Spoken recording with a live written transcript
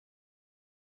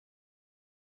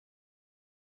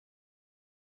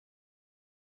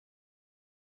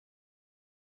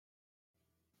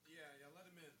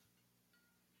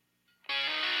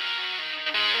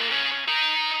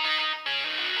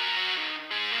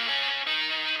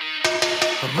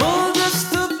I'm all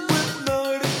dressed up with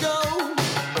nowhere to go.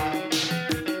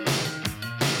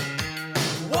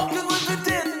 Walking with a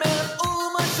dead man over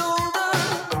my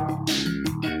shoulder.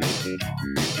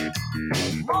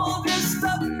 I'm all dressed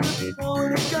up with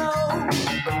nowhere to go.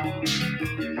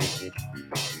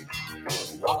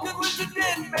 Walking with a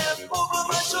dead man over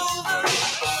my shoulder.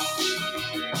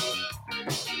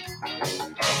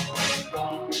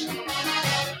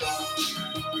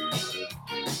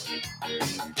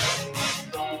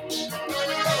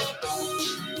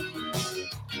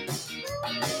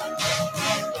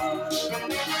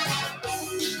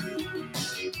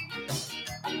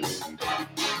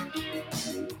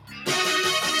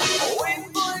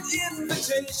 Waiting for an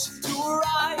invitation to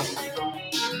arrive.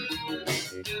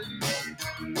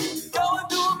 Going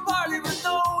to a party with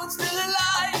no one still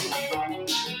alive.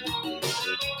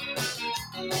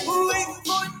 Waiting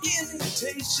for an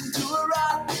invitation to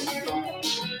arrive.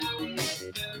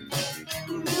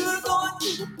 We're going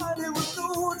to a party with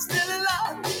no one still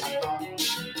alive.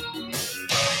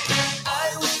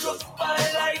 I was struck by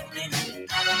lightning,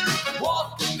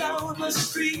 walking down the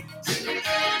street.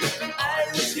 I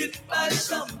was hit by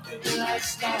something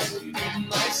last night in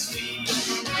my sleep.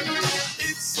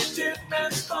 It's a dead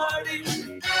man's party.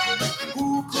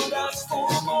 Who could ask for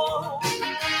more?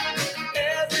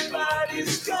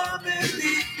 Everybody's coming.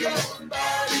 Leave your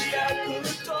body at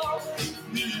the door.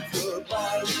 Leave your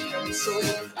body and soul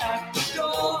at the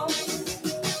door.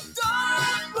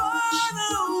 Don't run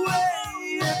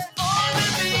away. It's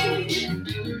only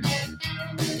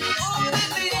me. Only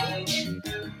me.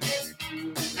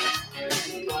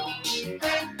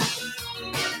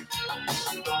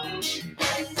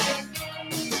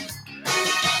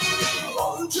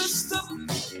 All dressed up,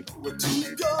 where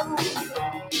to go?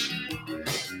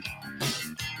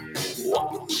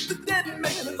 Walking with the dead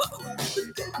man,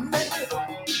 the dead man.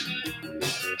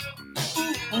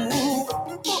 Ooh,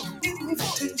 for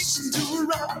invitation to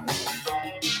arrive.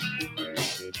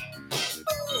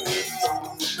 Ooh,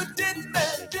 the dead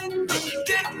man,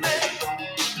 dead man.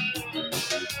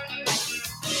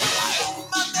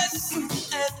 My medicine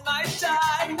and my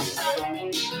time.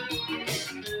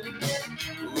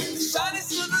 Shining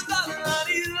through the dollar, I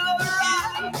need to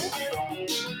ride.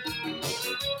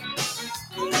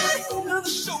 Another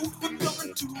chauffeur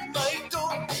coming to my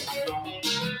door.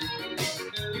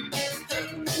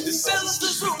 He sells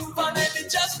this room for maybe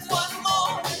just one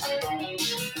more.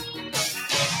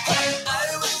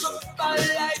 I was struck by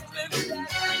lightning,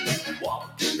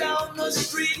 walking down the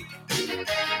street.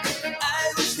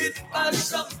 I was hit by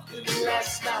something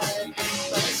last night in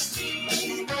my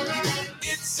sleep.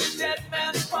 It's a dead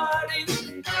man's party.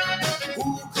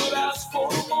 Who could ask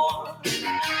for more?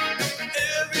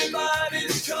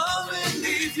 Everybody's coming.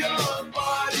 Leave your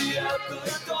body at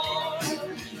the door.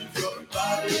 Leave your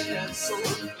body and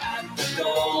soul at the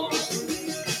door.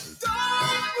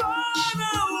 Don't run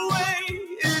away.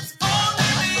 It's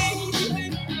only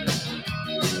me.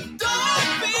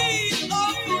 Don't be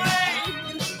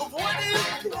afraid of what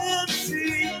you can't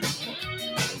see.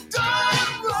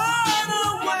 Don't run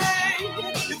away.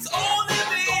 It's only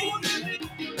me.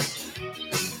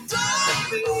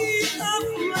 Don't be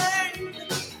afraid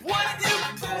what you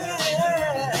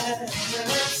can't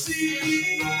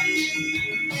see.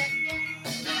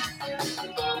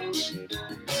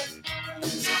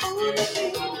 It's only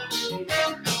me.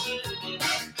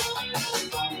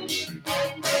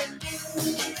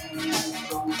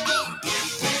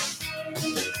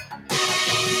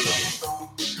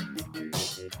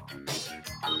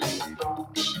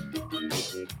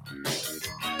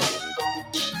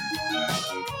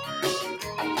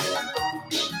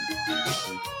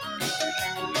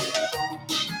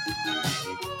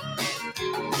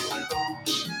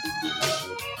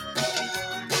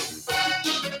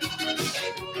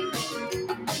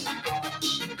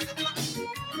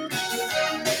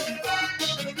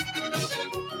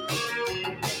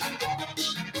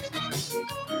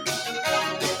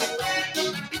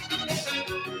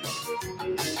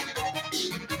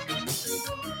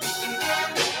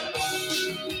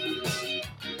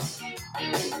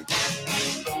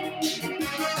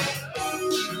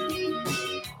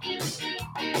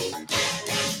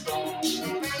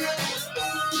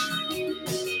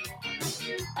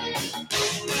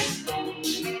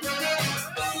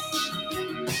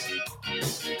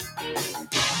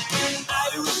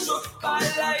 I was struck by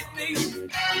lightning,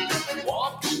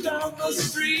 walking down the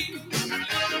street.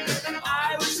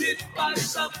 I was hit by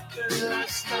something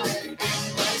last night in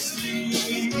my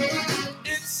sleep.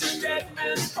 It's a dead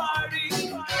man's party.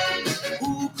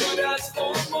 Who could ask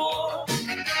for more?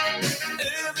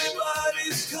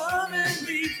 Everybody's coming.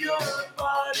 Leave your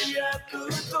body at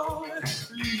the door.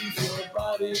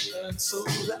 So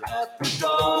at the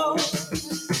door,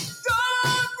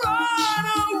 don't run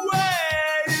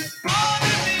away from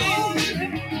me.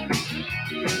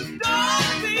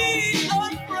 Don't be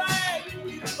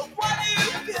afraid of what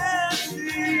you can't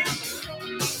see.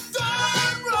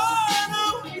 Don't run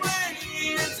away,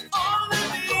 it's only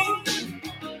me.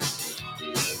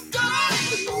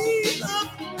 Don't be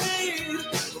afraid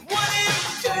of what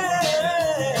you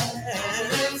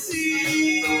can't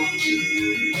see.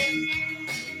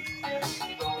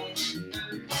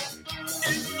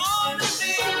 It's only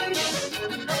me.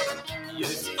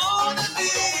 It's only me.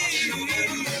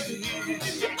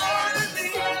 It's only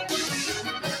me.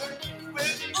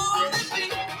 It's only me.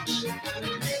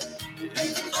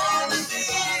 It's only me.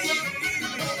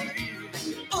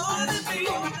 Only me.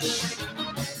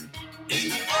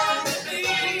 It's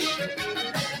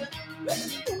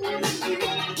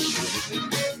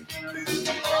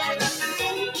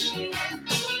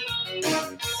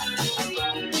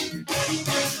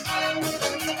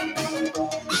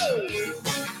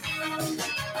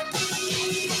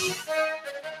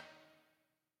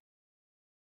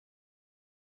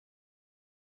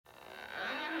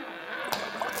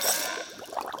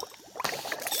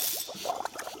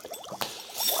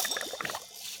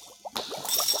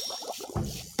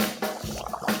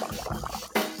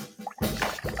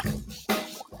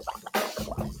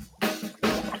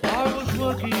I was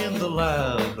working in the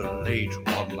lab late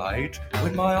one night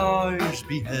when my eyes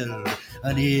beheld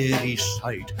an eerie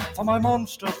sight. For my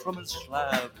monster from his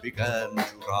slab began to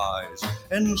rise,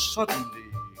 and suddenly,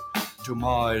 to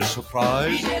my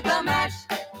surprise, He did the mash,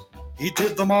 he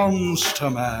did the monster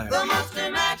mash. the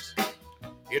monster mash.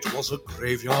 It was a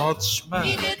graveyard He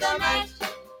smash. did the mash,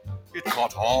 It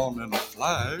caught on in a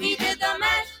flash. he did the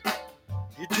mash.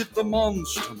 He did the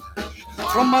monster mash.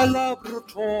 From my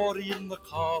laboratory in the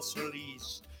castle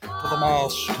east to the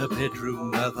master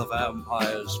bedroom where the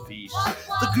vampires feast,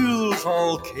 the ghouls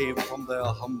all came from their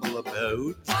humble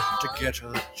abodes to get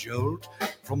a jolt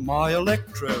from my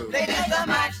electrode. They did the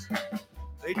mash,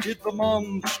 They did the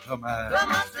monster the mash.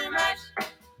 monster mash.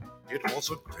 It was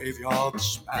a graveyard They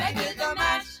smash. did the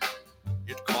mash,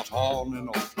 It caught on in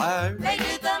a flash. they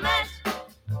did the mash.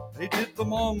 They did the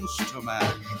monster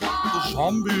mash. The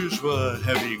zombies were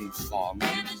having fun.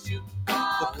 And a shoot,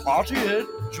 The party had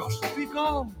just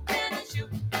begun. and a shoot,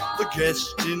 The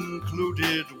guests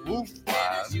included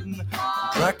Wolfman,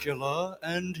 Dracula,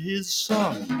 and his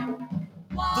son.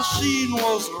 The scene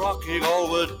was rocking, all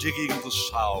were digging the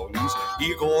sounds.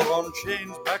 Igor on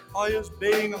chains, backed by his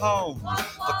baying hounds.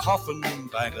 The coffin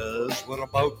bangers were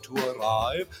about to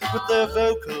arrive with their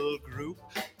vocal group,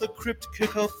 the Crypt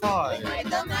Kicker They Five. played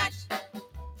the mash,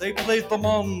 They played the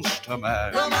monster the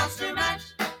mash. monster mash.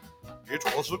 It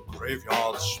was a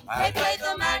graveyard They smash. played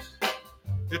the mash,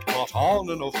 It caught on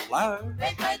in a flash.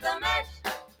 they played the mash.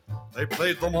 They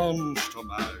played the monster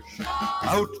mash.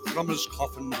 Out from his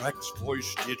coffin, Drac's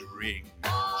voice did ring.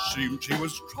 Seemed he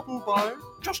was troubled by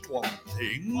just one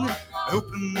thing.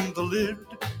 Opened the lid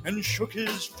and shook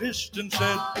his fist and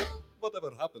said,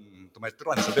 "Whatever happened to my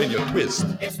Transylvania twist?"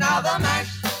 It's now the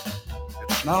mash,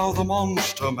 It's now the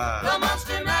monster the mash,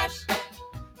 monster mash.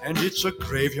 and it's a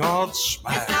graveyard It's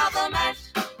now smash. the mash,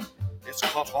 It's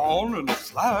caught on in a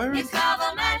flash. it's now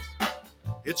the mash.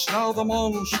 It's now the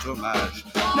monster mash.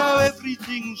 Now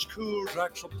everything's cool.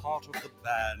 Drac's a part of the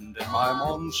band, and my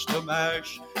monster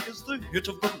mash is the hit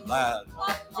of the land.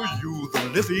 For you, the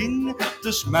living,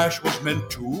 this mash was meant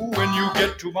to. When you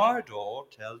get to my door,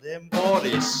 tell them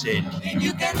Boris sent. Then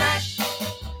you can mash,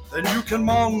 Then you can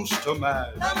monster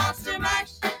mash the monster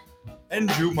mash. and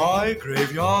do my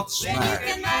graveyard Then you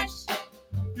can smash. mash,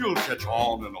 You'll catch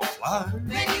on in a flash.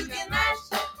 then you can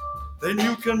mash. Then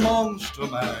you can monster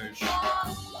mash.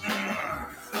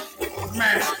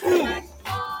 Mash.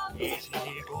 Easy,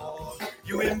 boy.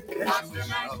 You impetuous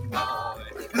young boy.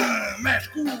 Mash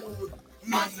good.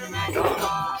 Monster mash,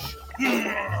 Gosh.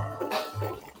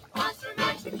 monster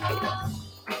mash.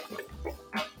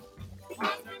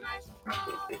 Monster mash.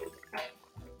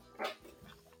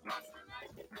 Monster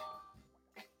mash.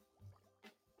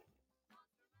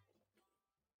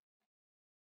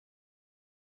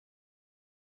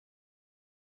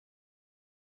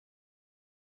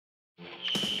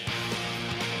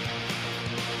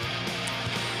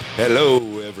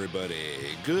 Hello,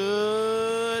 everybody.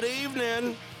 Good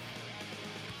evening.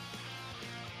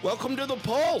 Welcome to The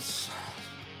Pulse.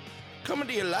 Coming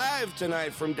to you live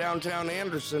tonight from downtown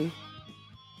Anderson.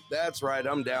 That's right,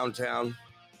 I'm downtown.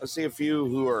 I see a few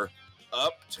who are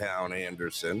uptown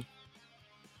Anderson.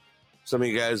 Some of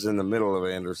you guys in the middle of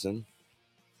Anderson.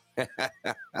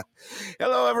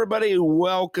 Hello, everybody.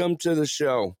 Welcome to the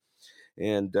show.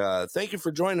 And thank you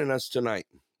for joining us tonight.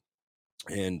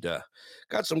 And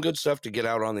got some good stuff to get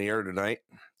out on the air tonight.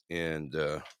 And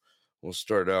we'll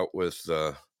start out with,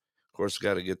 of course,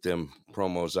 got to get them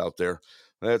promos out there.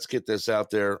 Let's get this out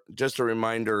there. Just a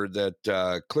reminder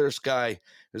that Clear Sky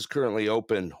is currently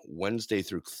open Wednesday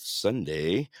through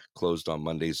Sunday, closed on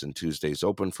Mondays and Tuesdays,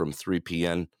 open from 3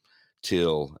 p.m.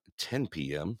 till 10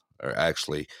 p.m. Or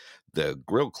actually, the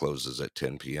grill closes at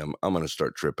 10 p.m. I'm going to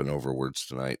start tripping over words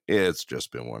tonight. It's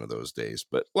just been one of those days,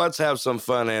 but let's have some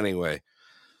fun anyway.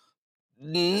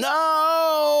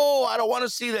 No, I don't want to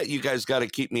see that. You guys got to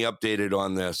keep me updated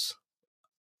on this.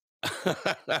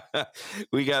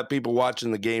 We got people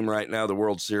watching the game right now, the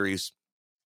World Series.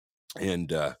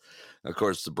 And of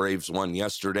course, the Braves won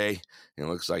yesterday. And it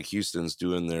looks like Houston's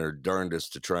doing their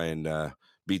darndest to try and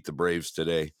beat the Braves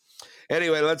today.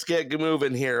 Anyway, let's get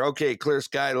moving here. Okay, Clear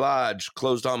Sky Lodge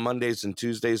closed on Mondays and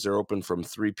Tuesdays. They're open from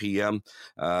 3 p.m.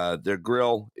 Their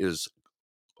grill is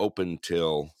open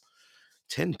till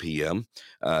 10 p.m.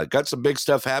 Got some big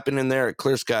stuff happening there at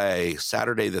Clear Sky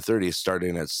Saturday the 30th,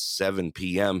 starting at 7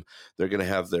 p.m. They're going to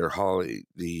have their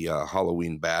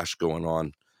Halloween bash going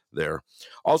on there.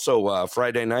 Also,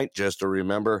 Friday night, just to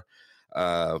remember,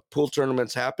 pool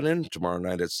tournaments happening tomorrow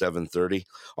night at 7:30.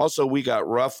 Also, we got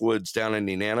Roughwoods down in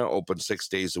Nenana, open 6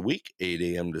 days a week, 8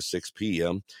 a.m. to 6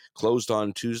 p.m. Closed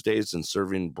on Tuesdays and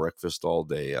serving breakfast all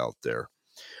day out there.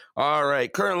 All right.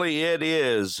 Currently, it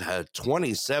is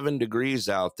 27 degrees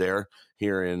out there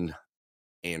here in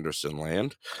Anderson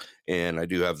land. And I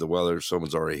do have the weather.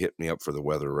 Someone's already hit me up for the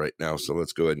weather right now. So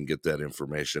let's go ahead and get that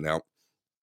information out.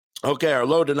 Okay, our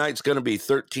low tonight's going to be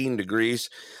 13 degrees.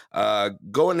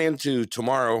 Going into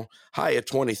tomorrow, high at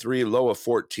 23, low of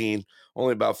 14.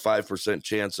 Only about 5%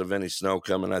 chance of any snow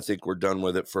coming. I think we're done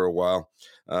with it for a while.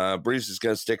 Breeze is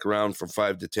going to stick around from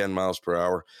 5 to 10 miles per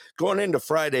hour. Going into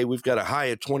Friday, we've got a high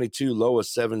of 22, low of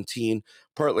 17,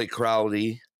 partly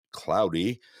cloudy,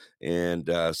 and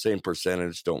same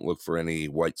percentage. Don't look for any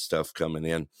white stuff coming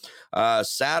in.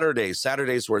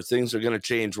 Saturday's where things are going to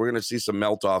change. We're going to see some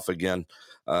melt off again.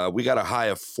 We got a high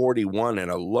of 41 and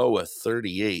a low of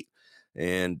 38,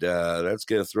 and that's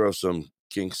going to throw some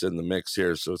kinks in the mix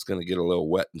here, so it's going to get a little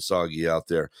wet and soggy out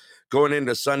there. Going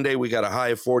into Sunday, we got a high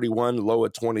of 41, low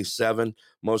of 27,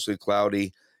 mostly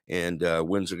cloudy, and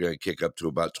winds are going to kick up to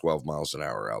about 12 miles an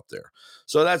hour out there.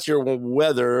 So that's your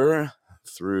weather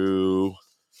through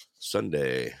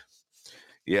Sunday.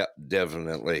 Yeah,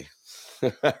 definitely.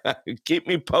 Keep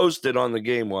me posted on the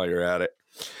game while you're at it.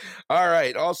 All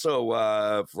right.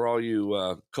 Also, for all you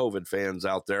COVID fans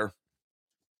out there,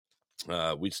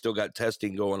 we still got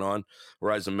testing going on.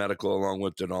 Horizon Medical, along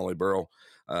with Denali Borough,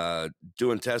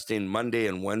 doing testing Monday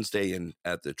and Wednesday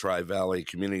at the Tri-Valley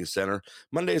Community Center.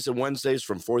 Mondays and Wednesdays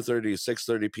from 4:30 to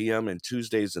 6:30 p.m. and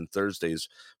Tuesdays and Thursdays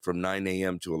from 9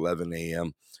 a.m. to 11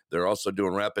 a.m. They're also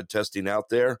doing rapid testing out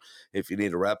there. If you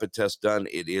need a rapid test done,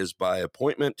 it is by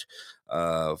appointment.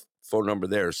 Phone number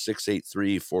there is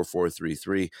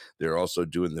 683-4433. They're also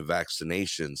doing the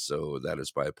vaccinations, so that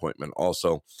is by appointment.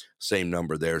 Also, same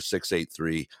number there,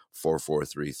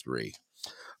 683-4433.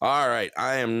 All right,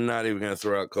 I am not even going to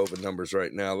throw out COVID numbers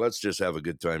right now. Let's just have a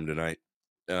good time tonight.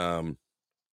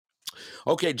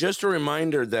 Okay, just a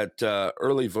reminder that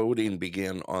early voting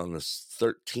began on the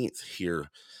 13th here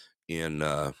in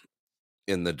the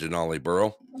Denali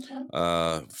Borough.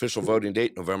 Official voting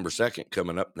date November 2nd,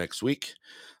 coming up next week.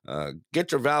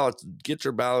 Get your ballots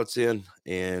in,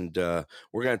 and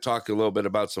we're going to talk a little bit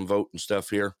about some voting stuff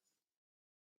here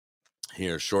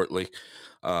shortly.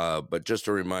 But just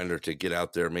a reminder to get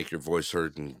out there, make your voice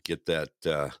heard, and get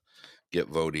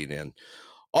voting in.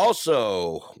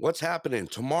 Also, what's happening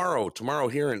tomorrow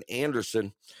here in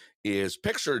Anderson is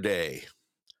Picture Day.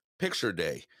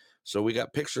 So we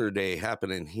got Picture Day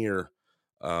happening here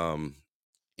in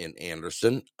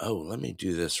Anderson. Oh, let me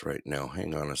do this right now.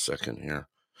 Hang on a second here.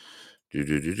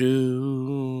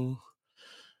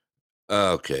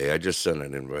 Okay, I just sent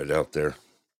an invite out there.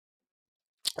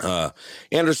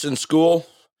 Anderson School,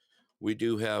 we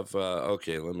do have,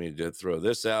 okay, let me throw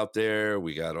this out there.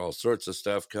 We got all sorts of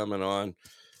stuff coming on.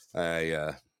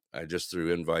 I just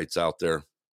threw invites out there,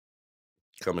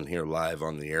 coming here live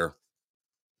on the air.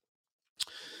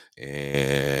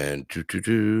 And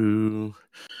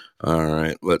all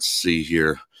right, let's see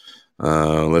here.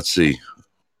 Let's see.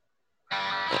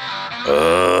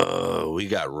 We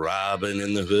got Robin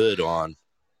in the hood on.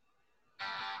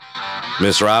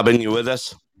 Miss Robin, you with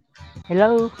us?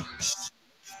 Hello.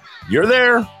 You're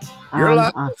there. You're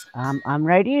live. I'm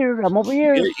right here. I'm over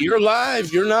here. You're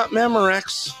live. You're not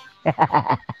Memorex.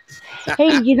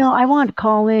 Hey, I want to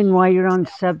call in while you're on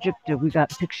the subject of we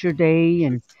got Picture Day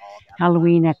and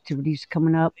Halloween activities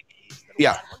coming up.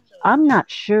 Yeah. I'm not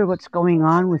sure what's going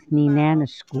on with Nenana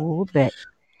School, but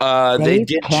They they've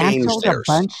did change canceled a theirs.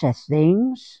 bunch of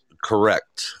things.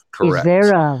 Correct. Is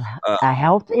there Uh, a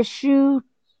health issue,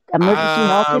 emergency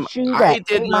health issue I that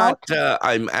did came not. out?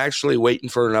 I'm actually waiting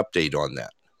for an update on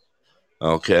that.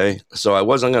 Okay. So I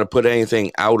wasn't going to put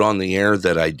anything out on the air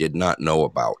that I did not know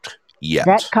about yet.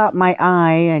 That caught my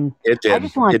eye, and It I did.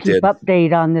 just want to It keep did.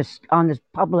 update on this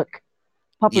public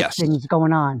Yes. things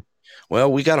going on.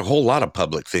 Well, we got a whole lot of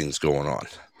public things going on.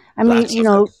 I mean, Lots of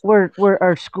them. where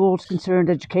our schools concerned,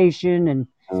 education, and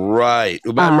Right.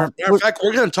 Matter of we're fact,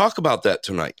 we're going to talk about that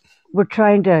tonight. we're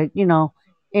trying to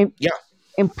im- Yeah.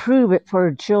 improve it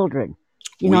for children.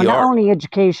 We Not are. only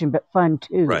education but fun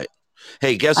too. Right.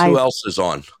 Hey, guess who else is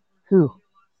on? Who?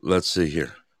 Let's see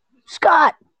here.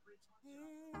 Scott.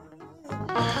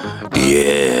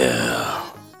 Yeah.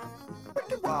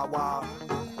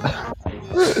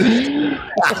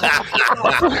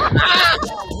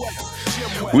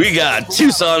 We got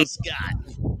Tucson Scott.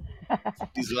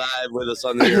 He's live with us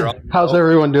on the air. How's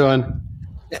everyone doing?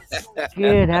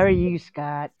 Good. How are you,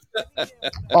 Scott?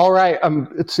 All right.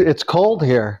 It's cold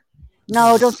here.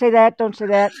 No, don't say that. Don't say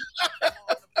that.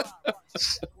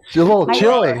 It's a little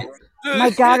chilly. My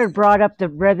daughter brought up the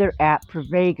weather app for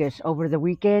Vegas over the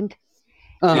weekend.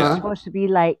 It's Uh-huh. supposed to be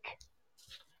like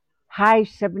high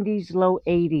 70s, low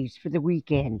 80s for the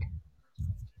weekend.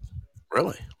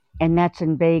 Really? And that's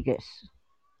in Vegas.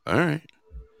 All right.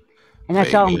 And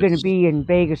that's all I'm Vegas. going to be in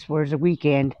Vegas for is a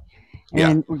weekend. And Yeah.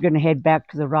 then we're going to head back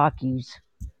to the Rockies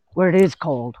where it is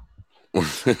cold.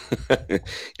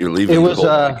 You're leaving It was,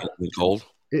 cold.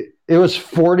 It was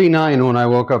 49 when I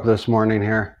woke up this morning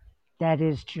here. That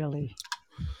is chilly.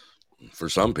 For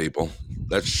some people,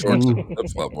 that's short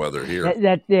flip weather here.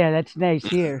 That's nice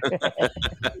here.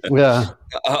 Yeah.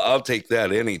 I'll take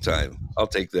that anytime.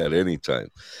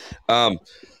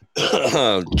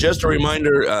 Just a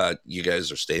reminder, you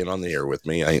guys are staying on the air with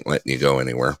me. I ain't letting you go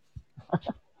anywhere.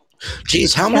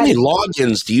 Geez, how many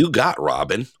logins do you got,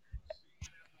 Robin?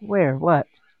 Where? What?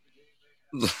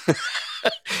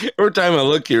 Every time I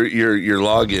look, your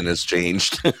login has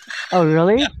changed. Oh,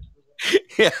 really?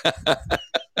 Yeah.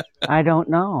 I don't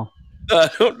know. I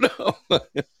don't know.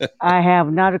 I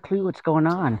have not a clue what's going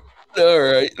on. All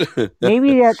right.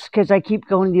 Maybe that's because I keep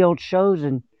going to the old shows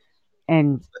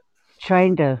and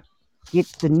trying to get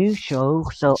the new show.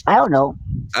 So I don't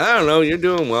know. You're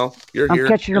doing well. You're I'm here.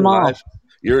 catching You're them all. live.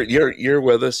 You're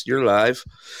with us. You're live.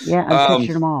 Yeah, I'm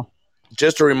catching them all.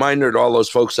 Just a reminder to all those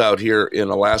folks out here in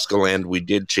Alaska land, we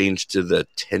did change to the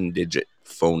 10-digit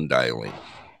phone dialing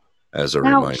as a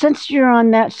Now, reminder. since you're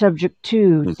on that subject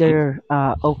too, there,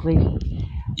 Oakley.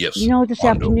 Yes. This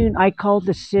afternoon I called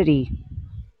the city,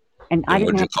 and I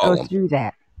didn't have to go through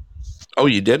that. Oh,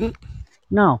 you didn't?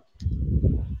 No.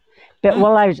 But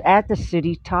while I was at the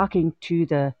city talking to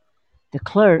the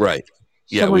clerk, right?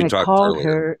 Yeah, someone we had talked called earlier.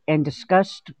 her and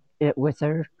discussed it with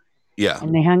her. Yeah.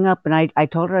 And they hung up, and I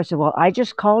told her, I said, well, I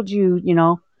just called you,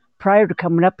 prior to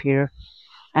coming up here.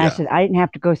 And I said, I didn't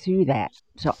have to go through that.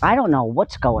 So I don't know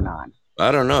what's going on.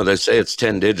 I don't know. They say it's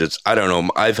 10 digits. I don't know.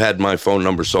 I've had my phone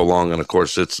number so long, and of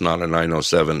course, it's not a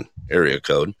 907 area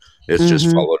code. It's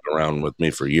just followed around with me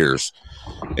for years.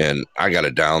 And I got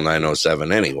to dial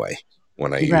 907 anyway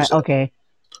when I use it. Okay.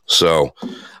 So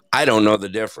I don't know the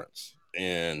difference.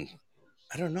 And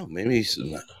I don't know. Maybe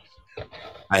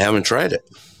I haven't tried it.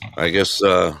 I guess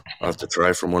I'll have to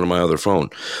try from one of my other phone.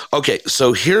 Okay,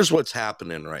 so here's what's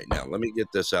happening right now. Let me get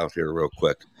this out here real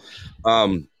quick.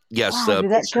 Yes. Wow,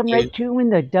 did that come right to in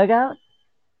the dugout?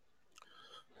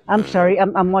 I'm sorry.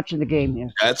 I'm watching the game here.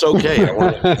 That's okay.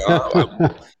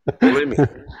 Believe me.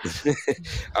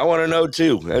 I want to know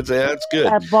too. That's good.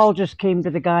 That ball just came to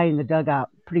the guy in the dugout.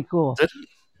 Pretty cool.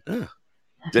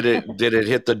 Did it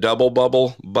hit the double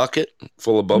bubble bucket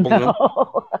full of bubble gum?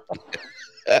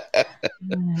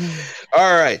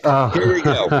 All right. Here we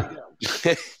go.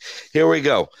 Here we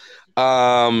go.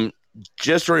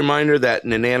 Just a reminder that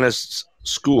Nenana's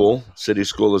city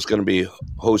school is going to be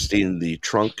hosting the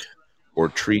trunk or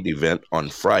treat event on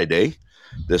Friday,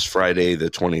 this Friday, the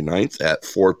 29th at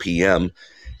 4 p.m.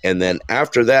 And then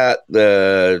after that,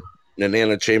 the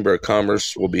Nenana Chamber of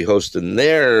Commerce will be hosting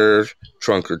their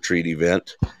trunk or treat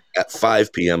event at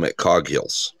 5 p.m. at Cog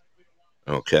Hills.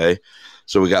 Okay.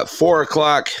 So we got 4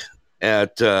 o'clock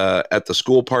at the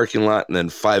school parking lot, and then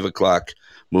 5 o'clock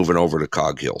moving over to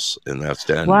Cog Hills, and that's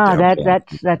down. Wow,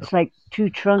 that's like 2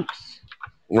 trunks,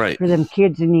 right, for them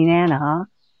kids in Nenana, huh?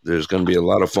 There's going to be a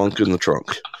lot of funk in the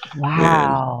trunk.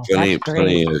 Wow, And that's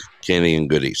plenty great. of candy and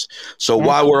goodies. So That's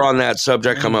while we're on that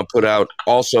subject, great. I'm going to put out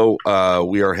also,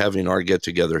 we are having our get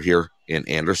together here in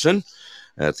Anderson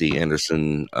at the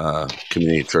Anderson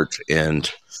Community Church and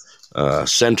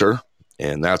Center.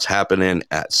 And that's happening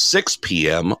at 6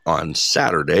 p.m. on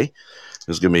Saturday.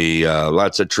 There's going to be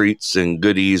lots of treats and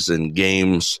goodies and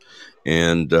games.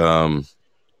 And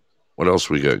what else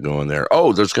we got going there?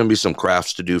 Oh, there's going to be some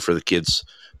crafts to do for the kids,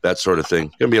 that sort of thing.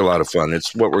 Going to be a lot of fun.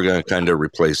 It's what we're going to kind of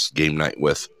replace game night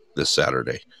with this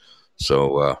Saturday.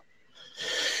 So,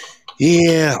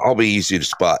 yeah, I'll be easy to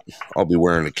spot. I'll be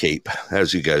wearing a cape.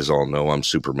 As you guys all know, I'm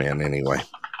Superman anyway.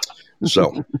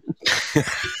 So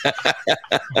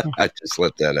I just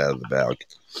let that out of the bag.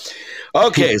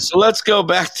 Okay, so let's go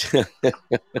back to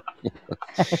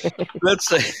let's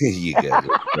say you guys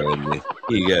are killing me.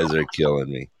 You guys are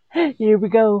killing me. Here we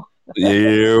go.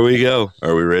 Here we go.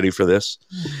 Are we ready for this?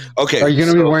 Okay. Are you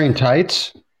going to be wearing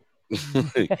tights?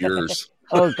 Yours.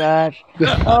 Oh gosh.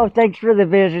 Oh, thanks for the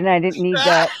vision. I didn't need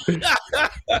that.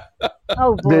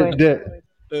 Oh boy.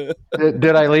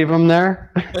 Did I leave them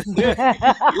there?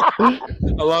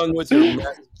 Along with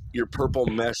your purple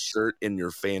mesh shirt and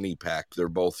your fanny pack. They're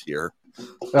both here.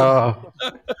 Oh.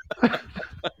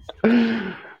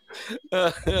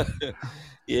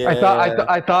 Yeah.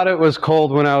 I thought it was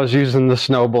cold when I was using the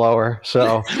snowblower,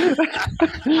 so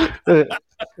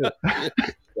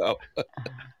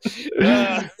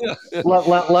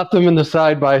left them in the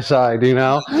side by side, you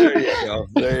know.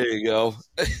 There you go.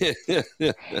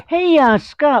 Hey,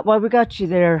 Scott, while we got you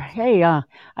there, hey,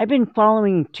 I've been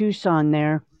following Tucson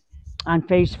there on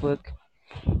Facebook,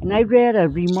 and I read a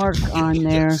remark on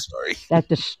there Sorry. that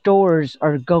the shelves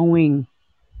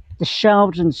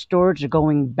in stores are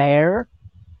going bare.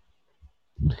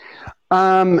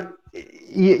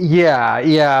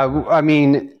 Yeah. I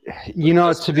mean,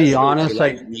 to be honest,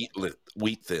 like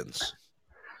wheat thins.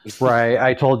 Right.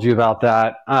 I told you about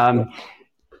that.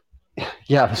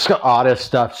 Yeah, it's the oddest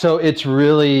stuff. So it's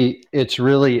really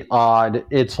odd.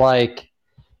 It's like,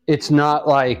 it's not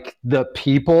like the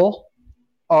people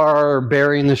are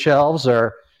burying the shelves,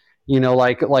 or,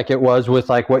 like it was with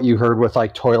like what you heard with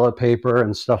like toilet paper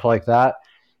and stuff like that.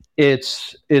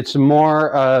 It's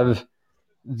more of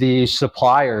the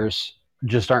suppliers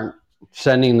just aren't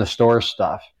sending the store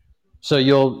stuff. So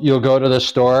you'll go to the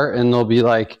store and there'll be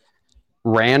like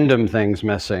random things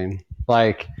missing,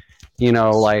 like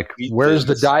like Wheat where's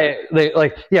thins. the diet,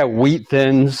 wheat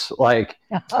thins, like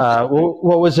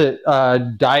what was it,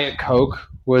 Diet Coke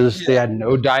they had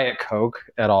no Diet Coke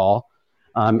at all.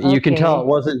 You can tell Okay. it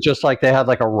wasn't just like they had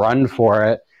like a run for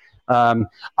it.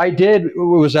 It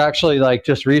was actually like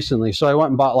just recently, so I went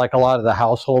and bought like a lot of the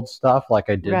household stuff, like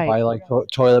I did Right. buy like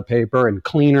toilet paper and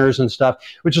cleaners and stuff,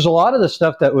 which is a lot of the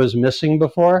stuff that was missing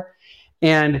before.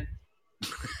 And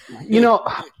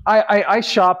I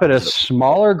shop at a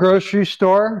smaller grocery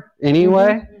store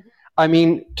anyway. Mm-hmm. I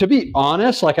mean, to be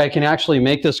honest, like I can actually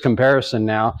make this comparison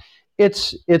now.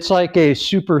 It's like a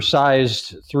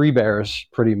supersized Three Bears,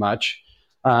 pretty much.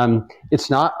 It's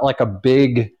not like a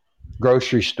big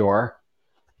grocery store.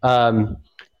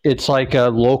 It's like a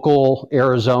local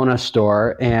Arizona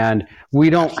store, and we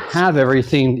don't have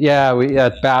everything. Yeah, we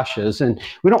at Bash's, and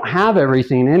we don't have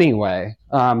everything anyway.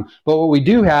 But what we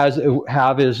do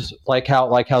have is like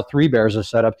how Three Bears are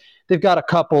set up. They've got a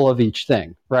couple of each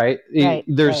thing, right? Right.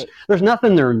 There's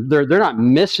nothing. They're not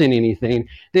missing anything.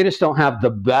 They just don't have the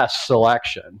best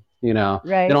selection. Right.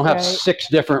 They don't have right. 6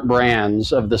 different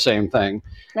brands of the same thing.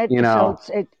 So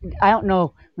I don't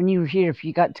know when you were here if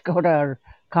you got to go to our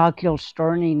Coghill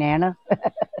store in Nenana.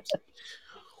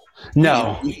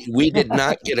 No, we did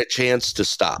not get a chance to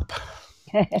stop.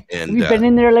 And Have you been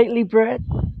in there lately, Brett?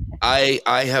 I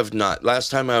have not.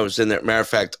 Last time I was in there, matter of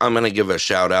fact, I'm going to give a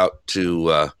shout out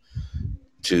to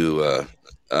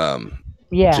him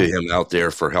out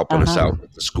there for helping us out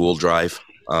with the school drive.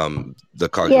 The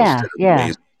Coggles did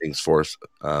amazing things for us.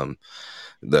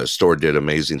 The store did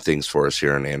amazing things for us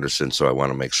here in Anderson, so I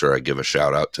want to make sure I give a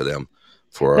shout out to them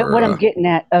for. But what I'm getting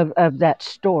at of that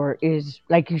store is,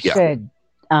 like you said,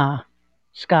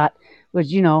 Scott,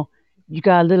 was you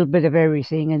got a little bit of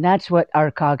everything, and that's what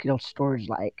our Coghill store is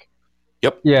like.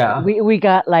 Yep. Yeah. We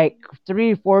got like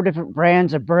 3 or 4 different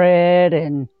brands of bread,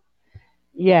 and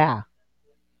yeah.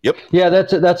 Yep. Yeah,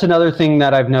 that's another thing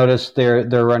that I've noticed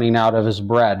they're running out of is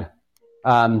bread.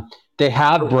 They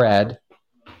have bread,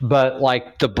 but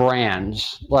like the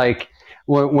brands, like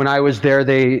when I was there,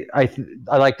 they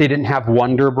didn't have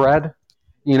Wonder Bread.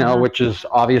 which is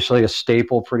obviously a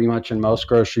staple pretty much in most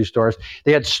grocery stores.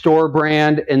 They had store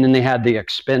brand, and then they had the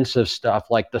expensive stuff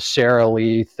like the Sara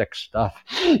Lee thick stuff.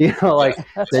 Like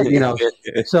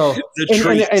so. The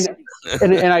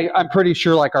And treats. I'm pretty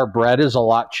sure like our bread is a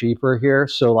lot cheaper here.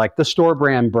 So like the store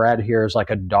brand bread here is like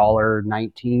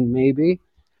 $1.19 maybe,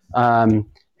 and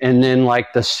then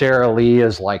like the Sara Lee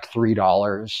is like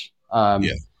 $3.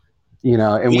 Yeah.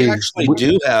 And We actually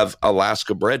do have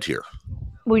Alaska bread here.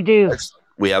 We do.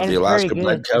 We have And the it's very Alaska good.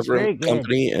 Bread It's very good.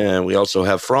 Company, and we also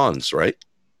have Franz, right?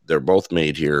 They're both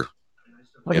made here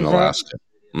What in is that? Alaska.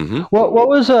 Mm-hmm. What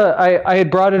was I had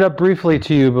brought it up briefly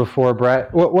to you before,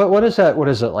 Brett. What is that? What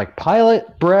is it, like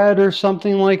pilot bread or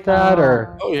something like that?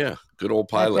 Or Oh yeah, good old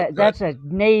pilot bread. That's a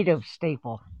native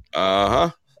staple. Uh-huh.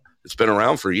 It's been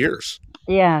around for years.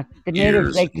 Yeah, the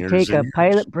natives Years like and to years take a and years.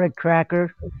 pilot bread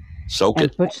cracker Soak and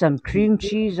it. put some cream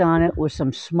cheese on it with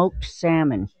some smoked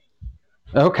salmon.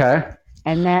 okay,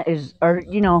 And that is, or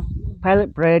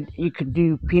pilot bread. You could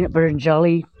do peanut butter and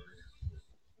jelly.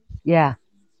 Yeah,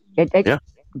 Yeah.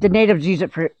 the natives use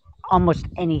it for almost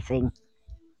anything.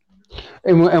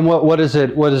 and what is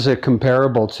it? What is it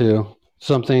comparable to?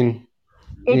 Something?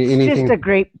 It's just a Anything?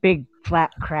 great big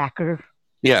flat cracker.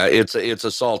 Yeah, it's a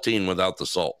saltine without the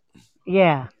salt.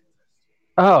 Yeah,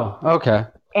 Oh, okay.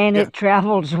 and Yeah. it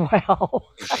travels well.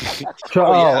 It's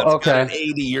got an okay.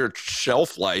 80-year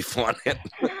shelf life on it.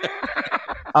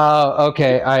 Oh,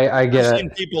 okay. I I've get seen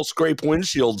it. people scrape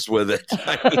windshields with it.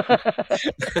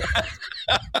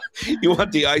 You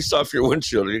want the ice off your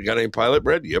windshield? You got any pilot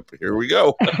bread? Yep, here we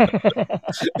go.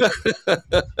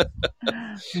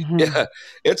 Yeah,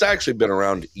 it's actually been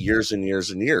around years and years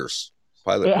and years.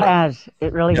 Pilot It bread. has.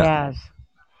 It really Yeah. has.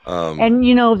 Um, And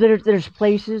there's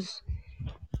places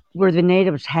where the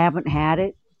natives haven't had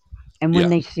it, and when Yeah.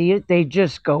 they see it, they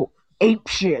just go ape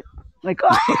shit. Like,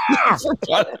 ah!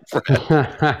 pilot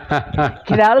bread,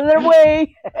 Get out of their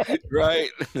way. right?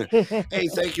 Hey,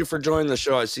 thank you for joining the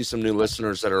show. I see some new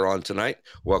listeners that are on tonight.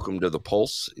 Welcome to the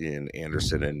Pulse in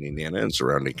Anderson and Nenana and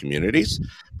surrounding communities.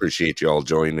 Appreciate you all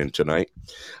joining tonight.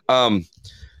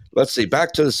 Let's see.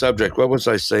 Back to the subject. What was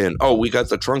I saying? Oh, we got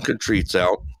the trunk and treats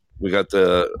out. We got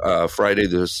the Friday,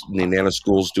 the Nenana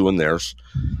schools doing theirs.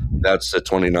 That's the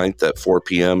 29th at 4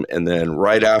 p.m. And then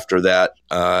right after that,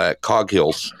 Cog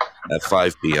Hills at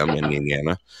 5 p.m. in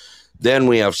Nenana. Then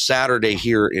we have Saturday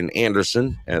here in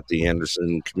Anderson at the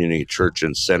Anderson Community Church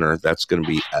and Center. That's going to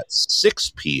be at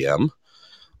 6 p.m.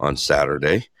 on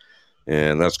Saturday.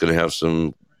 And that's going to have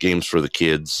some games for the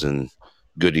kids and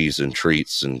goodies and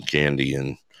treats and candy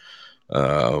and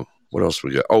what else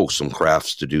we got? Oh, some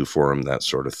crafts to do for them, that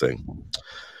sort of thing.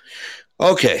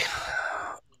 Okay.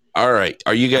 All right.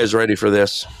 Are you guys ready for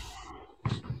this?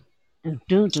 Dun,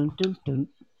 dun, dun, dun.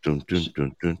 Dun, dun,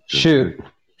 dun, dun, Shoot.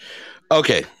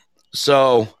 Okay.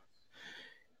 So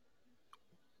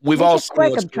we've Make all it seen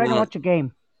quick. what's I'm trying to going on. watch a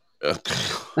game.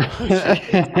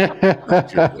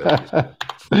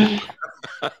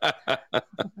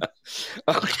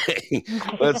 Okay,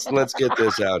 let's get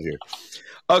this out here.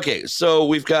 Okay, so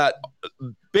we've got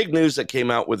big news that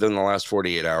came out within the last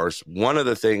 48 hours. One of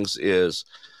the things is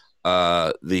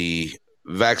the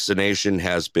vaccination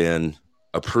has been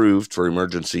approved for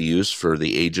emergency use for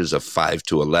the ages of 5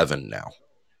 to 11 now.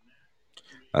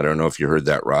 I don't know if you heard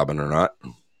that, Robin, or not.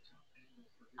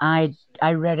 I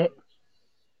read it.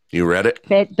 You read it?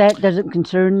 That doesn't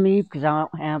concern me because I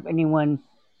don't have anyone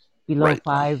below Right.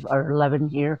 5 or 11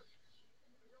 here.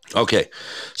 Okay,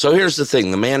 so here's the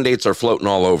thing. The mandates are floating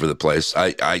all over the place.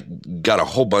 I got a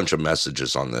whole bunch of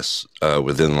messages on this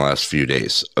within the last few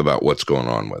days about what's going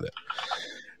on with it.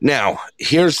 Now,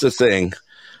 here's the thing.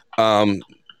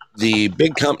 The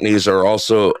big companies are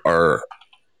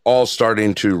all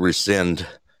starting to rescind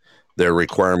their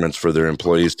requirements for their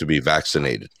employees to be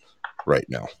vaccinated right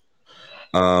now.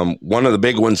 One of the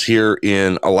big ones here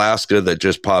in Alaska that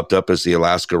just popped up is the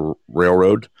Alaska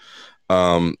Railroad.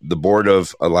 The board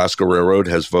of Alaska Railroad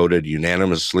has voted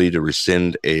unanimously to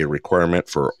rescind a requirement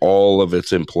for all of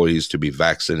its employees to be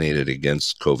vaccinated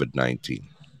against COVID-19.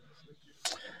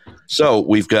 So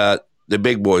we've got the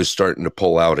big boys starting to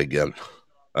pull out again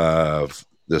of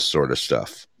this sort of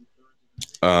stuff.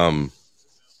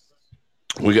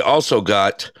 We also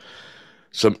got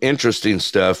some interesting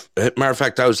stuff. Matter of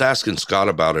fact, I was asking Scott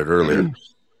about it earlier.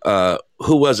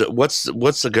 Who was it? What's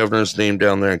the governor's name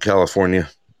down there in California?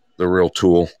 The real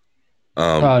tool.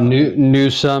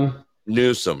 Newsom.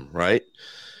 Newsom, right?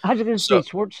 I was going to say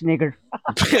Schwarzenegger.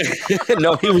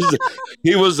 No,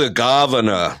 he was the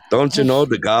governor. Don't you know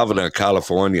the governor of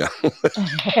California?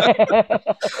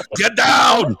 Get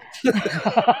down!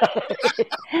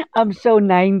 I'm so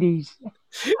 90s.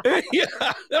 Yeah.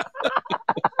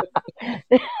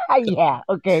 Yeah.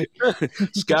 Okay.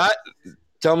 Scott,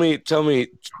 tell me,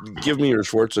 give me your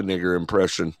Schwarzenegger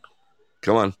impression.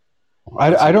 Come on.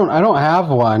 I don't have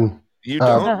one. You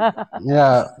don't?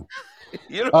 Yeah.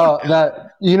 You don't? Oh,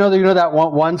 that that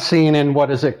one scene in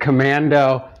what is it,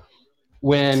 Commando,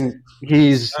 when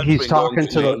he's Scott's been going talking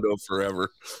to the commando forever.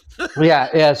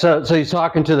 yeah. So he's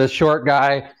talking to the short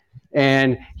guy,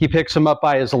 and he picks him up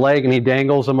by his leg and he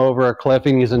dangles him over a cliff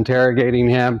and he's interrogating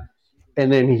him,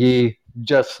 and then he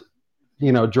just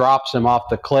drops him off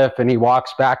the cliff and he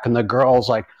walks back and the girl's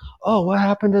like, "Oh, what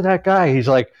happened to that guy?" He's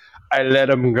like, "I let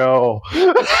him go."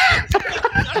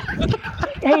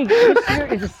 Hey, this here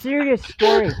is a serious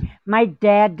story. My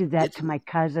dad did that to my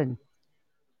cousin.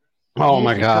 Oh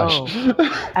my Years gosh. ago.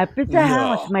 Up at the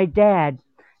house, No. my dad,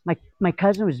 my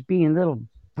cousin was being a little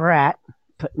brat,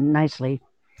 put nicely,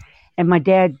 and my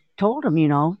dad told him,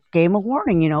 gave him a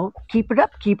warning, keep it up,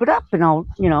 and I'll.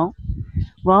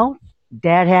 Well,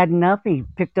 dad had enough. He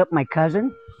picked up my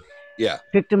cousin, Yeah.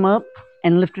 picked him up,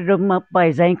 and lifted him up by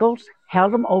his ankles,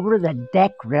 held him over the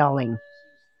deck railing,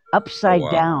 Oh, upside wow.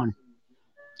 down.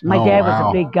 My Oh dad was a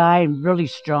wow. big guy and really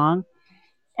strong,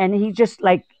 and he just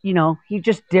he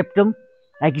just dipped him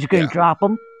like he's going Yeah. to drop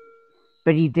him,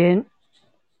 but he didn't.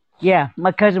 Yeah,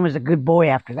 my cousin was a good boy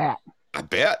after that. I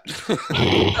bet.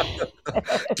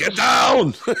 Get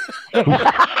down. They're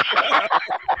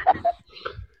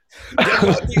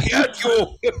about to get you.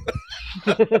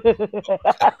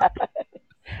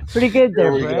 Pretty good There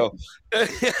there, we Brett. go.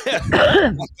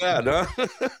 Not bad, huh?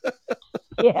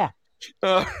 Yeah.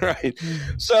 All right.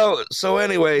 So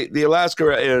anyway, the Alaska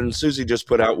and Susie just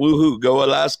put out, woohoo, go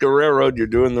Alaska Railroad. You're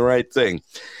doing the right thing.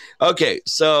 Okay,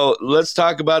 so let's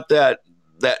talk about that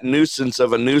nuisance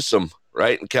of a Newsom,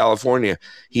 right, in California.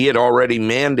 He had already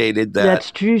mandated that.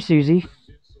 That's true, Susie.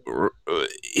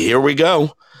 Here we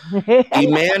go. Newsom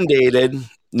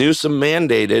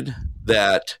mandated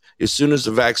that as soon as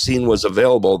the vaccine was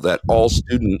available, that all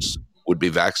students would be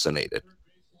vaccinated.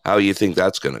 How do you think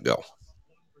that's going to go?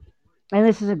 And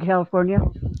this is in California?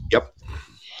 Yep.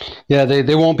 Yeah,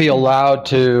 they won't be allowed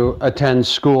to attend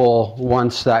school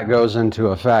once that goes into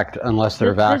effect unless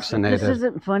they're vaccinated. This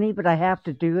isn't funny, but I have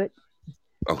to do it.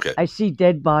 Okay. I see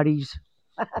dead bodies.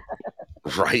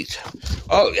 Right.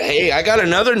 Oh, hey, I got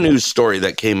another news story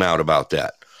that came out about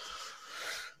that.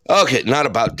 Okay, not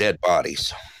about dead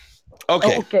bodies.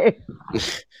 Okay. Okay.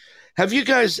 Have you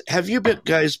guys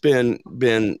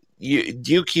been do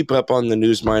you keep up on the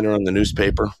News Miner on the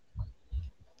newspaper?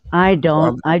 I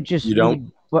don't. I You just don't?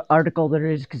 read what article there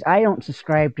is because I don't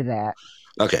subscribe to that.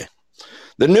 Okay.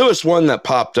 The newest one that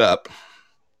popped up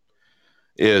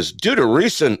is due to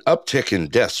recent uptick in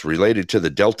deaths related to the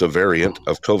Delta variant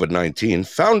of COVID-19,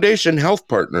 Foundation Health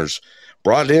Partners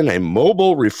brought in a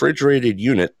mobile refrigerated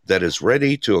unit that is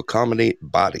ready to accommodate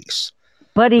bodies.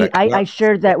 Buddy, I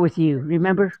shared that with you.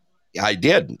 Remember? I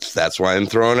did. That's why I'm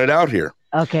throwing it out here.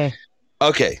 Okay.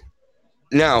 Okay.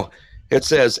 Now, it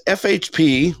says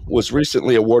FHP was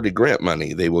recently awarded grant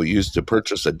money they will use to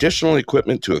purchase additional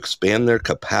equipment to expand their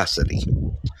capacity.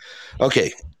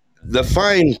 Okay. The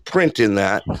fine print in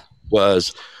that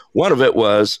was, one of it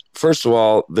was, first of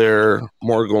all, their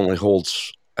morgue only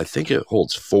holds, I think it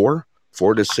holds 4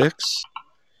 to 6.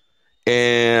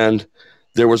 And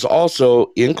there was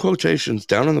also, in quotations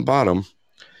down on the bottom,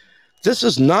 this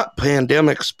is not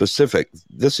pandemic specific.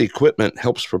 This equipment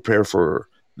helps prepare for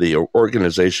the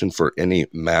organization for any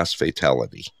mass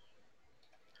fatality.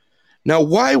 Now,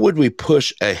 why would we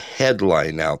push a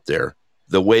headline out there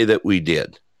the way that we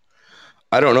did?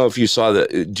 I don't know if you saw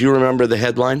that. Do you remember the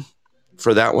headline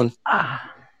for that one?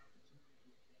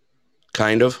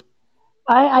 Kind of.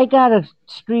 I got a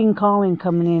screen calling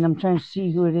coming in. I'm trying to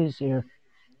see who it is here.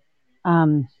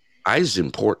 I's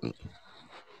important.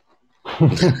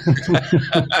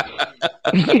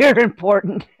 You're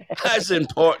important. That's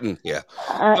important. Yeah.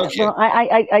 Okay. Well,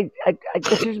 I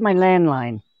this is my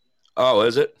landline. Oh,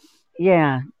 is it?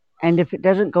 Yeah, and if it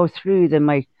doesn't go through, then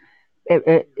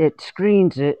it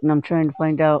screens it, and I'm trying to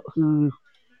find out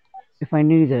if I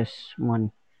knew this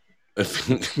one. Let's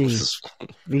see.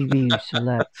 Review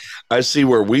select. I see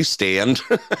where we stand.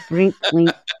 Brink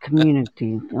link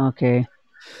community. Okay.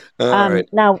 All right.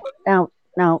 Now.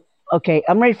 Okay,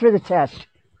 I'm ready for the test.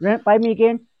 Run it by me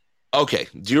again. Okay.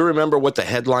 Do you remember what the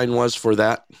headline was for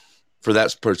that? For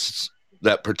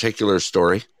that particular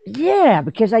story? Yeah,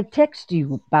 because I texted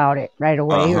you about it right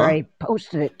away, or I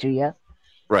posted it to you.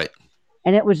 Right.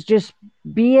 And it was just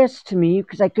BS to me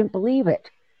because I couldn't believe it.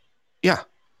 Yeah.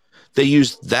 They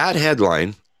used that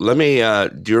headline. Let me,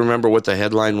 do you remember what the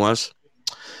headline was?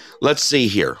 Let's see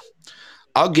here.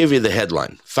 I'll give you the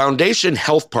headline. Foundation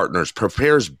Health Partners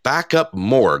prepares backup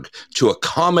morgue to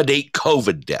accommodate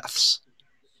COVID deaths.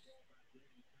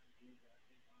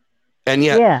 And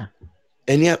yet,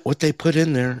 what they put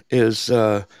in there is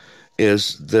the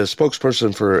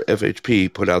spokesperson for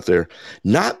FHP put out there,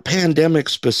 not pandemic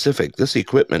specific. This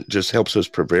equipment just helps us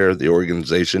prepare the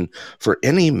organization for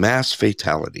any mass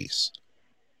fatalities.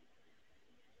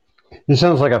 It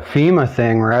sounds like a FEMA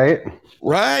thing, right?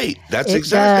 Right. That's It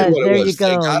exactly does. what There it you was.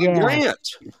 They go. got a Yeah. grant.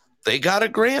 They got a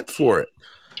grant for it.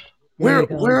 There you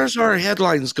go. Where's our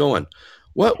headlines going?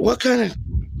 What kind of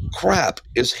crap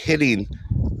is hitting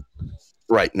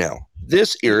right now?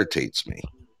 This irritates me.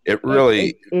 It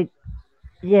really, It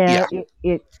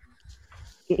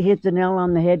hit the nail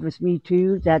on the head with me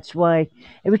too. That's why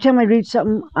every time I read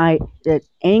something that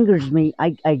angers me,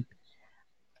 I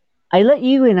let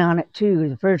you in on it too.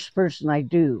 The first person I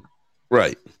do.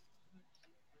 right.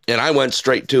 And I went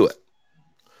straight to it.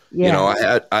 Yeah. You know,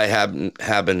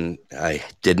 I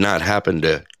did not happen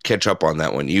to catch up on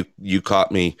that one. You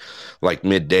caught me like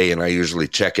midday, and I usually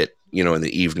check it, you know, in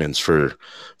the evenings for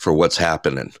what's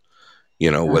happening,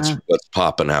 you know, what's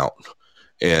popping out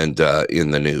and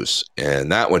in the news.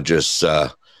 And that one just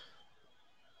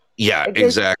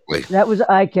exactly. That was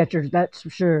eye catcher, that's for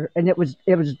sure. And it was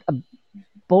a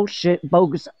bullshit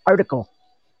bogus article.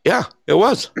 Yeah, it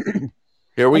was.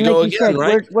 Here we And go like you again, said,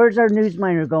 right? Where's our news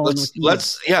miner going with you?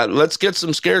 Let's get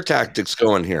some scare tactics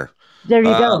going here. There you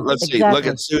go. Let's exactly. see. Look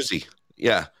at Susie.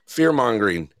 Yeah, fear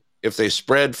mongering. If they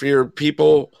spread fear,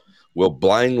 people will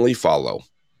blindly follow.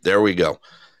 There we go.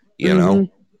 You know,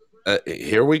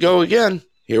 here we go again.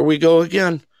 Here we go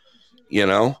again. You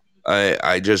know,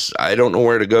 I don't know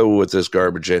where to go with this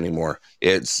garbage anymore.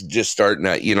 It's just starting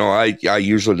to, you know, I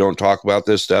usually don't talk about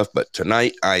this stuff, but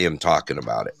tonight I am talking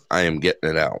about it. I am getting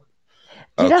it out.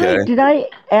 Did I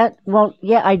well,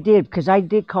 yeah, I did, because I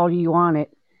did call you on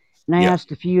it, and I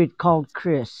asked if you had called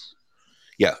Chris.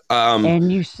 Yeah.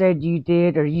 And you said you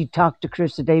did, or you talked to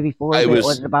Chris the day before. It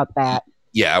wasn't about that.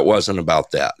 Yeah, it wasn't about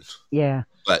that. Yeah.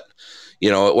 But, you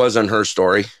know, it wasn't her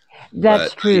story.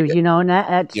 That's true, you know, and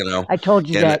that's, you know, I told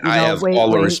you and that. You I know, have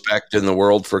all the respect in the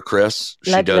world for Chris.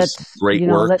 She does great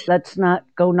work. Let's not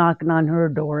go knocking on her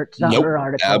door. It's not her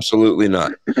article. Absolutely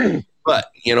not.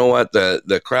 But you know what?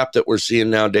 The crap that we're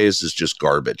seeing nowadays is just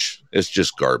garbage. It's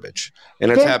just garbage,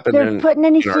 and it's happening. They're putting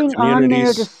anything on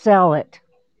there to sell it.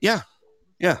 Yeah,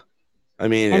 yeah. I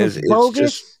mean, and it's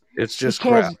bogus. It's just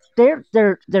because crap.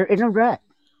 They're in a rut,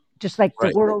 just like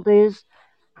the world is.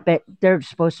 But they're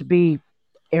supposed to be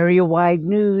area-wide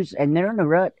news, and they're in a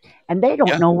rut, and they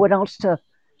don't know what else to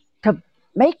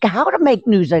how to make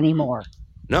news anymore.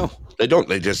 No, they don't.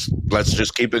 Let's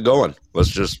just keep it going. Let's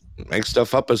just make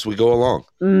stuff up as we go along.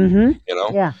 Mm-hmm. You know?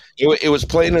 Yeah. It was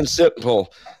plain and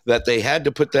simple that they had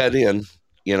to put that in,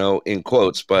 you know, in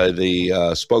quotes by the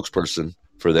spokesperson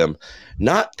for them.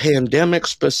 Not pandemic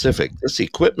specific. This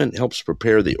equipment helps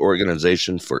prepare the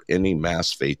organization for any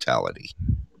mass fatality.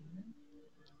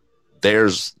 There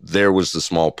was the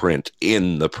small print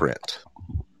in the print.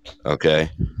 Okay.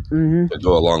 Mm-hmm. To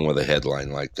go along with a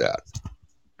headline like that.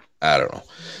 I don't know.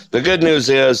 The good news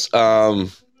is,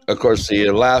 of course, the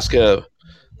Alaska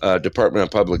Department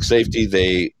of Public Safety,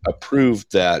 they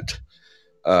approved that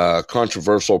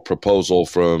controversial proposal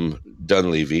from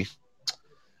Dunleavy,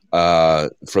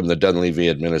 from the Dunleavy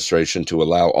administration, to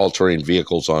allow all-terrain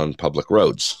vehicles on public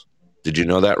roads. Did you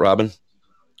know that, Robin?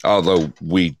 Although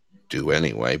we do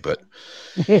anyway, but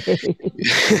let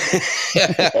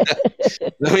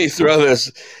me throw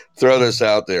this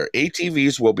out there.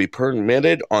 ATVs will be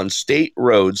permitted on state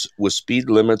roads with speed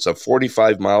limits of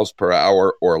 45 miles per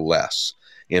hour or less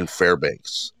in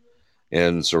Fairbanks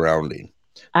and surrounding.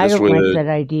 I don't like that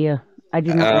idea. I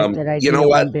do not like that idea. You know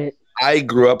what? One bit. I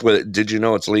grew up with it. Did you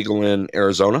know it's legal in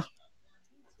Arizona?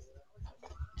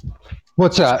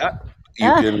 What's that?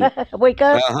 You can wake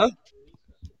up.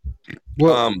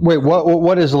 Wait,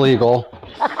 what is legal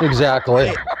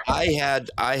exactly? I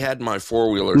had my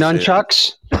four-wheeler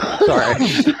nunchucks. Sorry,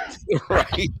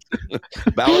 right?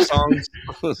 Balisongs,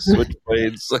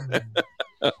 switchblades.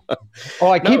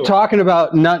 I keep talking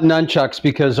about nunchucks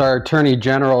because our attorney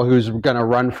general, who's going to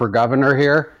run for governor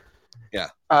here,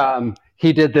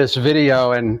 he did this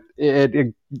video and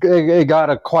it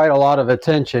got quite a lot of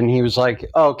attention. He was like,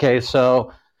 "Okay,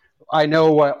 so I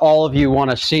know what all of you want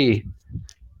to see."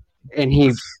 And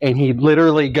he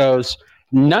literally goes,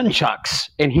 nunchucks,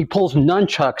 and he pulls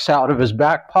nunchucks out of his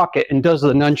back pocket and does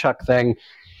the nunchuck thing,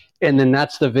 and then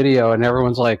that's the video, and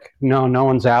everyone's like, no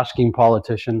one's asking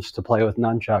politicians to play with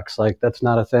nunchucks. Like, that's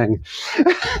not a thing.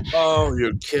 Oh,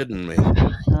 you're kidding me.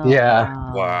 Yeah.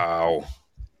 Wow.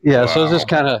 Yeah, so it's Wow. just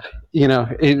kind of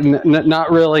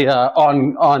not really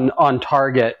on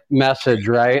target message,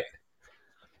 right?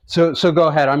 So go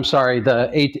ahead. I'm sorry. The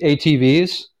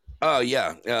ATVs. Oh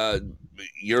yeah.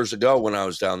 Years ago when I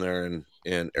was down there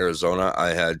in Arizona, I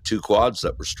had 2 quads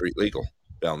that were street legal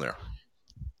down there.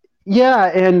 Yeah,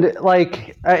 and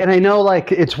I know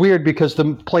like it's weird because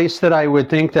the place that I would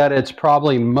think that it's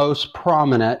probably most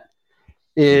prominent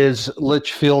is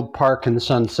Litchfield Park in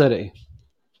Sun City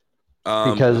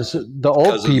Um, because the because old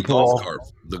of people,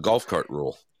 the golf cart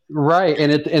rule. right,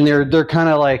 and they're kind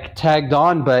of like tagged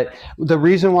on. But the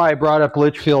reason why I brought up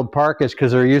Litchfield Park is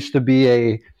because there used to be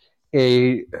a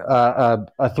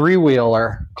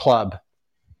 3-wheeler club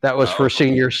that was Oh, for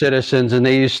senior citizens, and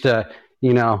they used to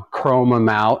chrome them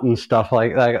out and stuff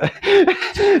like that.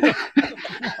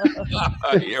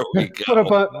 here we put a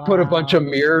go. put a bunch of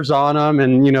mirrors on them,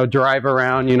 and drive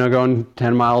around, going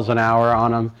 10 miles an hour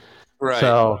on them. Right.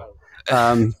 So,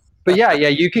 but yeah,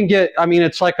 you can get. I mean,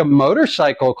 it's like a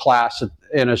motorcycle class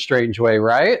in a strange way,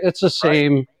 right? It's the Right.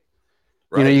 same.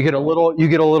 Right. You get a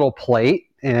little plate,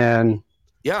 and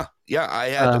Yeah. Yeah.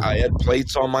 I had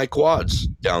plates on my quads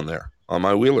down there on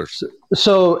my wheelers.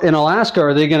 so in Alaska,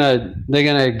 are they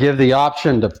gonna give the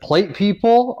option to plate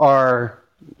people or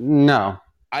no?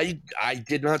 I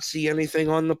did not see anything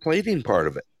on the plating part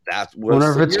of it. That I wonder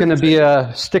was if the it's going weird to be thing.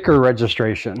 a sticker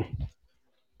registration,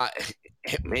 I,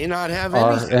 it may not have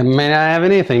or it anything. may not have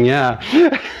anything. Yeah.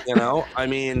 I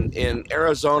mean, in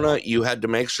Arizona, you had to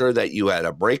make sure that you had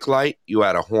a brake light, you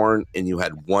had a horn, and you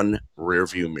had one rear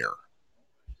view mirror.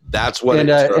 That's what and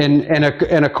it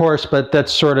took. and of course, but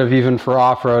that's sort of even for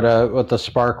off road with the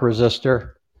spark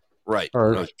resistor, Right.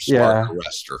 or A spark yeah,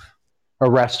 arrestor.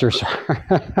 arrestor.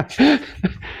 Sorry.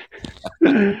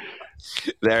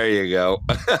 There you go.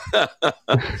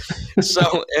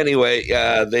 So anyway,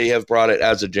 they have brought it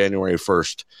as of January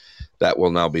 1st. That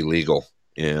will now be legal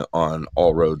on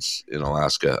all roads in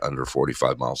Alaska under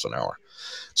 45 miles an hour.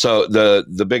 So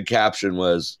the big caption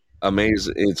was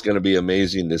amazing. It's going to be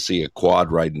amazing to see a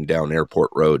quad riding down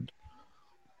Airport Road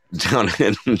down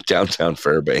in downtown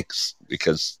Fairbanks,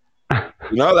 because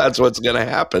that's what's going to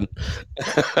happen.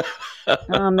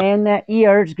 Oh man, that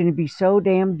ER is going to be so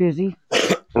damn busy.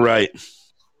 Right.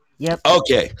 Yep.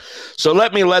 Okay. So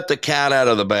let the cat out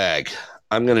of the bag.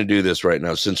 I'm going to do this right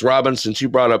now. Since you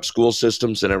brought up school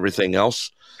systems and everything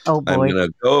else, Oh I'm boy. going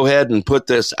to go ahead and put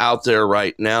this out there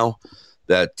right now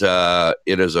that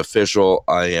it is official.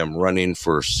 I am running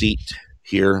for seat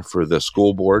here for the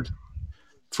school board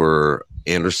for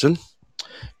Anderson,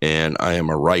 and I am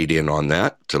a write-in on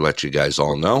that to let you guys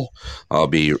all know. I'll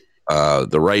be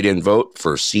the write-in vote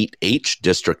for seat H,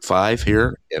 District 5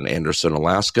 here in Anderson,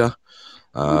 Alaska,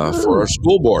 for our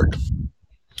school board.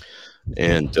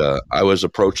 And I was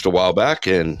approached a while back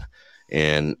and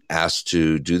asked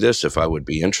to do this if I would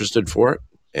be interested for it.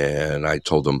 And I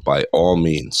told them by all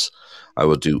means, I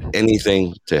will do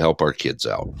anything to help our kids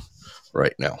out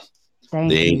right now. Thank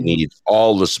They you. need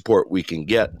all the support we can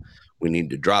get. We need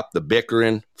to drop the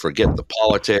bickering, forget the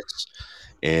politics,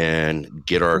 and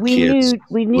get our kids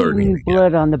We need learning new again.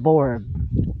 blood on the board.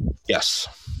 Yes.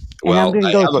 And I'm Well, going to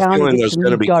I go have a town and feeling get there's some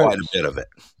going new to be quite a darts. bit of it.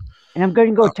 And I'm going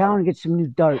to go town and get some new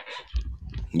darts.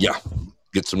 Yeah.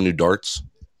 Get some new darts.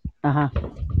 Uh-huh.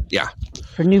 Yeah.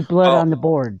 For new blood on the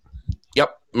board.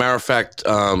 Yep. Matter of fact,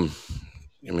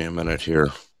 give me a minute here.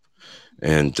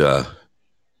 And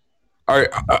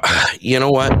you know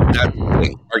what? That's the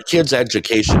thing. Our kids'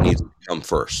 education needs to come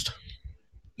first.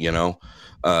 We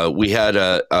had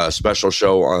a special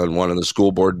show on one of the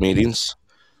school board meetings.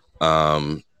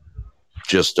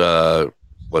 Just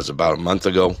was about a month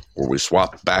ago, where we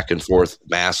swapped back and forth,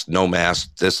 mask, no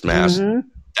mask, this mask,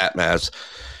 that mask,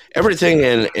 everything.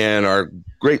 And our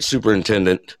great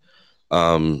superintendent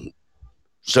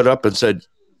stood up and said,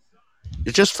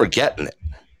 "You're just forgetting it.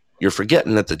 You're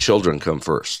forgetting that the children come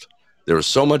first." There was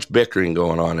so much bickering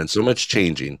going on and so much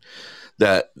changing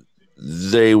that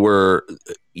they were,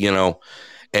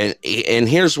 and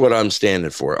here's what I'm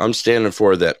standing for. I'm standing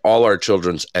for that all our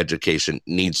children's education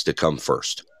needs to come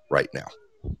first right now.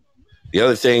 The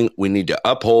other thing, we need to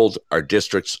uphold our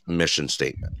district's mission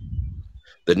statement.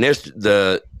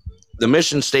 The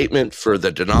mission statement for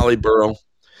the Denali Borough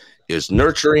is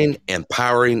nurturing,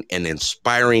 empowering, and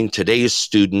inspiring today's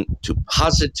student to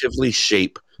positively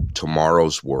shape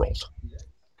tomorrow's world.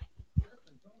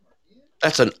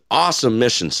 That's an awesome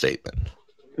mission statement.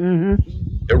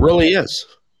 It really is.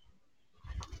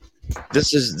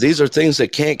 These are things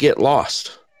that can't get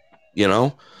lost.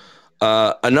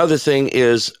 Another thing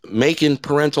is making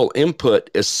parental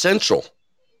input essential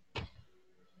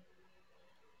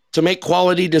to make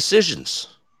quality decisions.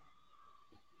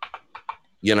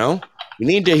 You know, we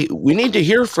need to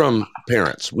hear from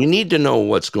parents. We need to know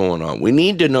what's going on. We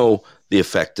need to know the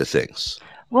effect of things.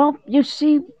 Well, you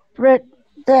see, Brett,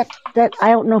 that I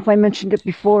don't know if I mentioned it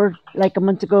before, like a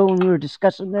month ago when we were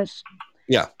discussing this.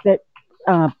 Yeah. That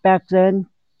back then,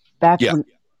 back Yeah. when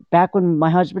back when my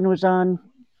husband was on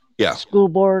Yeah. school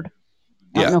board,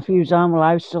 I don't Yeah. know if he was on while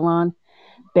I was still on,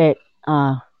 but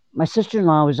my sister in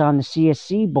law was on the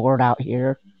CSC board out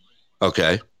here,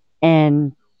 Okay.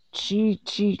 and she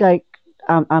like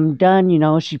I'm done. You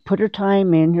know, she put her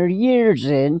time in, her years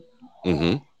in,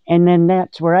 Mm-hmm. and then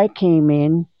that's where I came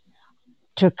in,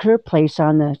 took her place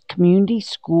on the community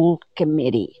school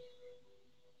committee.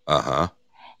 Uh-huh.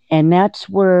 And that's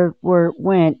where it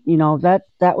went. You know, that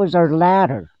was our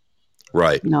ladder.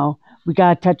 Right. You know, we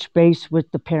got to touch base with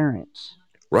the parents.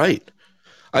 Right.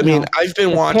 I You mean, know, I've been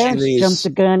the watching parents jump these. the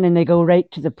gun and they go right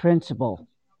to the principal.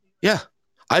 Yeah.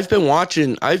 I've been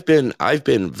watching. I've been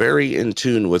very in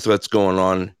tune with what's going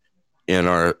on in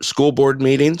our school board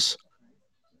meetings,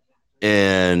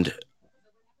 and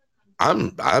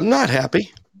I'm not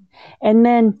happy. And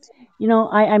then, you know,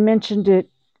 I mentioned it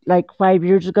like 5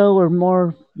 years ago or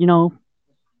more. You know,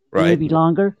 Right. maybe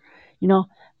longer. You know,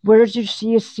 where's your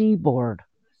CSC board?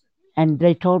 And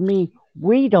they told me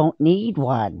we don't need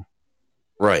one.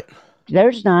 Right.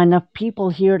 There's not enough people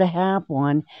here to have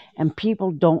one, and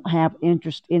people don't have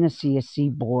interest in a CSC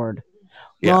board.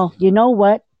 Yeah. Well, you know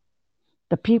what?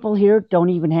 The people here don't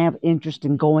even have interest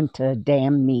in going to a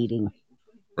damn meeting.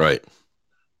 Right.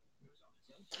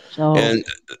 So, And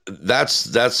that's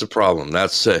the problem.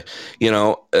 That's you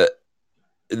know,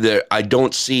 there I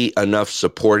don't see enough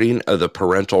supporting of the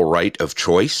parental right of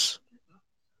choice.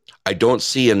 I don't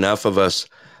see enough of us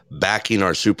backing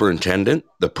our superintendent,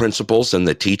 the principals, and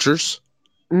the teachers,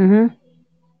 mm-hmm.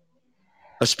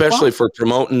 especially Well, for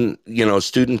promoting,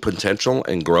 student potential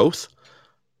and growth.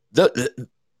 The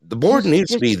board needs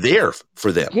to just be there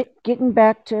for them. getting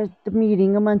back to the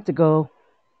meeting a month ago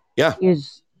Yeah,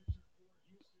 is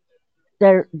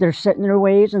they're set in their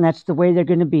ways, and that's the way they're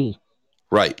going to be.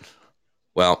 right.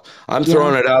 Well, I'm You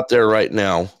throwing know, it out there right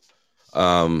now.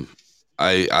 Um,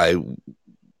 I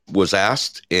was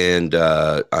asked, and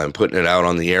I'm putting it out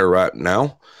on the air right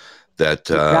now. That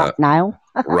right now.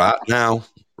 right now,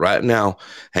 right now.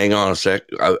 Hang on a sec.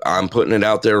 I'm putting it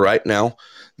out there right now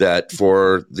that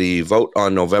for the vote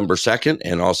on November 2nd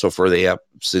and also for the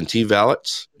absentee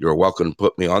ballots, you're welcome to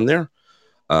put me on there.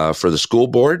 For the school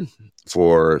board,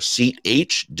 for seat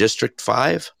H, District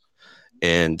 5,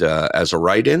 and as a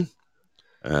write-in,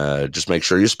 just make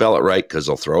sure you spell it right because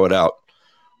they'll throw it out.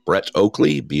 Brett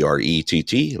Oakley,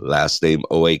 Brett, last name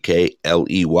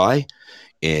Oakley.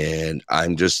 And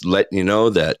I'm just letting you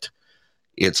know that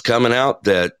it's coming out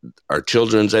that our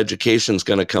children's education is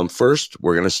going to come first.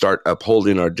 We're going to start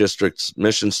upholding our district's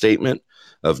mission statement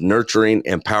of nurturing,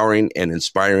 empowering, and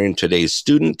inspiring today's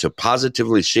student to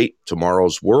positively shape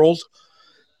tomorrow's world.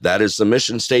 That is the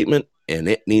mission statement, and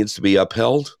it needs to be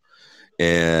upheld.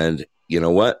 And you know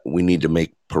what? We need to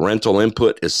make parental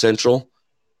input essential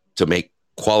to make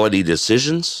quality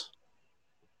decisions.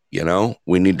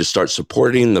 We need to start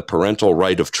supporting the parental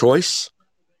right of choice.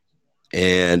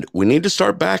 And we need to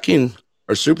start backing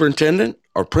our superintendent,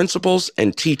 our principals,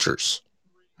 and teachers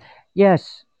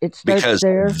Yes, it starts because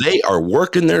there. they are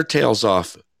working their tails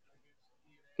off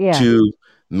Yeah, to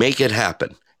make it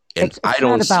happen. And I it's not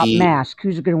don't about see, mask.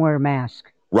 Who's going to wear a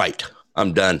mask? right.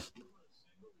 I'm done.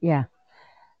 Yeah.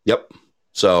 Yep.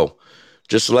 So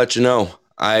just to let you know,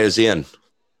 I is in.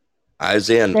 Thank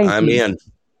I'm you. in.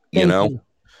 Thank you.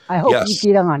 I hope you Yes,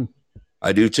 get on.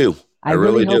 I do too. I I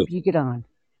really really do. hope you get on.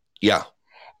 Yeah.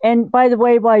 And by the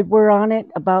way, while we're on it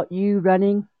about you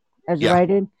running as a Yeah.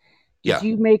 write-in, did Yeah.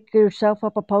 you make yourself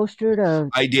up a poster to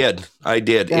I did.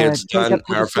 It's take done. up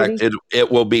to Matter the of fact, city? it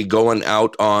will be going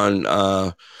out on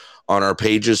our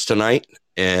pages tonight,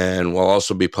 and will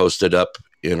also be posted up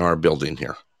in our building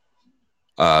here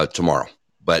tomorrow.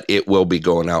 But it will be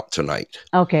going out tonight.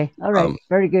 Okay, all right, Um,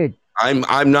 very good.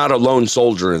 I'm not a lone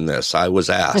soldier in this. I was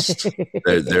asked.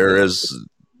 There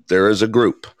is a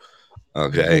group.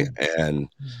 Okay, and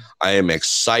I am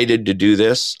excited to do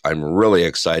this. I'm really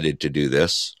excited to do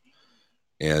this.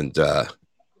 And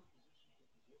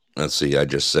let's see. I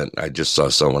just saw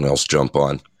someone else jump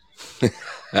on.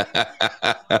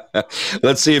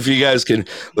 Let's see if you guys can.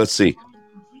 Let's see.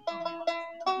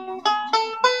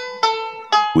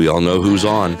 We all know who's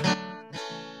on.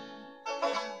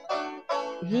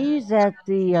 He's at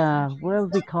the what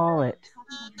would we call it?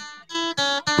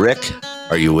 Rick,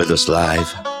 are you with us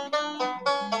live?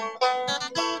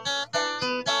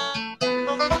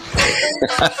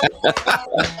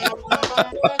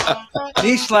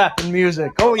 Knee slapping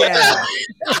music. Oh, yeah.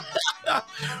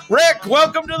 Rick,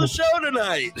 welcome to the show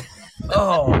tonight.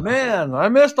 Oh, man. I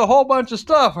missed a whole bunch of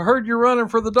stuff. I heard you're running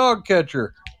for the dog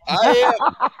catcher. I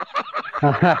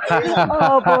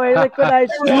Oh boy, look what I am.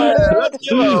 said. Let's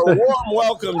give a warm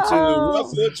welcome to Oh.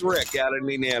 Roughwoods Rick out of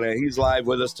Nenana. He's live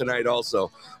with us tonight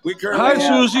also. We Hi, currently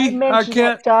have, Susie. I I mentioned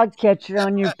can't. that dog catcher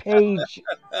on your page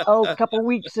a couple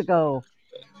weeks ago.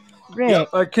 Rick, Yep.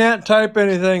 I can't type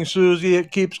anything, Susie.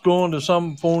 It keeps going to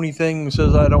some phony thing that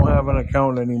says I don't have an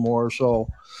account anymore. So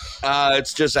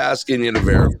it's just asking you to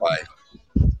verify.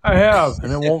 I have,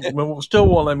 and still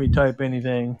won't let me type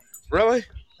anything. Really?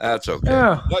 That's okay.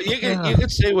 Yeah. Well, you can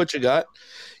say what you got.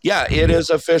 Yeah, it is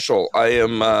official. I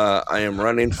am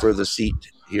running for the seat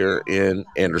here in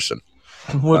Anderson.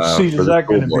 What seat for is the that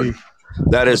school going to board. be?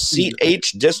 That is seat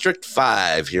H, District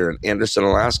 5 here in Anderson,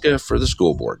 Alaska for the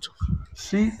school board.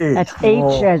 Seat H. that's H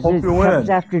Well, as hope it you comes win.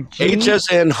 after G. H as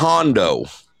in Hondo.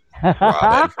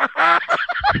 Robin.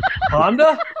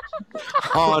 Honda?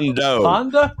 Hondo.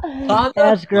 Honda? Honda?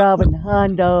 Ask Robin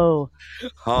Hondo.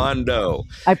 Hondo.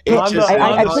 I put, H is in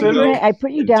Honda Civic? I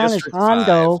put you down as District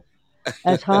Hondo,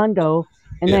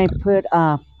 and Yeah. then I put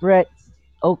Brett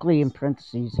Oakley in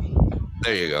parentheses.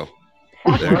 There you go.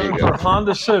 There you Running go. for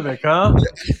Honda Civic, huh?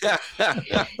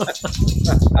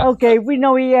 Okay, we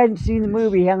know he hadn't seen the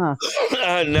movie, huh?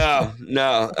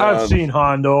 No. I've seen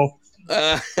Hondo.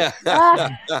 No,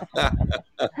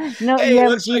 Hey, you it haven't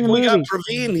looks seen like the we got movie.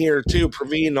 Praveen here too.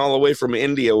 Praveen all the way from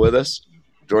India with us,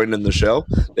 joining the show.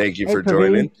 Thank you Hey, for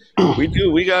Praveen. joining. We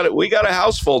do. We got it. We got a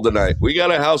house full tonight.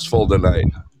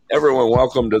 Everyone,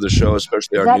 welcome to the show,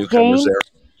 especially Is our that newcomers Jane? there.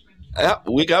 Yeah,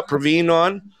 we got Praveen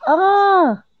on.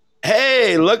 Ah,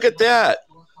 Hey, look at that.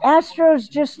 Astros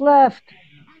just left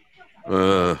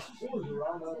Uh,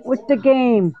 with the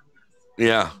game.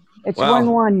 yeah. It's Well,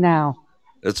 1-1 now.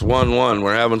 it's 1-1.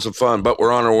 We're having some fun, but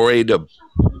we're on our way to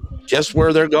guess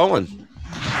where they're going.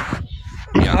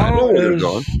 Yeah, I know How where they're is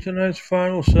going. tonight's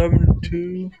final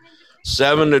 7-2?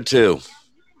 7-2.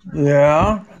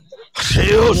 Yeah.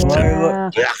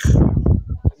 Houston. Yeah.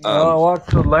 I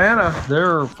watched Atlanta.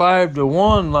 They're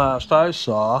 5-1 last I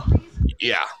saw.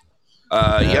 Yeah.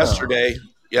 Yeah.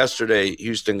 Yesterday,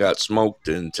 Houston got smoked,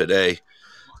 and today,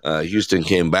 Houston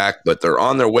came back, but they're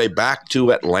on their way back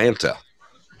to Atlanta.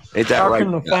 Ain't that How right?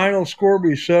 can the final score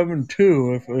be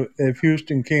 7-2 if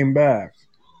Houston came back?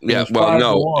 It Yeah. was Well,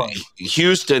 no. 5-1.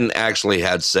 Houston actually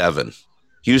had 7.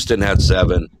 Houston had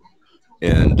 7,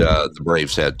 and the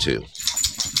Braves had 2.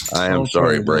 I am Okay,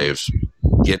 sorry, then. Braves.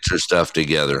 Get your stuff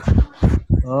together.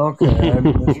 Okay, I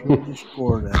misread the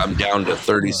score then. I'm down to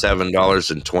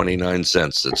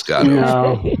 $37.29. It's got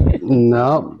to.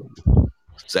 No.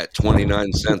 It's at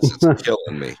 29 cents. It's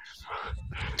killing me.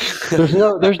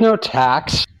 There's no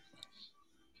tax.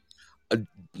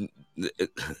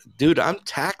 Dude, I'm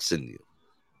taxing you.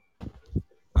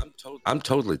 I'm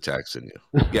totally taxing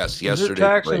you. Yes, Is yesterday. it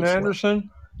tax in Braves won. Anderson?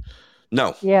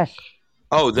 No. Yes.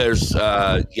 Oh, there's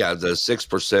the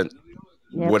 6%.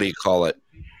 Yep. What do you call it?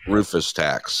 Rufus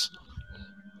tax.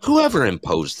 Whoever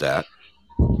imposed that?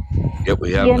 Yet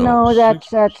we have You no. know,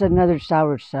 that's another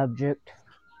sour subject.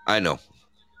 I know.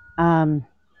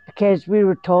 Because we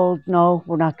were told, no,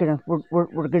 we're not gonna,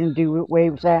 we're gonna do away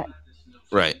with that.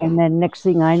 Right. And then next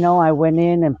thing I know, I went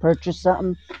in and purchased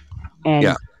something, and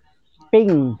Yeah.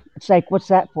 bing, it's like, what's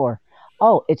that for?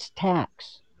 Oh, it's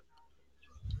tax.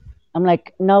 I'm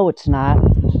like, no, it's not.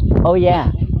 Oh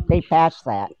yeah, they passed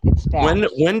that. It's tax.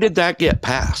 When did that get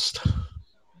passed?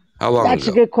 How long That's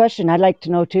ago? a good question. I'd like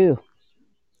to know too.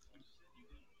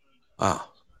 Ah,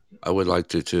 I would like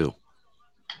to too.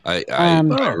 I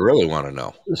Oh. really want to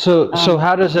know. So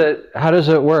how does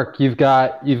it work? You've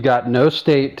got no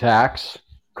state tax,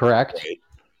 correct?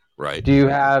 Right. Do you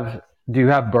have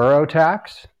borough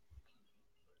tax?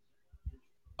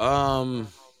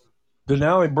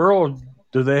 Denali Borough,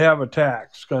 do they have a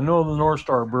tax? I know the North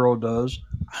Star Borough does.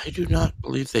 I do not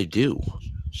believe they do.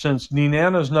 Since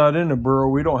Nenana's not in a borough,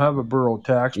 we don't have a borough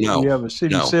tax, but we have a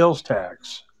city sales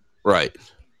tax. Right.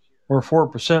 Or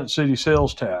 4% city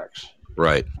sales tax.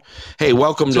 Right. Hey,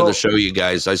 welcome to the show, you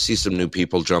guys. I see some new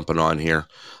people jumping on here.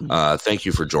 Thank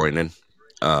you for joining.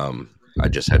 I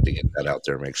just had to get that out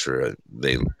there, make sure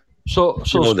they. So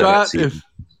Scott, if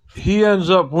he ends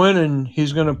up winning,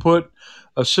 he's going to put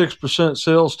a 6%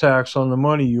 sales tax on the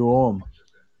money you owe him.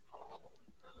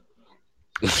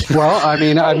 Well, I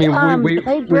mean,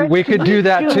 Hey, Brett, we can could do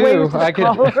that away too. with this I could.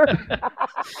 caller?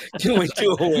 Can we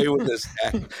do away with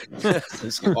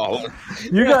this caller?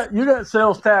 You got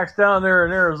sales tax down there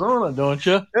in Arizona, don't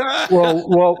you?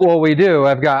 Well, we do.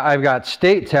 I've got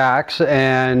state tax,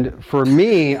 and for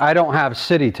me, I don't have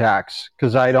city tax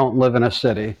because I don't live in a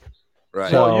city. Right.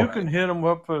 So- Well, you can hit them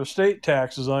up for state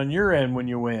taxes on your end when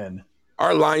you win.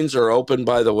 Our lines are open,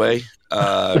 by the way.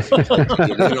 If you want to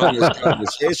get in on this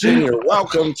conversation, you're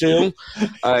welcome to.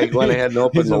 I went ahead and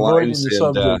opened He's the avoiding lines. the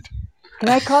And, subject. Can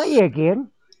I call you again?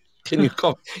 can you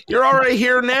call? You're already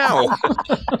here now.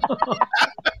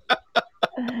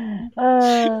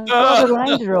 Well, the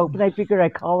lines are open. I figured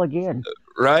I'd call again.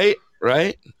 Right.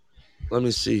 Let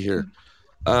me see here.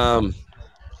 It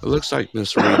looks like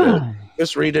Miss Rita.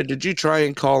 Miss Rita, did you try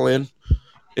and call in?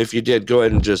 If you did, go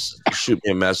ahead and just shoot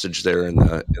me a message there in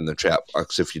the chat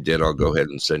box. If you did, I'll go ahead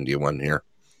and send you one here.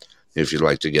 If you'd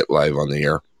like to get live on the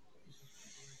air.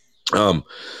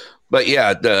 But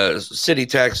yeah, the city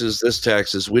taxes,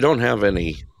 taxes, we don't have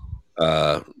any.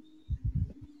 Why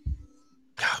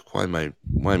am I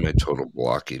total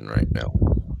blocking right now?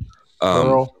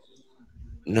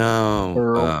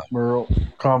 Merle,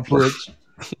 conflicts.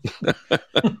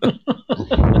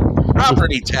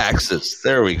 Property taxes.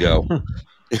 There we go.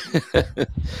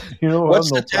 You know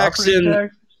What's no the tax property in?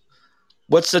 tax?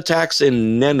 What's the tax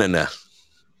in Nenana?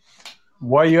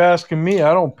 Why you asking me?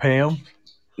 I don't pay them.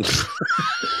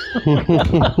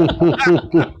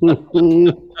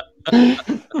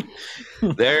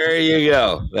 There you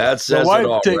go. That says it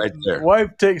all right there.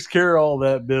 Wife takes care of all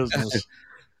that business.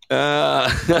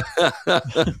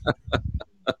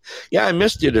 Yeah, I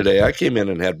missed you today. I came in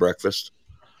and had breakfast.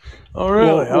 Oh,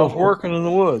 really? I was working in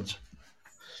the woods.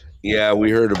 Yeah, we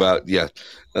heard about,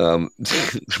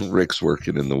 Rick's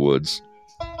working in the woods.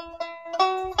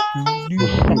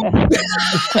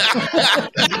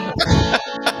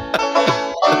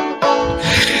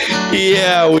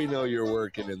 Yeah, we know you're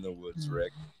working in the woods,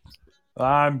 Rick.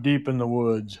 I'm deep in the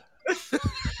woods.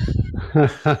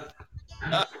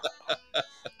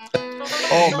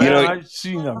 Oh, man, I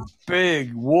seen a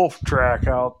big wolf track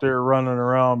out there running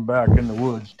around back in the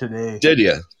woods today. Did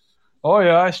you? Oh,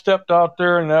 yeah, I stepped out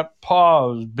there, and that paw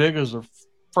was as big as the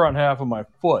front half of my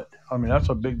foot. I mean, that's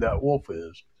how big that wolf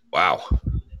is. Wow.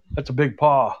 That's a big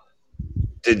paw.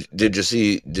 Did you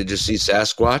see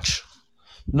Sasquatch?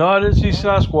 No, I didn't see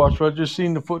Sasquatch, but I just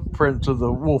seen the footprints of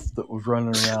the wolf that was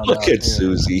running around. Look out at there.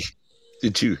 Susie.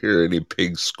 Did you hear any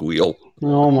pigs squeal?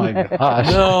 Oh my gosh!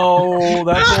 No,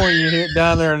 that's when you hit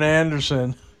down there in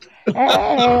Anderson.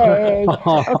 Hey,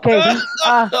 okay.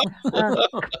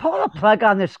 Pull a plug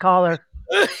on this caller.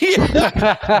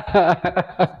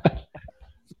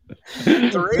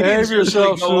 Behave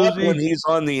yourself, Susie. When he's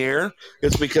on the air,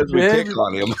 it's because we pick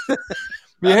on him.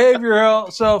 Behave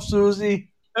yourself,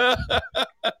 Susie.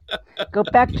 Go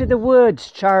back to the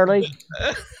woods, Charlie.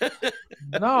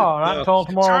 No, not until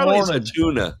tomorrow Charlie's morning. a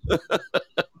tuna.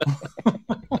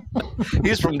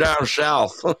 He's from down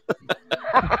south.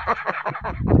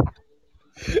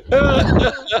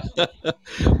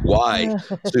 Why?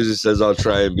 Susie says, I'll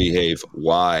try and behave.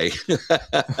 Why?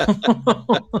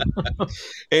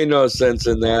 Ain't no sense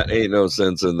in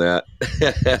that.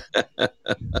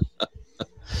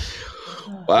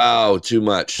 Wow, too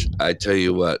much. I tell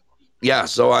you what. Yeah,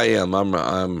 so I am.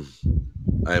 I'm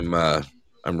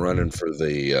running for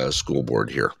the school board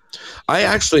here.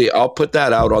 I'll put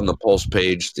that out on the Pulse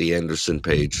page, the Anderson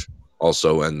page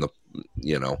also, and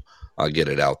I'll get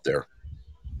it out there.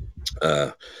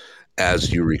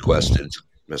 As you requested,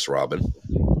 Miss Robin.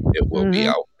 It will be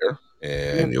out there,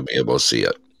 and you'll be able to see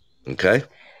it. Okay?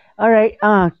 All right.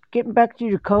 Getting back to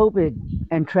your COVID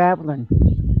and traveling.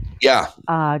 Yeah.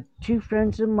 2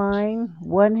 friends of mine,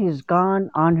 one has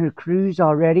gone on her cruise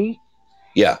already.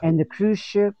 Yeah. And the cruise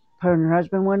ship her and her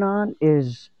husband went on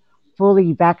is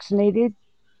fully vaccinated.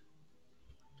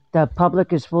 The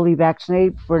public is fully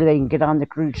vaccinated before they can get on the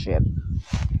cruise ship.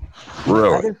 Really?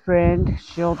 My other friend,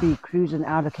 she'll be cruising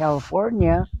out of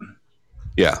California.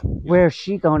 Yeah. Where's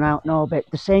she going? I don't know, but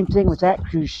the same thing with that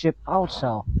cruise ship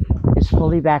also is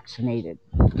fully vaccinated.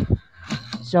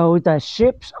 So the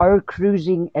ships are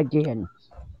cruising again.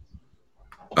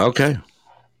 Okay.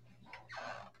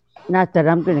 Not that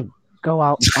I'm going to go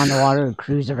out on the water and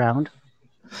cruise around.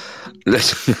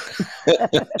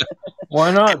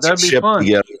 Why not? That'd be fun.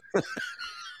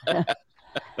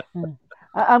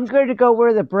 I'm going to go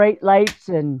where the bright lights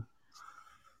and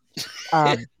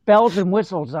bells and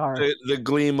whistles are. The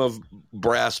gleam of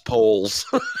brass poles.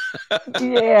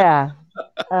 Yeah.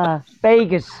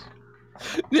 Vegas.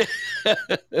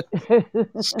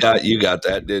 Scott, you got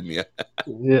that, didn't you?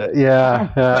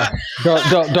 Yeah.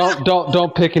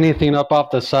 Don't pick anything up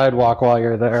off the sidewalk while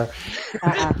you're there.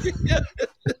 Uh-uh.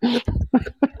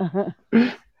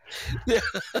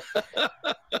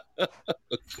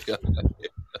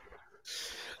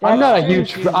 I'm not a That's true,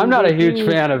 huge Susie. I'm not They a huge do.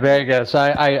 fan of Vegas.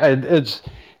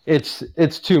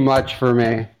 It's too much for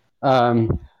me. It's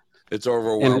And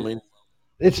overwhelming.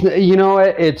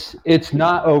 it's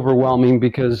not overwhelming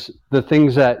because the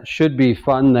things that should be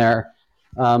fun there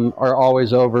are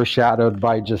always overshadowed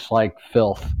by just like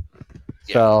filth.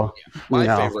 So My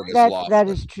favorite is That Laughlin.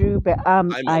 is true, but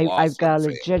I'm a I've got a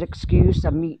Laughlin fan. legit excuse.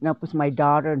 I'm meeting up with my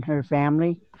daughter and her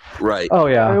family Right. oh for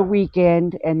a yeah.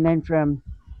 weekend, and then from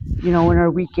when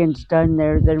our weekend's done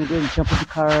there, then we're going to jump in the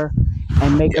car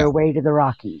and make Yeah. our way to the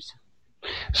Rockies.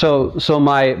 So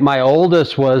my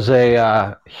oldest was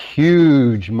a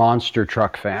huge monster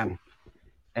truck fan,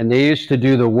 and they used to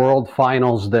do the World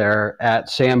Finals there at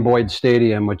Sam Boyd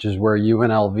Stadium, which is where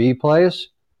UNLV plays.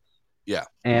 Yeah.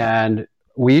 And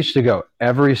we used to go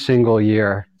every single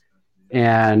year,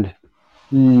 and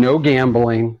no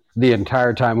gambling the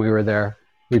entire time we were there.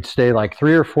 We'd stay like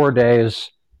 3 or 4 days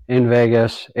in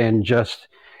Vegas, and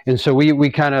so we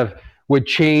kind of would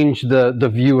change the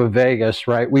view of Vegas,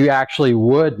 right? We actually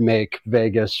would make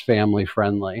Vegas family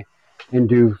friendly and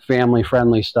do family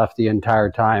friendly stuff the entire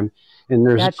time. And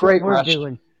there's That's what great we're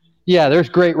doing. yeah, there's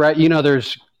great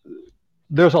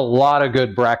there's a lot of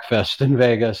good breakfast in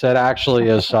Vegas. That actually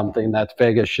is something that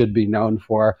Vegas should be known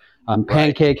for.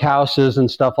 Pancake houses and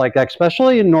stuff like that,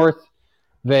 especially in North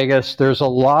Vegas. There's a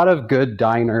lot of good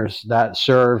diners that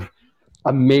serve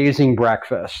amazing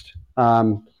breakfast.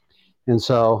 And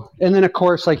then of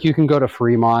course, like you can go to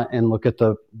Fremont and look at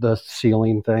the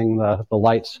ceiling thing, the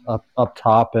lights up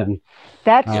top, and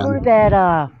That's Um, where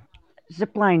that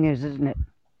zip line is, isn't it?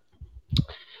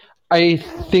 I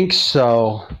think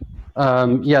so.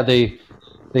 Yeah, they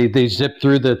zip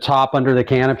through the top under the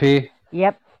canopy.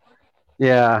 Yep.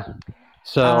 Yeah.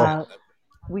 So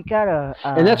We got a.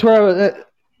 and that's where I was,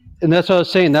 and that's what I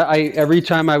was saying. That every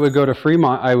time I would go to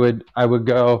Fremont, I would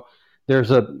go. I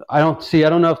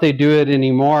don't know if they do it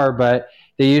anymore, but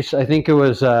I think it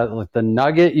was like the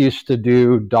Nugget used to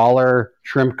do dollar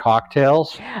shrimp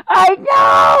cocktails. I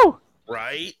know.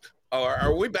 Right. Oh,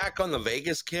 are we back on the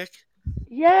Vegas kick?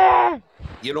 Yeah.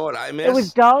 You know what I miss? It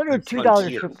was $1 or The $2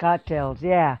 Frontier. shrimp cocktails.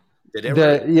 Yeah. Did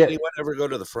Yeah. anyone ever go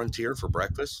to the Frontier for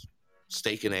breakfast?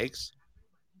 Steak and eggs?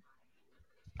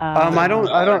 I don't.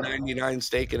 $1.99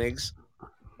 steak and eggs.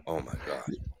 Oh my god.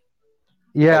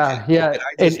 Yeah, Okay, yeah, can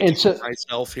I just and so mute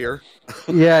myself here?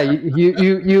 yeah,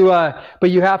 but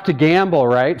you have to gamble,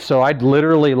 right? So I'd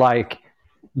literally like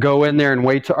go in there and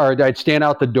or I'd stand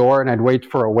out the door and I'd wait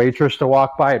for a waitress to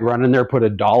walk by. I'd run in there, put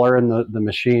 $1 in the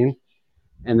machine,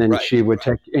 and then Right, she would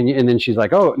take, and then she's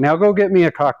like, "Oh, now go get me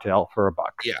a cocktail for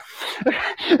 $1."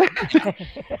 Yeah,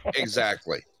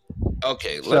 exactly.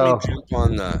 Okay, let me jump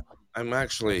on the.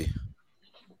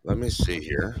 Let me see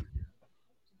here.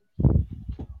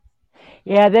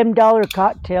 Yeah, them dollar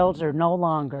cocktails are no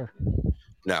longer.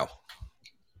 No,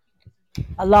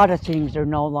 A lot of things are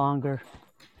no longer.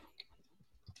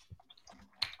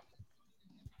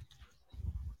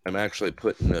 I'm actually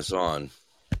putting this on.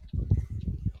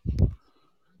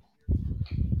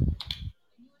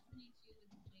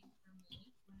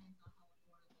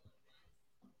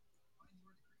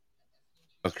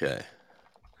 Okay.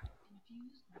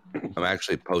 I'm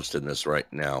actually posting this right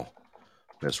now,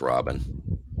 Miss Robin.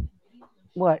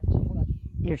 What?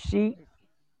 Your seat?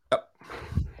 Yep.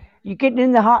 You getting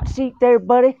in the hot seat there,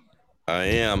 buddy? I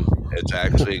am. It's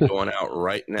actually going out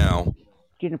right now.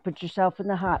 Gonna put yourself in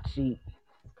the hot seat.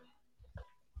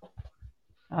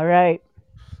 All right.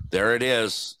 There it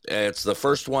is. It's the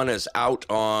first one is out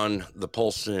on the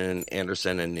Polson,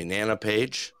 Anderson, and Nenana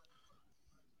page.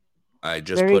 I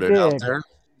just Very put it out good. there.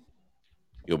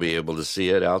 You'll be able to see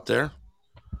it out there.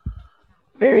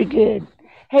 Very good.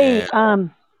 Hey,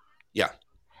 Yeah.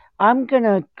 I'm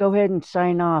gonna go ahead and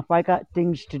sign off. I got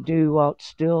things to do while it's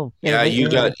still. Yeah, fairly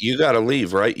early. you got to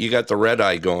leave, right? You got the red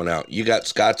eye going out. You got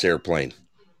Scott's airplane.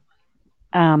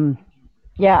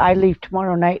 Yeah, I leave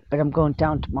tomorrow night, but I'm going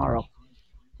down tomorrow.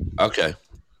 Okay.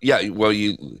 Yeah. Well,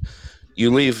 you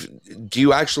leave. Do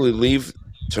you actually leave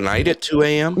tonight at 2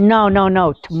 a.m.?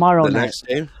 No. Tomorrow The night. next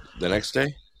day. The next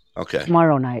day. Okay.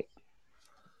 Tomorrow night.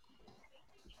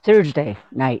 Thursday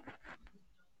night.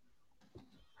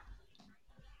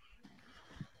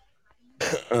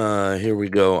 Here we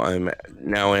go. I'm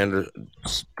now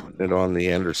putting it on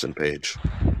the Anderson page.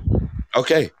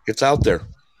 Okay, it's out there.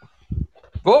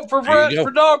 Vote for There you Brett go.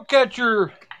 for dog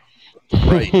catcher.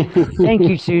 Right. Thank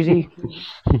you, Susie.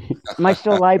 Am I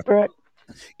still live, Brett?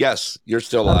 Yes, you're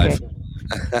still live.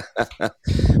 Okay.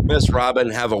 Miss Robin,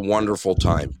 have a wonderful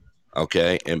time.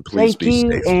 Okay, and please Thank be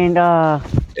you, safe. and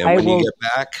And I when you will. get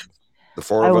back, the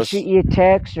four I of will us, shoot you a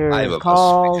text or 5 of us,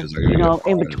 call. because I gotta get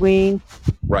In mine. between,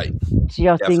 Right, see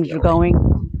how things are definitely.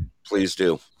 going. Please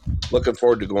do. Looking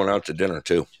forward to going out to dinner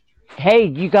too. Hey,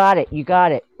 you got it. You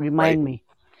got it. Right. Remind me.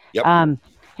 Yep.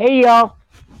 Hey, y'all.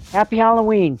 Happy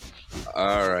Halloween.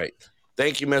 All right.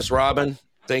 Thank you, Miss Robin.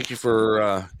 Thank you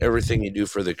for everything you do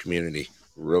for the community.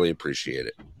 Really appreciate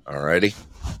it. All righty.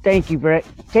 Thank you, Brett.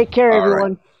 Take care, All right.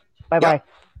 everyone. Bye bye. Yep.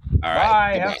 All right.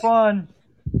 Bye. Goodbye. Have fun.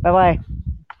 Bye bye.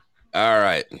 All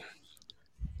right.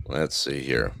 Let's see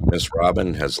here. Miss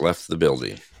Robin has left the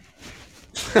building.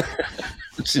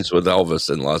 She's with Elvis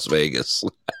in Las Vegas.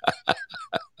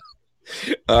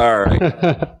 All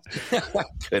right.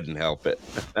 Couldn't help it.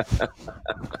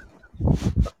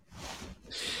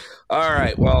 All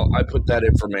right. Well, I put that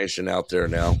information out there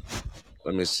now.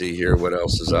 Let me see here what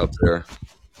else is out there.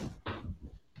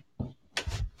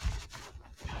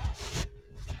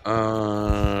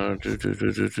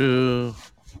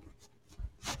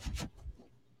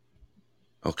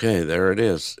 Okay, there it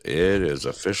is. It is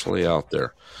officially out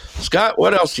there. Scott,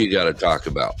 what else you got to talk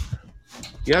about?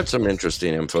 You had some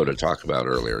interesting info to talk about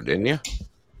earlier, didn't you?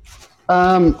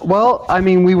 Well, I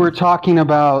mean, we were talking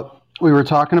about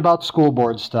school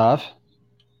board stuff,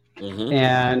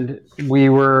 and we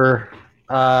were.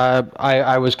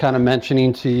 I was kind of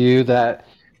mentioning to you that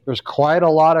there's quite a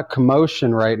lot of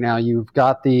commotion right now. You've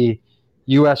got the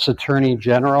U.S. Attorney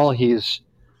General. He's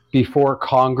before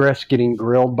Congress getting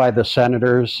grilled by the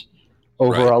senators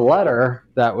over Right. a letter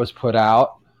that was put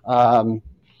out.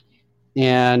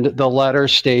 And the letter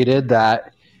stated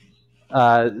that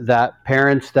that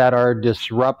parents that are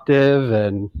disruptive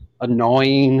and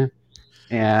annoying,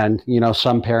 and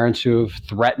some parents who have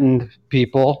threatened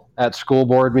people at school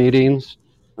board meetings,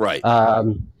 Right.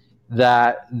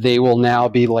 that they will now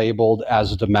be labeled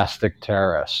as a domestic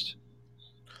terrorist.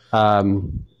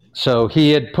 So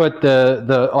he had put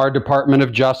our Department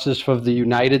of Justice of the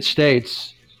United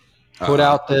States put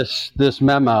out this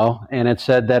memo, and it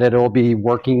said that it will be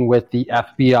working with the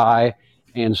FBI,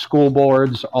 and school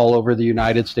boards all over the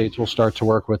United States will start to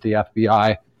work with the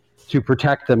FBI to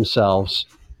protect themselves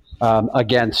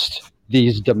against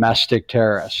these domestic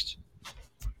terrorists,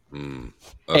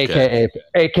 Okay.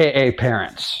 aka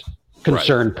parents,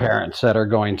 concerned parents that are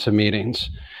going to meetings.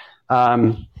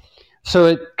 So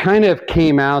it kind of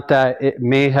came out that it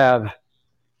may have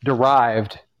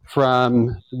derived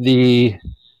from the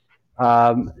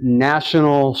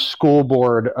National School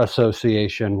Board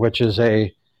Association, which is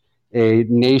a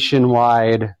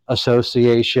nationwide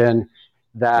association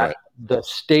that the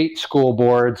state school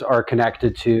boards are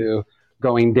connected to,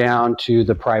 going down to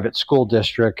the private school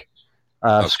district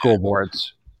school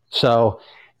boards. So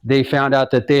they found out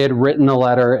that they had written a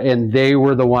letter, and they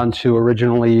were the ones who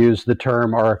originally used the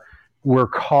term, or were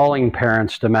calling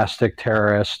parents domestic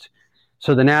terrorists.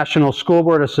 So the National School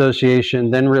Board Association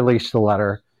then released a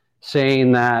letter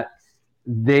saying that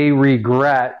they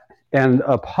regret and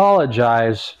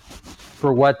apologize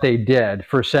for what they did,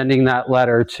 for sending that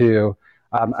letter to,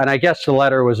 and I guess the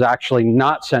letter was actually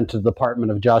not sent to the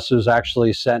Department of Justice, it was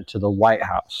actually sent to the White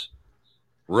House.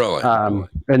 Really? And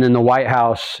then the White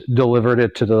House delivered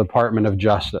it to the Department of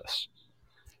Justice.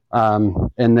 And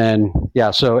then,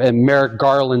 and Merrick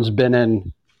Garland's been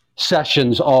in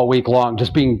sessions all week long,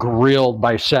 just being grilled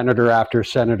by senator after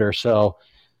senator. So,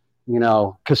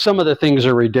 because some of the things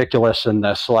are ridiculous in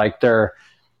this, like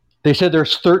they said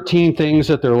there's 13 things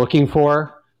that they're looking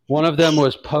for. One of them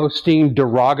was posting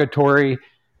derogatory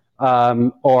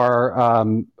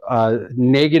or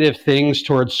negative things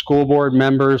towards school board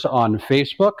members on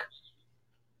Facebook.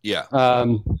 Yeah.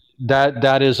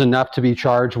 That is enough to be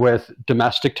charged with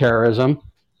domestic terrorism.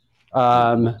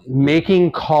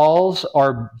 Making calls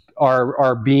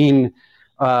are being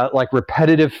like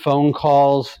repetitive phone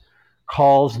calls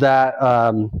that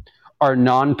are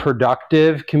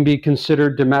non-productive can be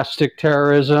considered domestic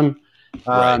terrorism.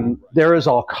 There is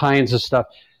all kinds of stuff.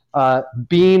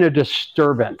 Being a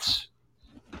disturbance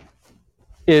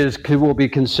will be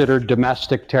considered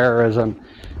domestic terrorism.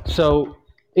 So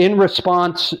in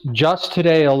response, just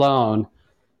today alone,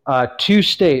 2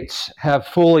 states have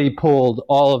fully pulled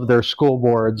all of their school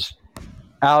boards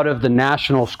out of the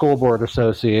National School Board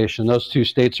Association. Those 2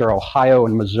 states are Ohio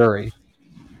and Missouri.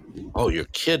 Oh, you're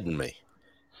kidding me.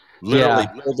 Literally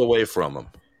pulled away from them.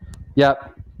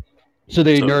 Yep. So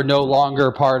they are no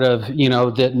longer part of,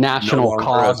 the national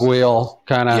cogwheel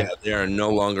kind of. Yeah, they are no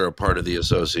longer a part of the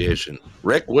association.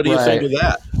 Rick, what do you think of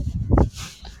that?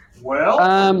 Well,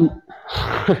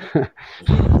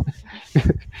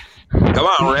 Come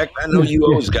on, Rick. I know you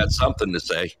always got something to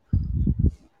say.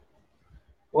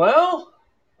 well,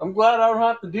 I'm glad I don't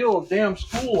have to deal with damn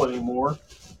school anymore.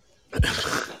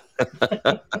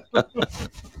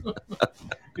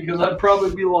 Because I'd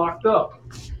probably be locked up.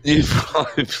 You'd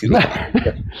probably be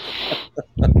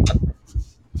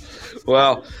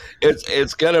well,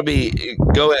 it's gonna be.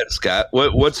 Go ahead, Scott.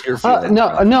 What's your feeling?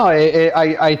 No.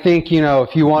 I think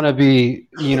if you want to be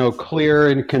clear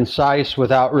and concise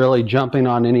without really jumping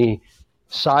on any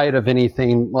side of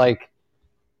anything, like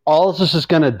all this is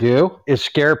going to do is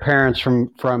scare parents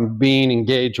from being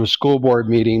engaged with school board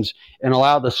meetings and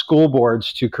allow the school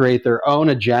boards to create their own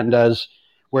agendas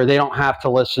where they don't have to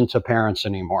listen to parents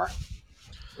anymore.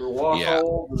 Or walk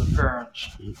all over the parents.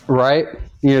 Right?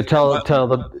 Tell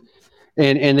the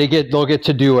and they'll get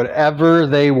to do whatever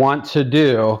they want to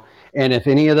do. And if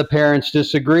any of the parents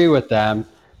disagree with them,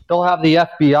 they'll have the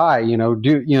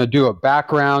FBI, do a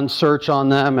background search on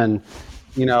them and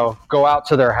go out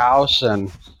to their house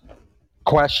and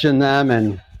question them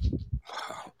and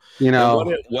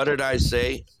what did I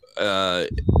say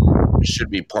should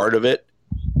be part of it?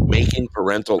 Making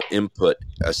parental input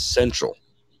essential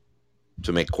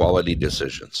to make quality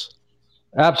decisions.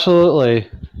 Absolutely.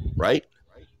 Right?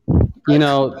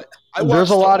 There's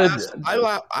a lot of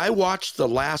I watched the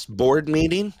last board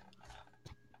meeting.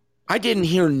 I didn't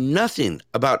hear nothing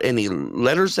about any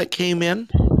letters that came in,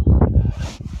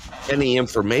 any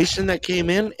information that came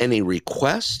in, any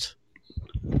request.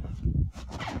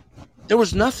 There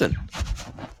was nothing.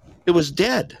 It was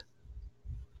dead.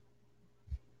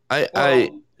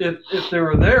 If they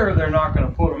were there, they're not going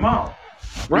to put them out.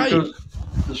 Right. Because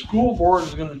the school board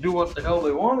is going to do what the hell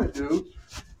they want to do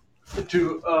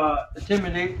to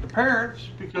intimidate the parents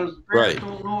because the parents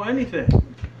don't know anything.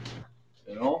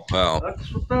 Well,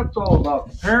 that's what that's all about.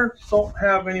 The parents don't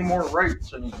have any more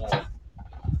rights anymore.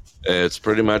 It's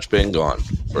pretty much been gone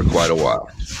for quite a while.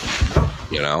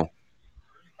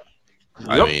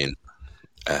 I mean,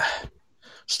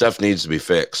 stuff needs to be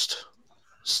fixed.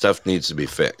 Stuff needs to be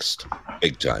fixed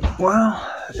big time. Well,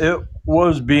 it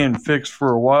was being fixed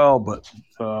for a while, but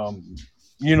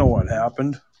you know what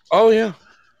happened. Oh, yeah.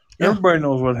 Everybody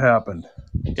knows what happened.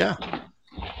 Yeah.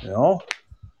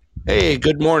 Hey,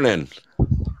 good morning.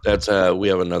 That's we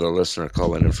have another listener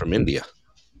calling in from India.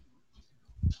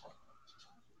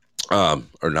 Or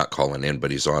not calling in, but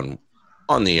he's on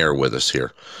the air with us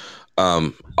here.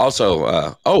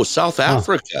 Also, South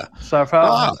Africa. South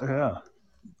Africa, yeah.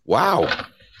 Wow.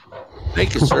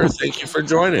 Thank you, sir. Thank you for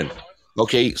joining.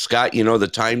 Okay, Scott, you know the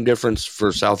time difference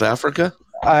for South Africa?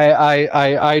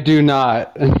 I do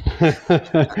not.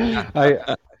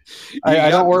 I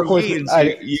don't work Praveen's.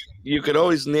 with. You could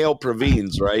always nail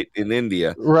Praveen's, right, in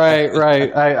India. Right.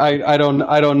 I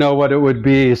don't know what it would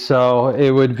be. So it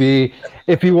would be,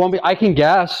 if you want me, I can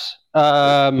guess.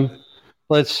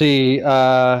 Let's see.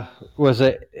 Was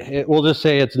it? We'll just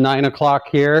say it's 9 o'clock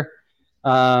here.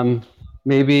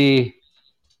 Maybe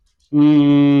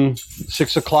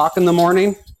 6 o'clock in the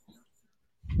morning.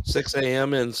 6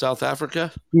 a.m. in South Africa?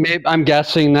 Maybe, I'm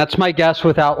guessing. That's my guess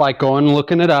without going and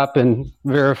looking it up and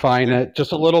verifying it.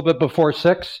 Just a little bit before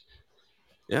 6.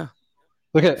 Yeah.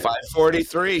 Look at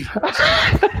 5:43.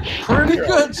 Pretty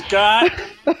good, Scott.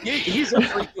 He's a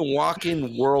freaking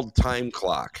walking world time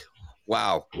clock.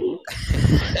 Wow.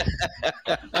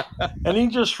 And he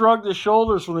just shrugged his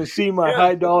shoulders when he see my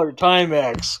high dollar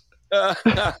Timex.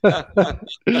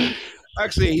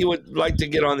 Actually, he would like to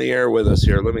get on the air with us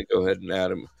here. Let me go ahead and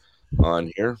add him on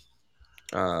here.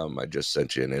 I just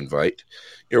sent you an invite.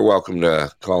 You're welcome to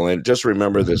call in. Just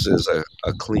remember, this is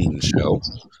a clean show.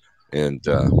 And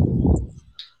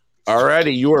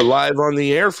alrighty, you are live on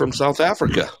the air from South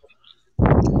Africa.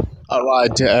 All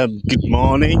right. Good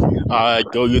morning. I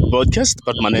go youth podcast,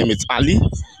 but my name is Ali,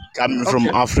 coming from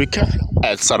Africa,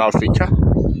 South Africa.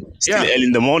 Still early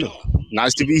in the morning.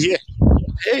 Nice to be here.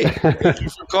 Hey, thank you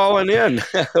for calling in.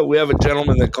 We have a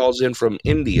gentleman that calls in from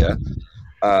India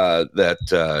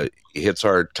that hits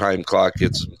our time clock.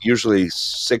 It's usually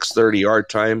 6:30 our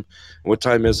time. What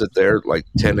time is it there? Like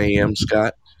 10 a.m.,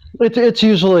 Scott? It's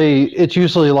usually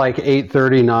like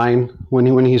 8:39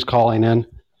 when he's calling in.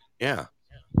 Yeah.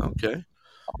 Okay.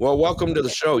 Well, welcome to the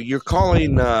show. You're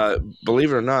calling,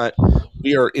 believe it or not,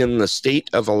 we are in the state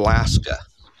of Alaska.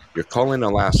 You're calling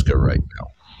Alaska right now.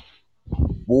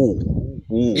 Woo.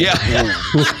 Woo. Yeah.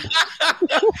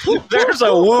 There's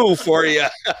a woo for you.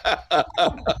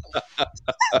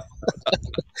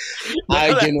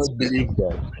 I cannot believe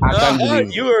that. I can't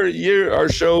believe it. Our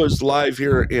show is live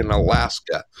here in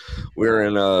Alaska. We're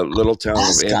in a little town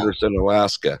of Anderson,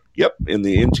 Alaska. Yep, in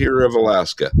the interior of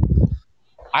Alaska.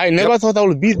 I never thought I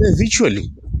would be there virtually.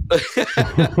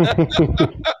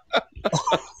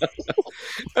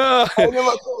 Uh, I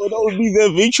never thought I would be there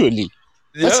virtually.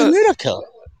 That's a yeah, miracle.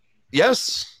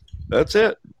 yes, that's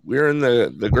it. We're in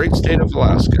the great state of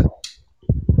Alaska.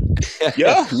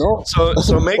 Yeah, no. So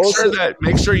Also, make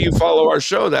sure you follow our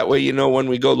show. That way you know when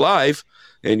we go live,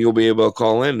 and you'll be able to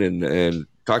call in and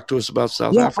talk to us about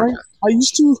South yeah, Africa. I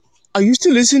used to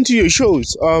listen to your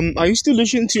shows. I used to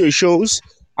listen to your shows.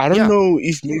 I don't Yeah. know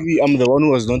if maybe I'm the one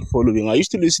who was not following. I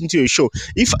used to listen to your show.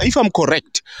 If I'm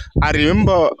correct, I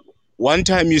remember one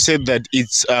time you said that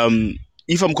it's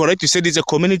if I'm correct, you said it's a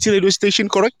community radio station,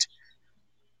 correct?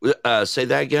 Say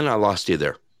that again. I lost you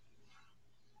there.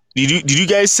 Did you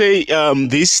guys say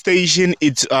this station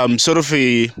it's sort of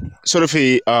a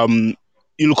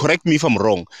you'll correct me if I'm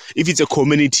wrong, if it's a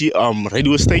community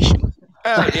radio station?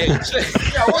 Yeah,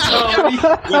 well, comedy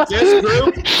with this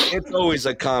group, it's always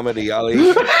a comedy,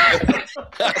 Ali.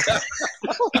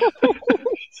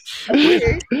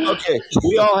 Okay,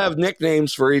 we all have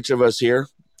nicknames for each of us here.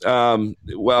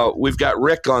 Well, we've got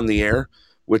Rick on the air,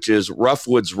 which is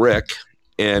Roughwoods Rick,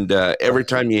 and every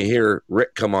time you hear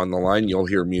Rick come on the line, you'll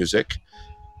hear music.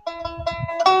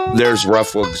 There's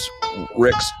Roughwoods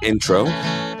Rick's intro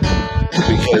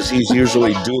because he's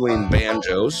usually dueling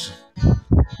banjos.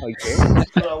 Okay. I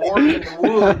work in the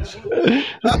woods.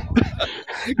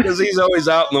 Because he's always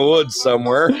out in the woods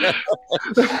somewhere,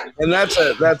 and that's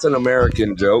an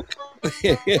American joke.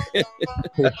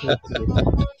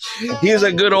 He's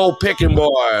a good old picking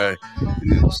boy,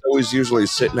 so he's usually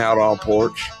sitting out on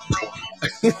porch,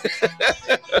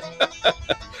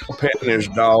 petting his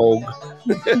dog,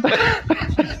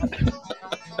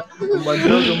 My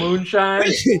jug of moonshine.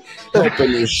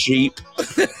 helping his sheep.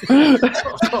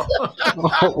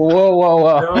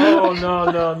 Whoa.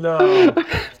 No.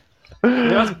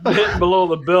 That's hitting below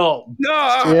the belt.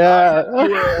 No, Yeah.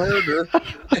 you're a herder.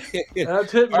 That's hitting All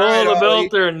below right, the Ollie.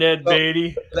 belt there, Ned So-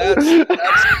 Beatty.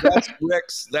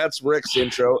 That's Rick's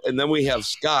intro, and then we have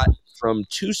Scott from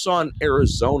Tucson,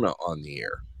 Arizona, on the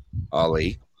air,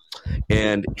 Ali,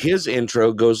 and his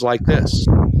intro goes like this.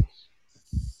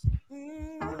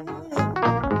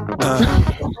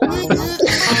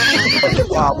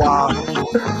 Wild, wild.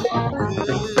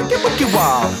 Wicked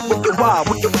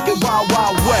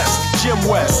wild west. Jim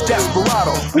West,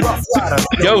 Desperado, Rough Rider.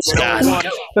 Go, Scott.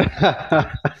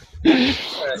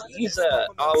 He's a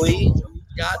Ali.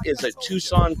 Scott is a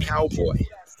Tucson cowboy,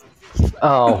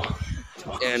 Oh,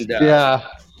 and yeah.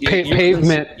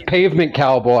 Pavement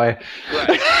cowboy.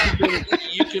 right.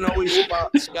 You can always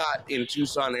spot Scott in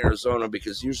Tucson, Arizona,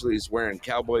 because usually he's wearing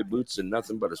cowboy boots and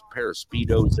nothing but his pair of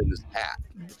Speedos and his hat.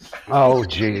 Oh,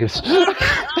 jeez.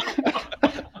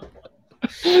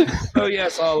 Oh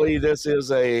yes, Ali, this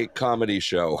is a comedy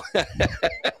show.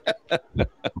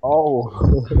 Oh.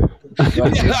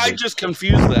 I just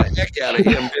confused the heck out of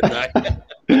him, didn't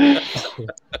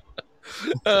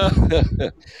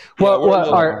I?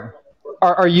 What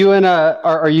are you in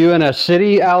a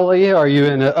city, Ali? Are you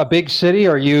in a big city?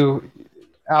 Are you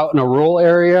out in a rural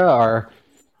area? Or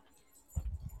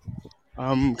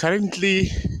Currently,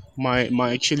 my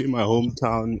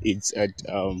hometown is at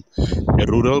a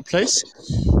rural place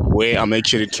where I'm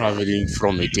actually traveling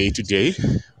from a day to day,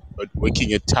 but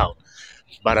working at town.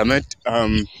 But I'm at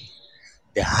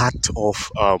the heart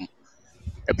of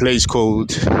a place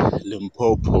called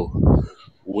Limpopo,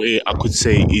 where I could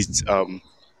say it's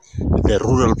the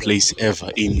rural place ever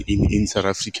in South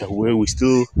Africa, where we're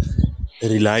still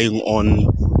relying on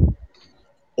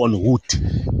wood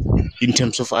in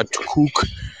terms of to cook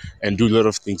and do a lot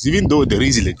of things. Even though there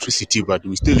is electricity, but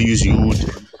we still use wood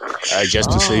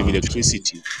just to save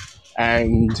electricity.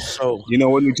 And So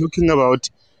when we're talking about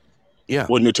yeah,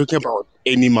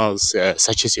 animals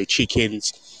such as your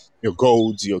chickens, your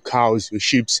goats, your cows, your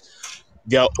sheep,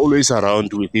 they are always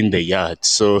around within the yard.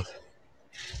 So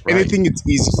right. anything is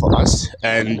easy for us,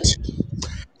 and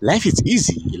life is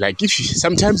easy. Like if you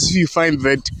find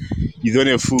that you don't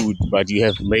have food but you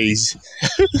have maize,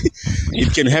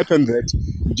 it can happen that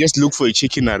you just look for a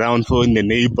chicken around for in the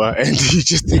neighbor and you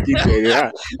just take it there.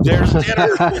 Yeah. There's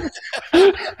dinner.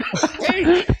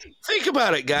 Hey, think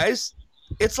about it, guys.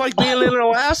 It's like being in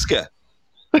Alaska.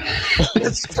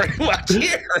 It's pretty much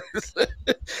here.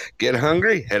 Get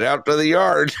hungry, head out to the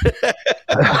yard.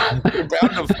 You're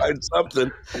bound to find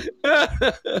something.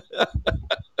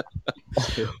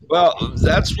 Well,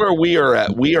 that's where we are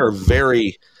at. We are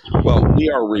we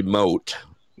are remote.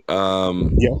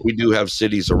 We do have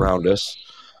cities around us.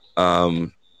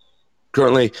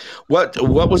 Currently, what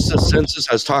was the census?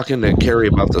 I was talking to Carrie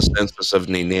about the census of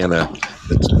Nenana.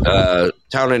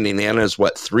 Town of Nenana is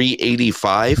what,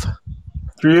 385?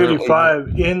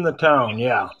 385 in the town,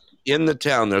 yeah. In the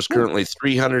town, there's currently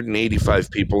 385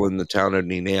 people in the town of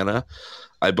Nenana.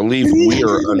 I believe we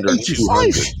are under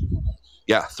 200.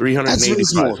 Yeah, 385. That's very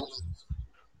small.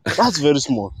 That's very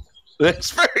small.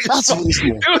 That's very That's small. very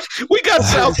small. Dude, we got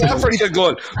South Africa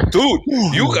going, dude,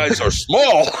 you guys are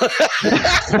small.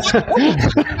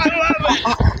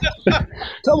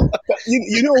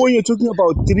 You know when you're talking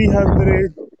about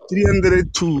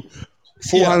 300 to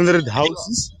 400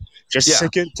 houses? Just a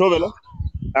second, Tovela.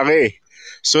 Okay,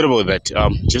 sorry about that.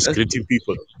 Just greeting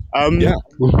people. Yeah.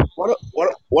 What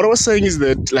I was saying is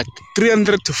that like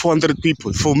 300 to 400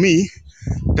 people for me,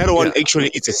 that one actually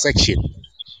it's a section.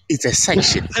 It's a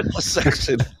section. It's a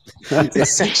section. It's a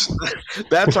section.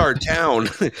 That's our town,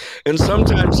 and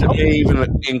sometimes it may even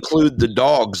include the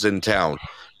dogs in town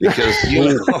because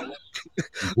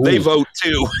they vote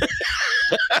too.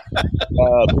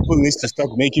 People need to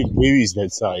start making babies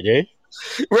that side, eh?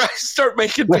 Right, start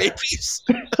making babies.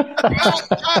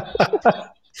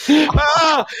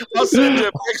 I'll send you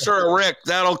a picture of Rick.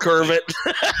 That'll curve it.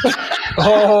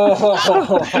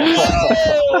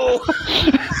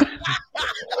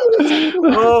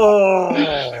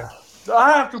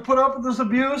 I have to put up with this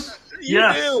abuse?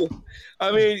 You do.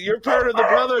 I mean, you're part of the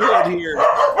brotherhood here.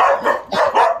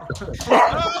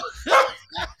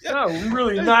 That was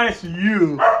really nice of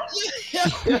you.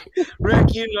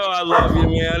 Rick, you know I love you,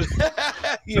 man.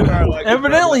 You are like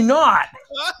evidently not.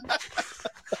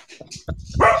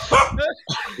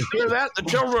 Hear that? The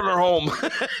children are home.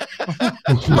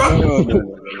 No.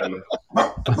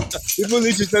 People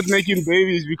need to start making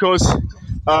babies because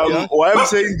why I'm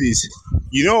saying this,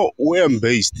 you know where I'm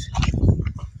based.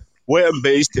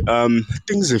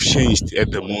 Things have changed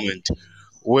at the moment,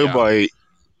 whereby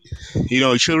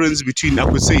children's between, I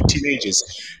could say, teenagers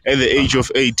at the age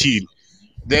of 18,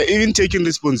 they're even taking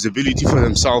responsibility for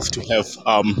themselves to have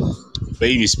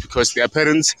babies because their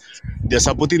parents, they're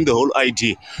supporting the whole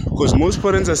idea. Because most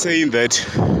parents are saying that,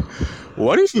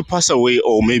 what if we pass away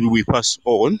or maybe we pass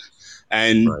on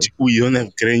and we don't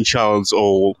have grandchilds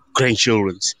or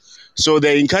grandchildren? So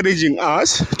they're encouraging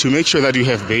us to make sure that we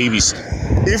have babies.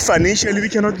 If financially we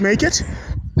cannot make it,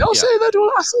 they'll say that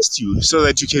we'll assist you so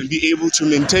that you can be able to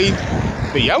maintain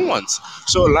the young ones.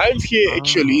 So life here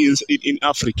actually is in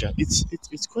Africa.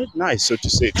 It's quite nice, so to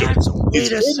say.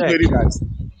 It's very nice.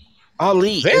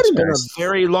 Ali, Very it's been nice. a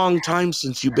very long time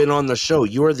since you've been on the show.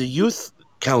 You are the youth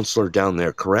counselor down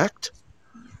there, correct?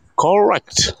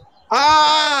 Correct.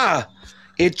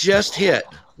 It just hit.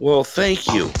 Well, thank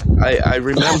you. I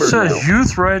remember. It says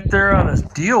youth right there on his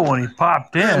deal when he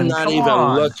popped in. I'm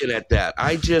not looking at that.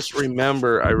 I just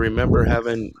remember. I remember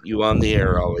having you on the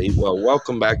air, Ali. Well,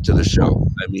 welcome back to the show.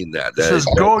 I mean that. It says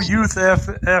Go Youth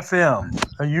FM.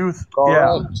 A youth. Correct.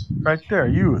 Yeah, right there,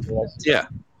 youth. Yeah.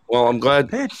 Well, I'm glad.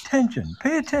 Pay attention.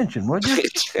 Pay attention, would you? Pay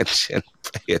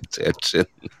attention.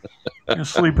 You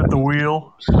sleep at the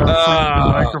wheel. Sleep at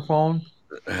the microphone.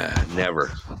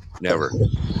 Never.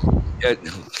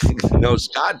 No,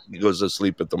 Scott goes to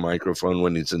sleep at the microphone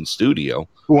when he's in studio.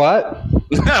 What?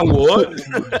 What?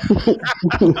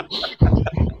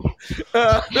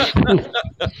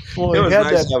 Well, he had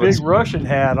that big Russian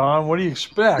hat on. What do you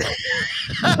expect?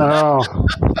 Oh.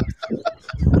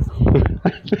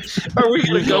 Are we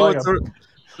going to go with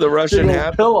the Russian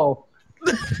hat? Pillow.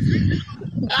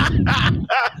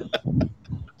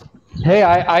 Hey,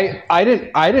 I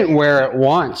didn't wear it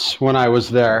once when I was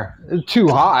there. Too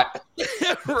hot.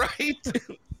 Right?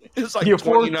 It's like you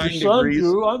 29 degrees.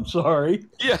 To, I'm sorry.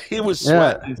 Yeah, he was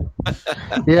sweating.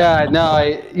 Yeah, no,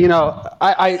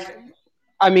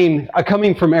 I mean,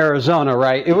 coming from Arizona,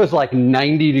 right? It was like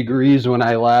 90 degrees when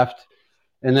I left.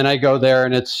 And then I go there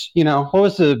and it's, what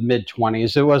was the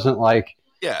mid-20s? It wasn't like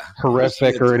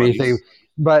horrific or anything.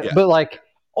 But like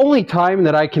only time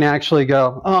that I can actually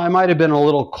go, I might have been a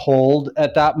little cold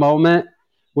at that moment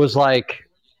was like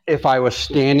if I was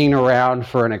standing around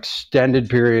for an extended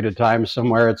period of time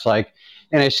somewhere. It's like,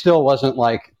 and I still wasn't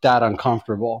like that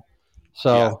uncomfortable.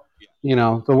 So,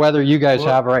 the weather you guys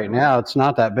have right now, it's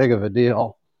not that big of a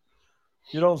deal.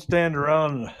 You don't stand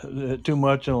around too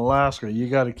much in Alaska. You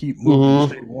got to keep moving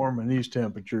to stay warm in these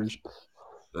temperatures.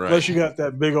 Right. Unless you got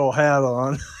that big old hat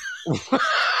on.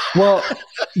 Well,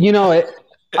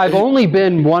 I've only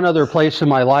been one other place in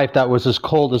my life that was as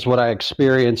cold as what I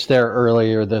experienced there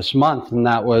earlier this month, and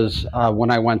that was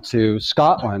when I went to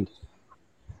Scotland.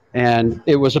 And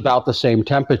it was about the same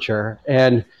temperature.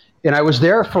 And I was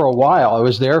there for a while. I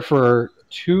was there for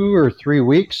 2 or 3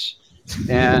 weeks.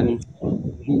 And,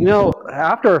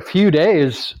 after a few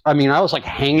days, I mean, I was like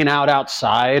hanging out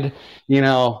outside,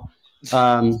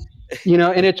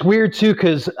 And it's weird too,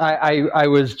 because I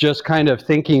was just kind of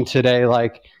thinking today,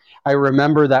 like, I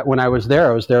remember that when I was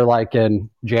there like in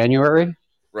January.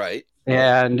 Right.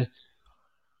 And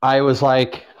I was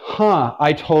like,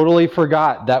 I totally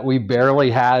forgot that we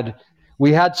had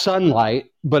sunlight,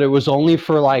 but it was only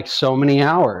for like so many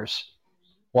hours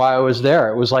while I was there.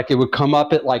 It was like it would come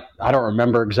up at like, I don't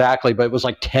remember exactly, but it was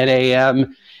like 10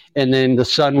 a.m. and then the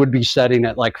sun would be setting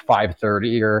at like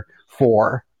 5:30 or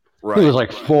 4. Right. It was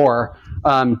like 4.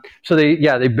 So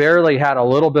they barely had a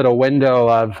little bit of window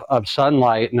of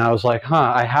sunlight, and I was like,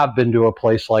 I have been to a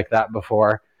place like that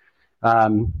before.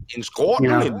 In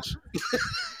Scotland.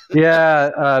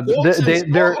 Yeah,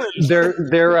 where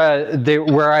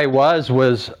I was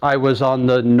on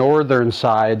the northern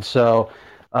side, so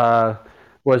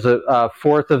was a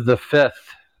fourth of the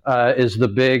fifth is the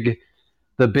big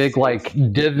like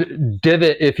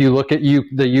divot. If you look at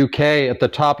the UK at the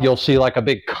top, you'll see like a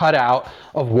big cutout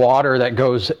of water that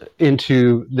goes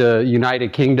into the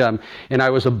United Kingdom, and I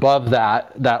was above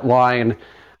that line,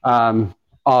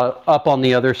 up on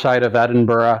the other side of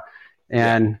Edinburgh.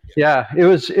 And it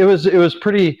was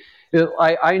pretty.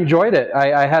 I enjoyed it.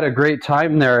 I had a great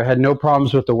time there. I had no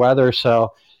problems with the weather.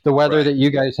 So the weather that you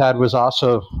guys had was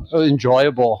also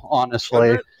enjoyable, honestly.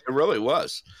 It really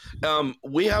was.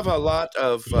 We have a lot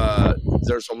of.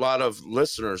 There's a lot of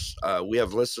listeners. We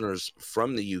have listeners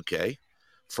from the UK,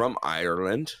 from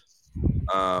Ireland.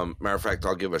 Matter of fact,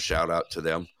 I'll give a shout out to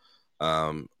them.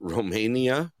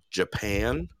 Romania,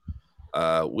 Japan.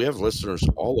 We have listeners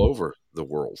all over the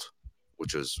world,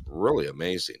 which is really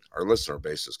amazing. Our listener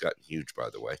base has gotten huge, by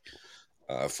the way,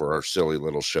 for our silly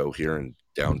little show here in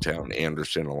downtown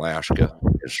Anderson, Alaska,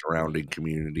 and surrounding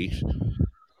communities.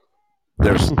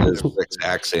 There's Rick's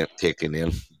accent kicking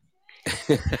in.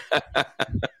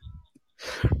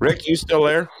 Rick, you still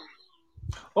there?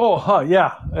 Oh,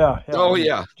 yeah. Oh,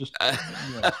 yeah. Just,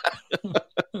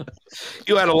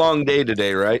 You had a long day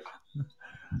today, right?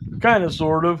 kind of,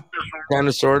 sort of. Kind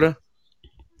of, sort of?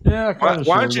 Yeah, kind of.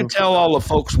 Why don't you tell all the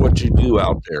folks what you do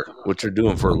out there, what you're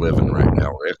doing for a living right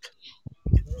now, Rick?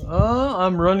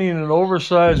 I'm running an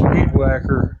oversized weed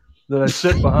whacker that I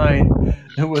sit behind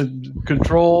with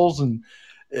controls and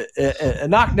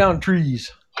knock down trees.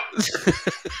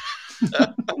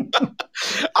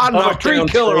 I'm a tree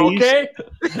killer, okay?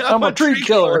 I'm a tree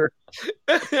killer.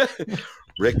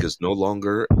 Rick is no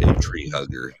longer a tree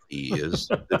hugger. He is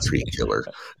the tree killer.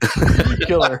 Tree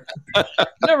killer.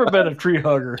 Never been a tree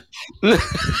hugger.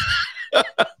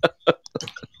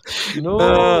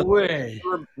 No way.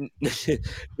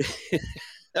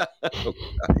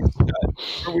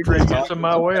 Tree gets in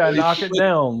my way, I knock it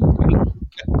down.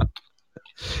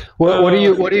 What are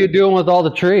you doing with all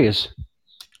the trees?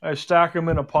 I stack them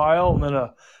in a pile, and then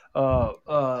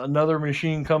another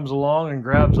machine comes along and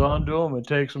grabs onto them and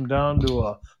takes them down to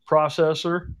a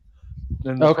processor.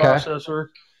 Then the processor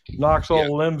knocks all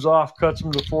the limbs off, cuts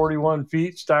them to 41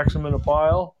 feet, stacks them in a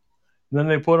pile. And then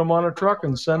they put them on a truck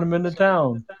and send them into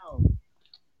town.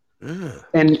 And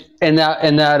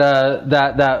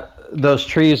those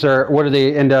trees are, what do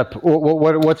they end up?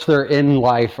 What's their end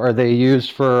life? Are they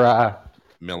used for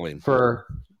milling, for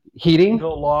heating?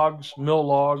 Mill logs.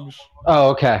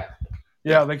 Oh, okay.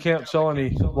 Yeah, they can't sell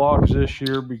any logs this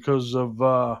year because of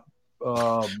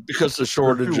because the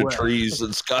shortage of trees,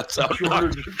 and Scott's out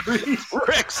knocking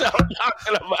Rick's out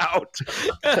knocking them out.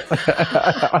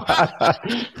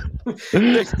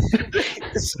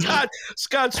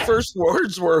 Scott's first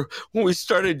words were when we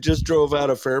just drove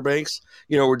out of Fairbanks.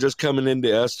 We're just coming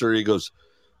into Esther. He goes,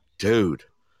 "Dude,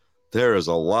 there is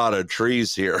a lot of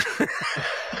trees here."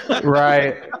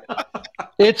 Right.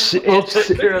 I'll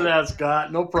take care of that,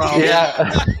 Scott. No problem.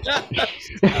 Yeah.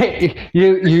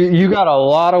 you got a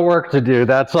lot of work to do.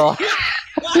 That's all.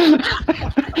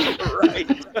 Right.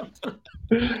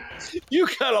 You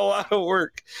got a lot of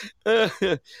work. I've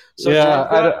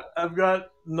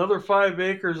got another 5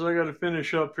 acres I got to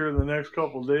finish up here in the next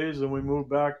couple of days, and we move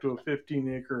back to a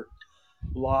 15-acre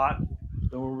lot.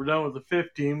 Then when we're done with the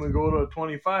 15, we go to a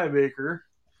 25-acre.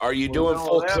 Are you doing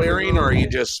full clearing, or are you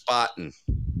just spotting?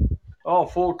 Oh,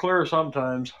 full clear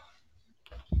sometimes.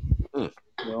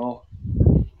 All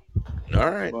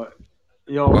right. But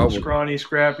scrawny,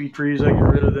 scrappy trees, I get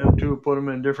rid of them too. Put them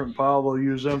in a different pile. They'll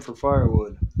use them for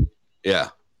firewood. Yeah.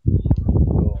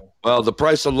 Well, the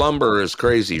price of lumber is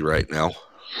crazy right now.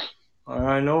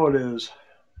 I know it is.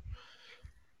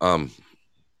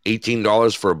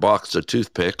 $18 for a box of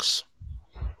toothpicks.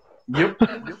 Yep.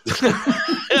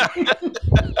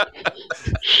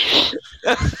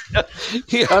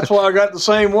 Yeah. That's why I got the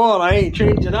same one. I ain't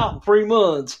changing out in 3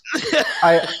 months.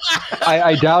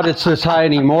 I doubt it's this high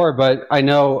anymore, but I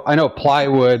know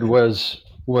plywood was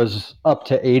up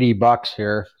to $80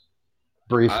 here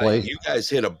briefly. You guys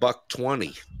hit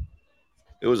 $120.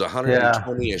 It was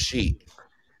 $120 Yeah. a sheet.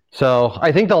 So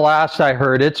I think the last I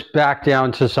heard, it's back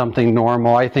down to something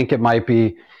normal. I think it might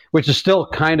be, which is still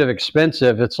kind of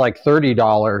expensive. It's like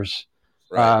 $30.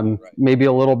 Right. Maybe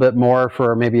a little bit more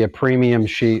for maybe a premium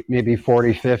sheet, maybe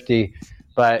 40, 50.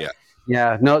 But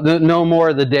yeah, no more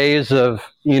of the days of,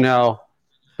 the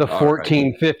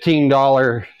 $14,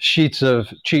 $15 sheets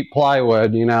of cheap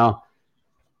plywood,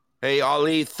 Hey,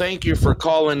 Ali, thank you for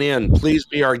calling in. Please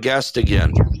be our guest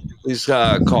again. Please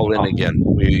call in again.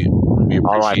 We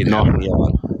All right, appreciate no, having you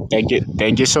on.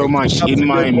 thank you so much. Up the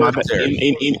good work there.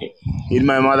 In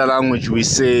my mother language, we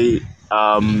say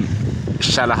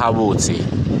Shalahabuti.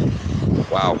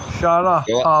 Wow. Shada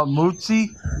Mutsi.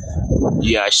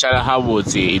 Yeah,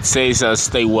 Shalahabuti. It says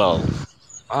stay well.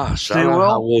 Stay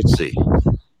well.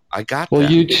 I got Well,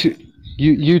 that. you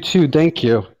too. Thank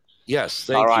you. Yes,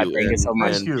 All thank right, you. thank you so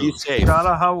much. And Thank be you. safe.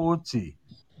 Shada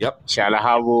Yep.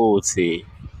 Shalahabuti.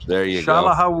 There you go.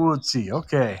 Shada.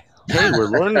 Okay. Hey, we're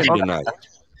learning tonight.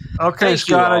 Okay, Thank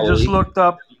Scott. you, I just Ali. looked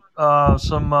up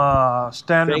some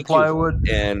standard Thank you. plywood,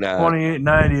 And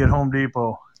 $28.90 at Home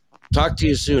Depot. talk to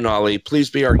you soon, Ali. Please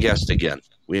be our guest again.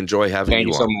 We enjoy having Thank you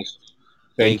you so on. much.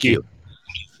 Thank you.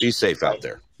 Be safe out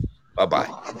there. Bye-bye.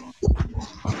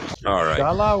 All right.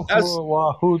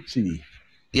 Shalawahuti.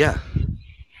 Yeah.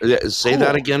 Say Cool.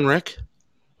 that again, Rick.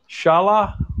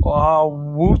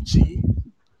 Shalawahuti.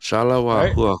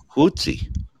 Shalawahuti.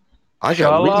 I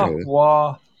got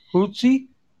Shalawahuti.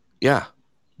 yeah.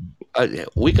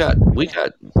 We got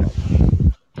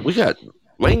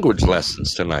language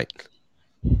lessons tonight.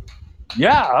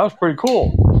 Yeah, that was pretty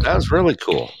cool. That was really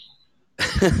cool.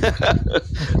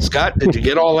 Scott, did you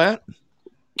get all that?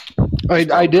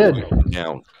 I did.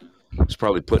 Down. He's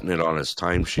probably putting it on his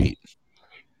timesheet.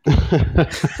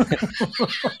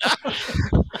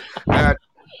 At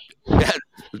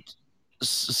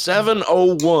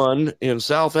 7:01 in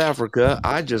South Africa,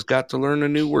 I just got to learn a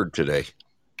new word today.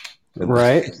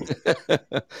 Right.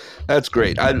 That's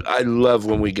great. I love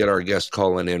when we get our guests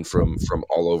calling in from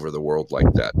all over the world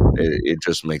like that. It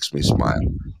just makes me smile.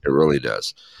 It really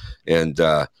does. And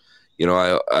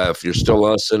if you're still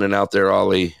listening out there,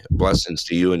 Ollie, blessings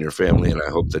to you and your family, and I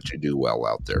hope that you do well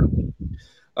out there.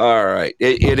 All right,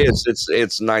 it is.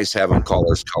 It's nice having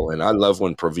callers call in. I love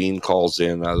when Praveen calls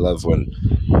in. I love when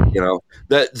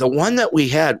the one that we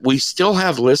had. We still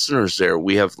have listeners there.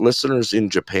 We have listeners in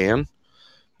Japan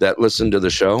that listen to the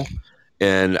show,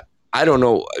 and I don't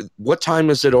know what time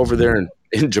is it over there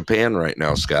in Japan right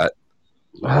now, Scott.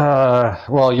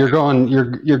 Well, you're going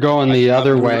the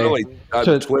other way.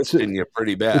 I'm twisting you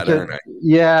pretty bad, aren't I?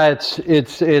 Yeah,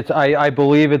 it's. I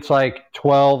believe it's like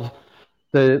 12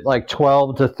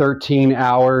 to 13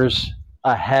 hours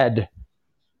ahead.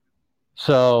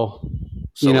 So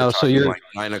we're so you're like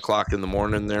 9 o'clock in the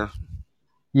morning there.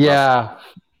 Yeah.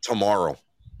 Roughly. Tomorrow.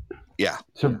 Yeah.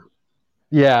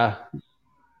 Yeah.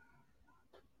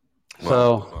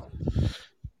 Well,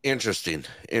 interesting.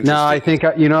 No, I think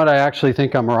what, I actually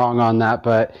think I'm wrong on that,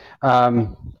 but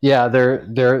yeah,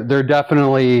 they're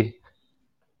definitely.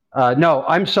 No,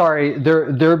 I'm sorry. They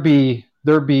are.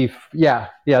 They're going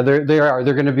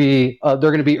to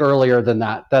be earlier than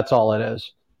that. That's all it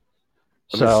is.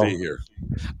 Let me see here.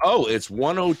 Oh, it's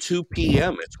 1:02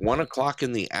 p.m. It's 1 o'clock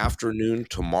in the afternoon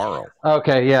tomorrow.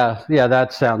 Okay, yeah,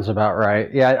 that sounds about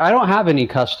right. Yeah, I don't have any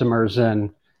customers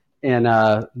in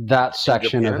that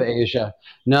section of Asia.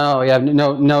 No, yeah,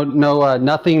 no,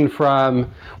 nothing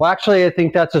from. Well, actually, I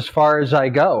think that's as far as I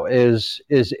go is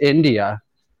India.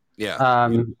 Yeah.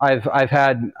 I've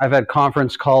had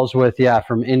conference calls with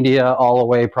from India all the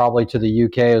way probably to the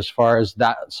UK as far as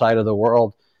that side of the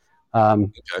world.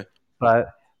 Okay. But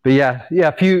yeah,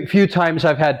 few times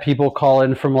I've had people call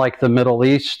in from like the Middle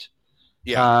East.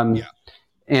 Yeah.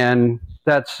 And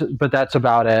that's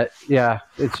about it. Yeah,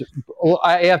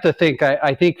 I have to think.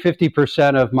 I think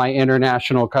 50% of my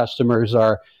international customers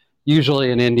are usually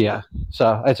in India.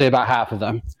 So I'd say about half of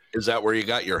them. Is that where you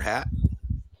got your hat?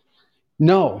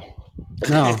 No.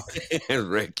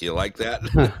 Rick, you like that?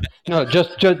 No,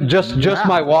 just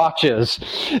my watches.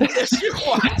 Just your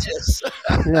watches.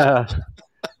 Yeah.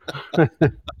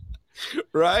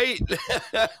 Right?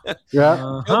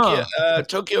 Yeah.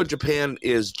 Tokyo, Japan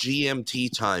is GMT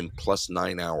time plus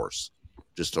 9 hours,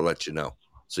 just to let you know,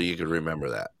 so you can remember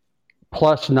that.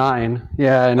 Plus 9,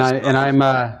 yeah, and I'm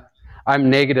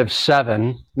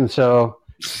 -7, and so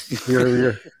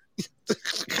you're.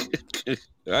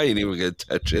 I ain't even gonna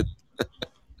touch it.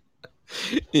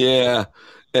 Yeah.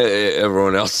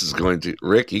 Everyone else is going to.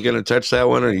 Rick, you going to touch that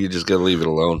one, or are you just going to leave it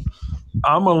alone?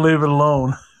 I'm gonna leave it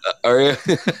alone. Are you?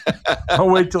 I'll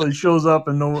wait till he shows up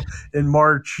in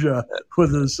March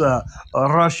with his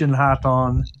Russian hat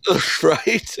on.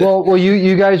 Right. Well,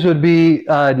 you guys would be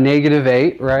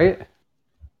 -8, right?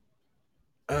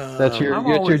 That's your I'm get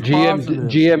your always positive.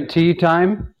 GMT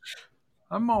time.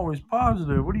 I'm always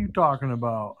positive. What are you talking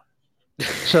about?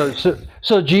 So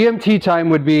GMT time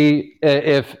would be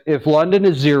if London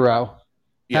is 0.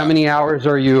 Yeah. How many hours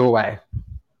are you away?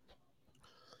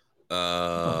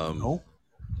 No.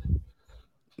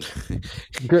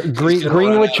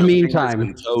 Greenwich Mean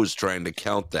Time. Toes trying to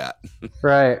count that.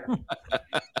 Right.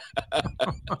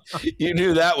 You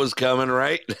knew that was coming,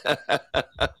 right?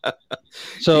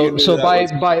 So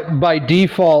by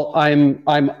default,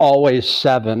 I'm always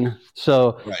 7.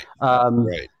 So right.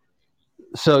 Right.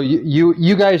 So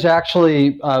you guys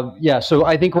actually So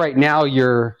I think right now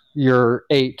you're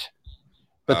 8,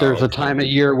 but there's a time of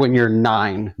year when you're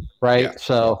 9, right? Yeah.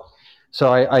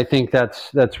 So I think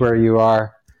that's where you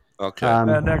are. Okay.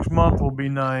 Next month will be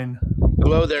 9.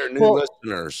 Hello there, new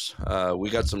listeners. We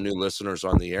got some new listeners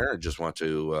on the air. I just want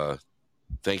to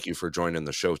thank you for joining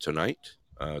the show tonight.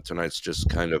 Tonight's just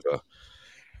kind of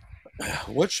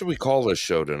what should we call this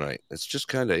show tonight? It's just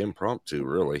kind of impromptu,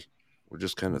 really. We're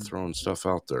just kind of throwing stuff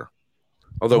out there.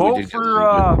 Although vote we did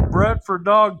for Brett for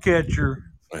dog catcher.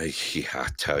 Yeah, I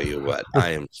tell you what,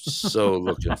 I am so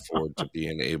looking forward to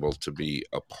being able to be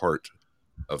a part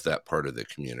of that part of the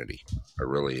community. I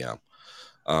really am.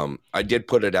 I did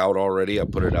put it out already. I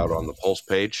put it out on the Pulse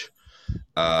page,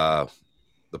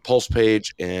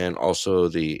 and also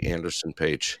the Anderson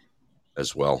page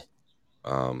as well.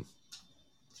 I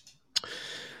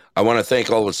want to thank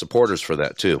all the supporters for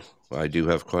that too. I do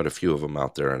have quite a few of them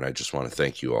out there, and I just want to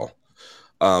thank you all.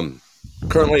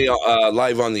 Currently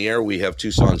live on the air, we have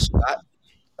Tucson Scott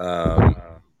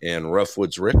and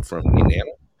Roughwoods Rick from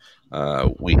Nenana.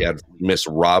 We had Miss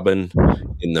Robin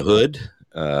in the Hood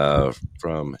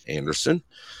from Anderson,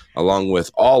 along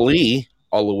with Ali,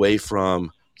 all the way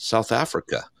from South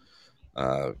Africa.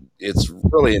 It's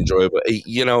really enjoyable.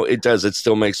 It does. It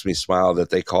still makes me smile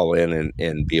that they call in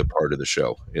and be a part of the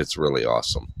show. It's really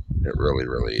awesome. It really,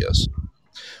 really is.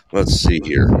 Let's see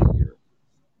here.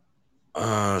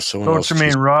 Don't you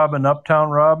mean Robin, Uptown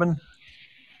Robin?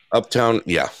 Uptown,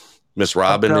 yeah. Miss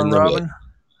Robin in the Hood.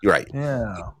 Right.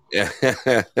 Yeah.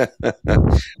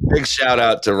 Big shout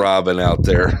out to Robin out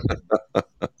there.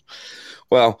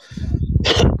 Well,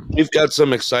 we've got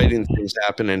some exciting things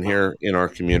happening here in our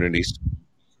communities.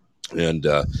 And,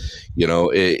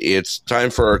 it's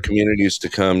time for our communities to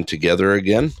come together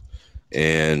again.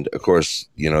 And, of course,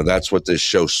 that's what this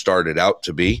show started out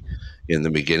to be in the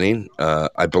beginning.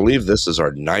 I believe this is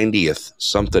our 90th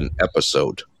something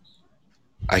episode.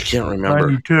 I can't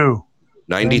remember.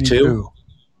 92?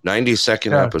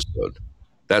 92nd episode.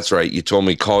 That's right. You told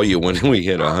me call you when we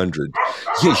hit 100.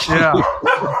 Yeah.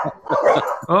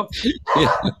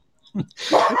 Yeah.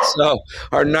 So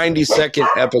our 92nd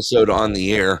episode on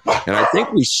the air, and I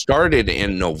think we started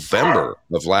in November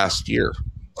of last year.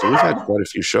 So we've had quite a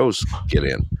few shows get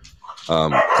in.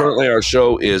 Currently, our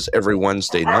show is every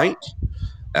Wednesday night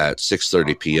at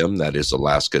 6:30 p.m. That is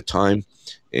Alaska time,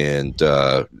 and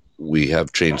we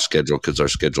have changed schedule because our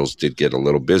schedules did get a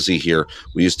little busy here.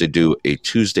 We used to do a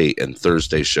Tuesday and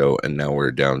Thursday show, and now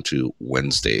we're down to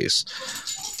Wednesdays.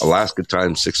 Alaska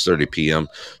time, 6:30 p.m.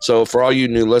 So for all you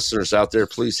new listeners out there,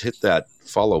 please hit that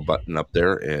follow button up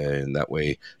there, and that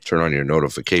way turn on your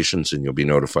notifications, and you'll be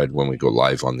notified when we go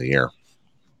live on the air.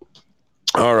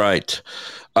 All right.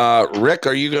 Rick,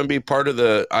 are you going to be part of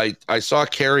the I saw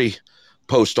Carrie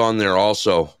post on there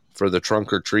also for the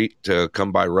trunk or treat to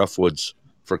come by Roughwoods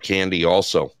for candy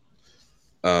also.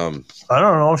 I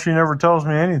don't know. She never tells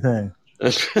me anything.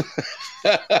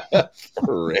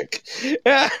 Rick.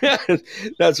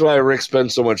 That's why Rick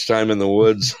spends so much time in the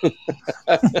woods.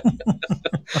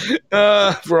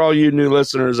 For all you new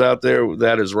listeners out there,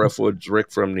 that is Roughwoods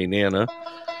Rick from Nenana.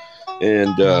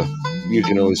 And you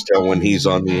can always tell when he's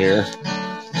on the air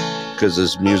because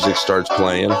his music starts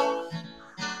playing.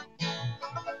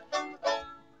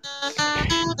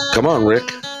 Come on, Rick.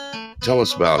 Tell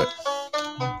us about it.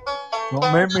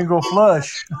 Don't make me go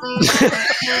flush. By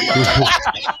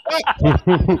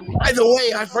the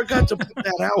way, I forgot to put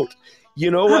that out. You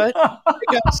know what? I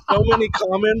got so many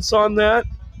comments on that.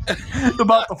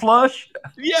 About the flush?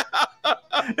 Yeah.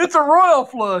 It's a royal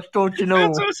flush, don't you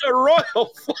know? It's a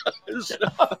royal flush.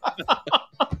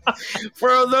 For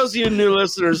those of you new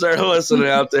listeners that are listening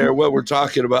out there, what we're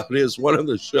talking about is one of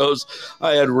the shows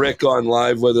I had Rick on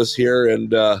live with us here,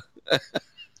 and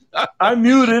I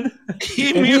muted.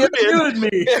 He and muted. He unmuted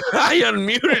me. I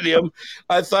unmuted him.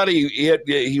 I thought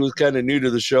he was kind of new to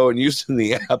the show and using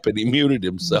the app, and he muted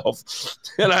himself.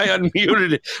 And I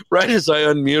unmuted it right as I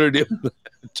unmuted him. The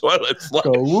toilet flush.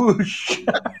 Go whoosh.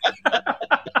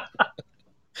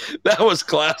 That was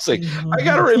classic. I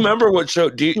got to remember what show.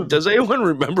 Does anyone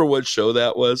remember what show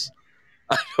that was?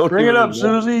 I don't Bring it even up,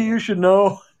 remember. Susie. You should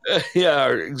know. Yeah,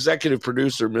 our executive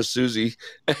producer, Miss Susie.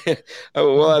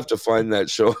 We'll have to find that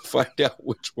show and find out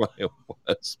which one it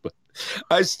was. But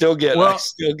I still get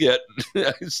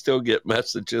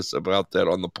messages about that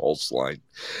on the Pulse line.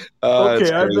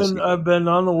 Okay, I've been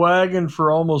on the wagon for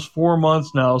almost 4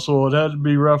 months now, so it had to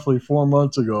be roughly 4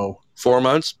 months ago. 4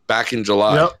 months back in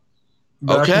July. Yep,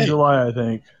 back in July, I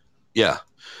think. Yeah.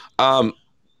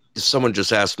 Someone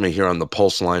just asked me here on the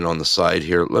Pulse line on the side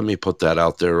here. Let me put that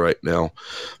out there right now.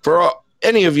 For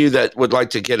any of you that would like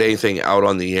to get anything out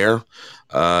on the air,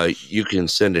 you can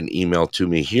send an email to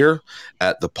me here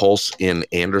at the Pulse in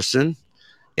Anderson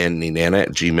and Nenana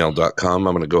at gmail.com.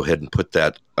 I'm going to go ahead and put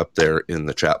that up there in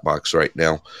the chat box right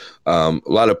now. A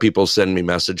lot of people send me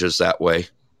messages that way,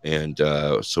 and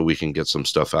so we can get some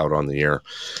stuff out on the air.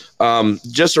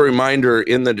 Just a reminder,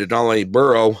 in the Denali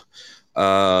Borough,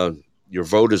 your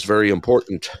vote is very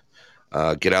important.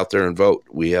 Get out there and vote.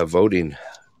 We have voting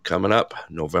coming up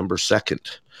November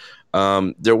 2nd.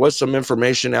 There was some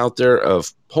information out there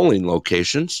of polling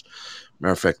locations.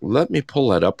 Matter of fact, let me pull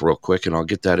that up real quick, and I'll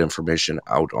get that information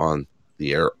out on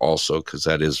the air also, because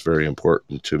that is very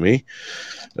important to me.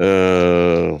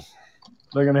 They're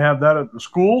going to have that at the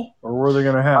school, or where are they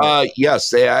going to have it? Yes,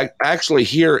 they actually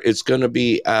here it's going to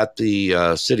be at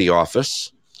the city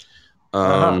office.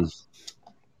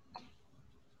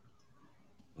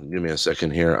 Give me a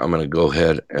second here. I'm going to go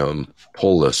ahead and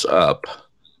pull this up.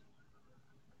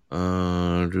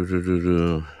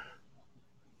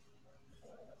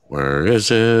 Where is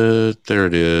it? There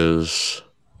it is.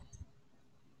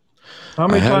 How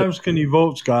many times can you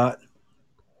vote, Scott?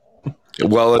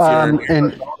 Well, if you're in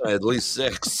Arizona, at least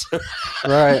 6.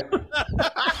 Right.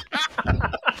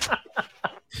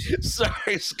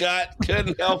 Sorry, Scott.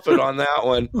 Couldn't help it on that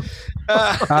one.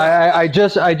 I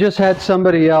just had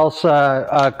somebody else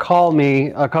call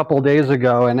me a couple days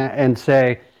ago and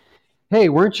say, "Hey,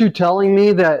 weren't you telling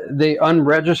me that they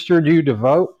unregistered you to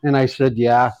vote?" And I said,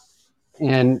 "Yeah."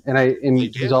 And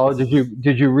he's all, "Did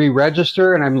you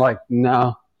re-register?" And I'm like,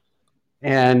 "No."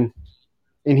 And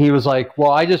he was like,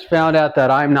 "Well, I just found out that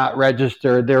I'm not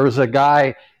registered. There was a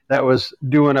guy that was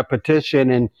doing a petition,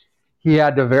 and he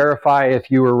had to verify if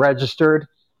you were registered,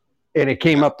 and it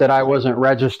came up that I wasn't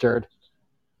registered,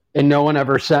 and no one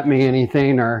ever sent me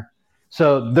anything." Or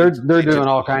so they're doing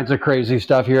all kinds of crazy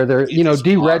stuff here. They're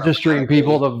deregistering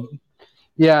people to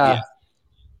yeah.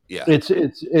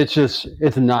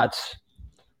 It's nuts.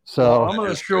 So I'm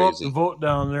going to show up to vote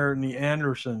down there in the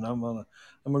Anderson. I'm gonna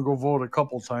go vote a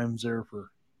couple times there for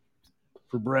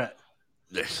Brett.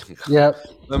 Yep.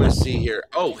 Let me see here.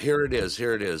 Oh, here it is.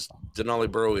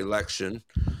 Denali Borough election.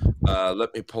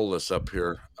 Let me pull this up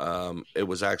here. It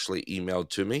was actually emailed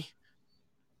to me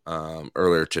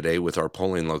earlier today with our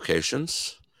polling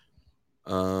locations.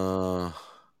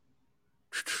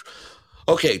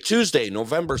 Okay, Tuesday,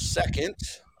 November 2nd.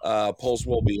 Polls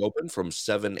will be open from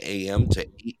 7 a.m. to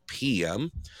 8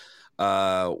 p.m.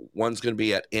 One's going to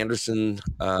be at Anderson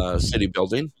City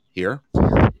Building here.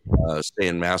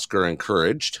 Staying masked are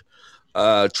encouraged.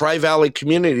 Tri-Valley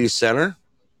Community Center,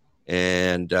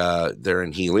 and they're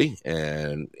in Healy,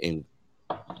 and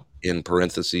in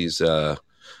parentheses,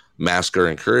 mask are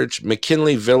encouraged.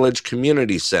 McKinley Village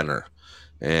Community Center,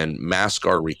 and mask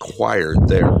are required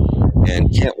there.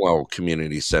 And Cantwell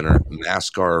Community Center,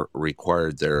 mask are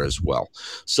required there as well.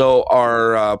 So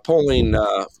our polling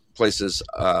places,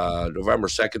 November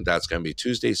 2nd, that's going to be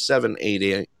Tuesday, 7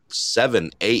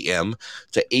 a.m.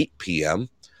 to 8 p.m.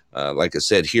 Like I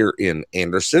said, here in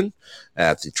Anderson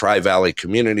at the Tri-Valley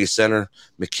Community Center,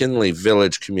 McKinley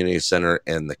Village Community Center,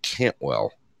 and the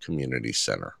Cantwell Community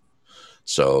Center.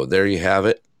 So there you have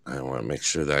it. I want to make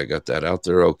sure that I got that out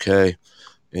there okay.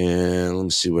 And let me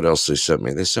see what else they sent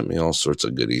me. They sent me all sorts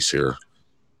of goodies here.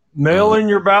 Mail in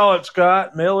your ballot,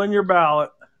 Scott. Mail in your ballot.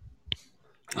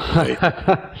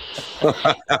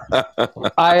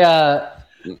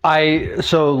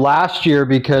 So last year,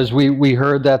 because we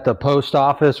heard that the post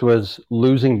office was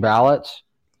losing ballots,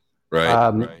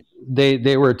 right.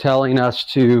 They were telling us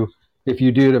to, if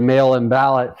you do the mail-in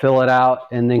ballot, fill it out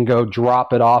and then go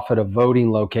drop it off at a voting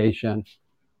location.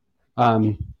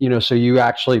 So you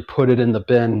actually put it in the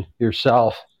bin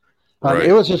yourself. Right.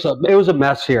 It was a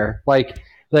mess here. Like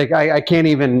I can't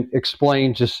even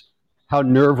explain just how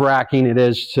nerve-wracking it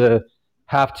is to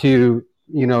have to,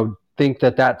 think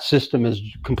that system is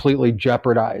completely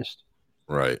jeopardized.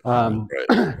 Right. And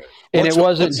What's- it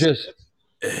wasn't just.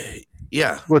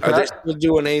 Yeah. What's Are they that? still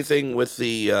doing anything with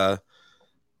the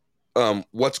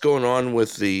what's going on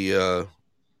with the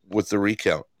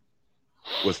recount?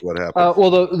 With what happened?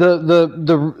 Well,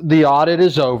 the audit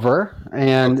is over,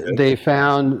 and Okay. they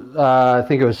found I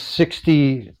think it was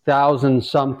 60,000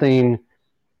 something.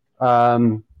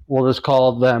 We'll just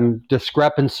call them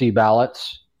discrepancy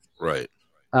ballots. Right.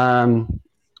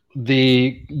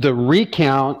 The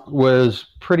recount was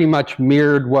pretty much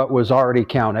mirrored what was already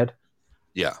counted.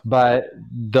 Yeah. But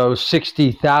those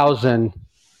 60,000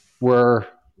 were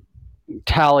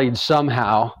tallied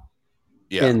somehow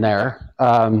in there.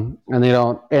 And they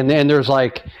don't, and then there's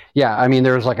like,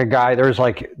 there's like a guy, there's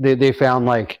like, they found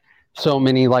like so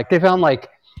many, like they found like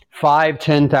 5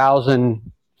 to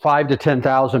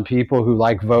 10,000 people who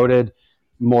like voted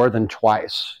more than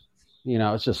twice.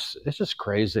 It's just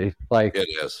crazy. Like it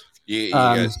is. You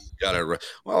guys got it.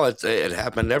 Well, it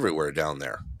happened everywhere down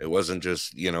there. It wasn't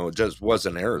just, it just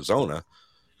wasn't Arizona.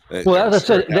 Well, that's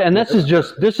it. And this is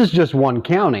just one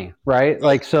county, right?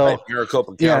 Like, so right,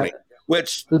 Maricopa County,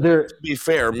 which to be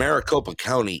fair, Maricopa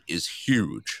County is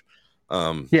huge.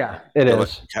 It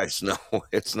is. You guys know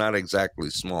it's not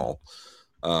exactly small.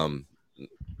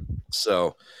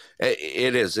 So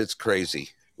it is. It's crazy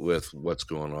with what's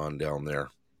going on down there.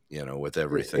 With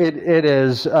everything. It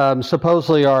is.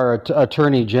 Supposedly, our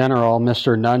Attorney General,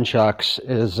 Mr. Nunchucks,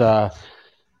 is.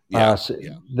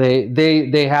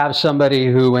 They have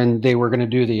somebody who, when they were going to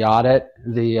do the audit,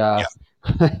 the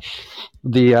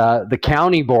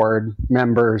county board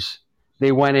members,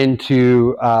 they went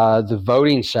into the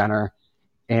voting center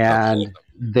and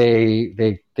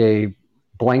they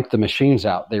blanked the machines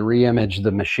out. They re-imaged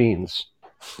the machines.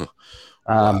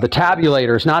 The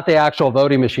tabulators, not the actual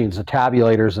voting machines, the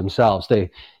tabulators themselves. They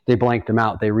blanked them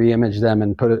out. They re-imaged them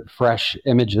and put fresh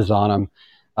images on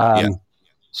them.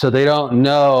 So they don't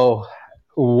know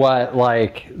what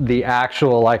like the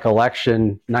actual like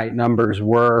election night numbers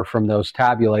were from those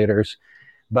tabulators.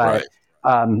 But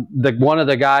one of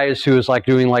the guys who was like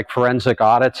doing like forensic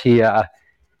audits, he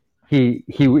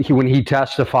when he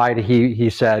testified, he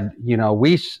said,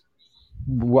 we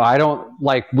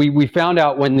found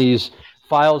out when these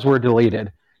files were deleted.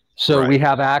 So we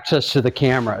have access to the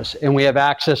cameras and we have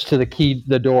access to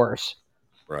the doors,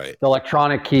 the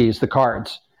electronic keys, the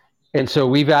cards. And so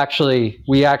we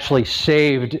actually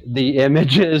saved the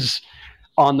images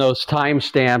on those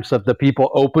timestamps of the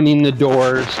people opening the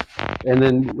doors. And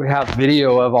then we have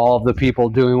video of all of the people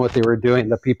doing what they were doing,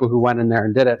 the people who went in there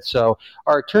and did it. So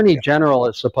our Attorney General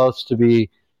is supposed to be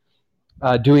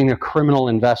doing a criminal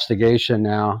investigation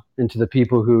now into the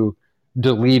people who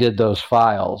deleted those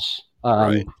files.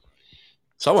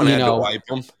 Someone had to wipe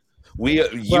them. You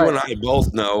and I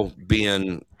both know,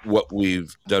 being what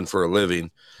we've done for a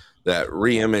living, that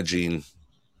re-imaging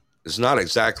is not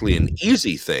exactly an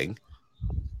easy thing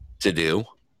to do.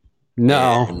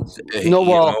 No.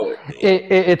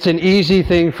 It's an easy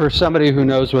thing for somebody who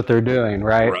knows what they're doing,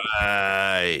 right?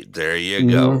 Right. There you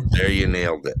go. There you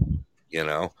nailed it.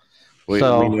 We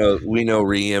know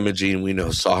re-imaging, we know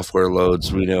software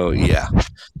loads, we know,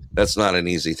 that's not an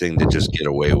easy thing to just get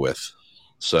away with.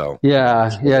 So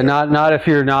not if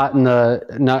you're not in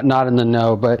the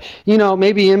know, but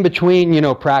maybe in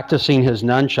between, practicing his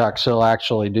nunchucks, he'll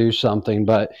actually do something.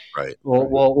 But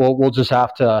we'll just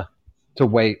have to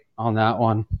wait on that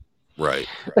one. Right.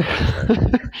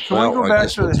 So we go back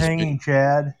to the hanging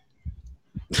Chad.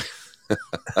 There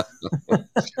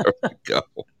we go.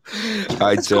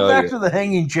 Let's go back to the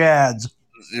hanging Chads.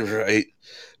 Right.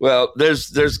 Well,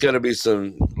 there's going to be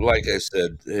some, like I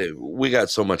said, we got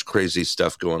so much crazy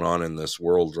stuff going on in this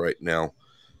world right now.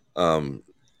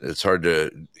 It's hard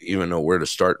to even know where to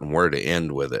start and where to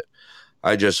end with it.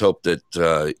 I just hope that,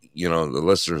 the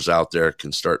listeners out there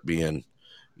can start being,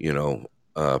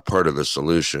 part of the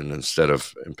solution instead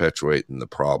of perpetuating the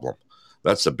problem.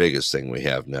 That's the biggest thing we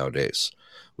have nowadays.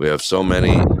 We have so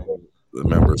many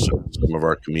members of some of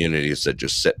our communities that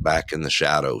just sit back in the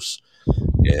shadows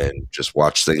and just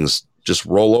watch things just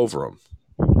roll over them,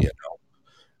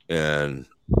 And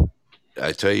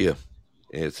I tell you,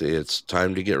 it's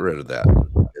time to get rid of that.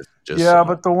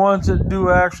 But the ones that do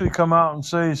actually come out and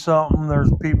say something,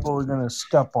 there's people who are going to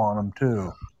step on them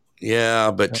too.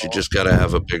 Yeah, but you just got to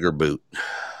have a bigger boot.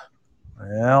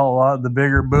 Well, a lot of the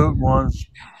bigger boot ones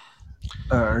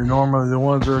are normally the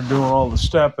ones that are doing all the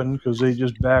stepping because they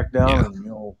just back down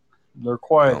and they're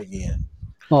quiet again.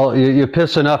 Well, you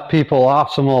piss enough people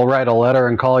off, someone will write a letter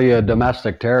and call you a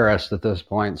domestic terrorist at this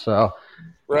point. So,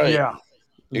 right,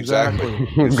 Exactly.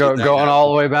 Going all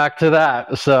the way back to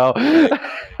that. So,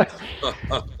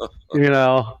 you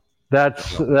know,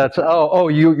 that's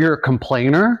you're a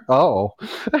complainer. Oh,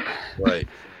 Right.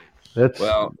 that's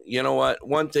Well, you know what?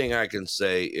 One thing I can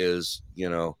say is,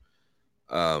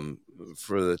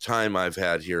 for the time I've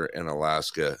had here in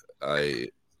Alaska,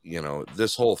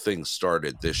 this whole thing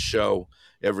started, this show,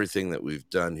 everything that we've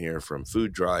done here, from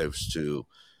food drives to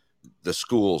the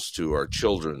schools to our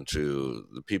children to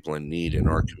the people in need in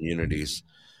our communities.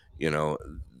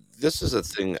 This is a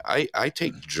thing I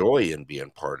take joy in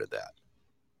being part of that,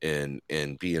 and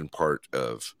being part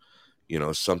of,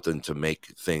 something to make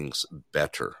things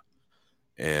better.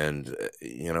 And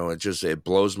it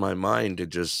blows my mind to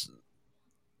just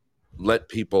let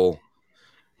people,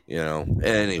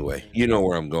 anyway, you know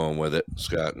where I'm going with it,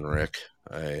 Scott and Rick.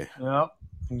 Yeah,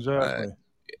 exactly.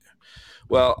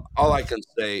 Well, all I can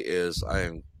say is I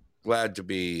am glad to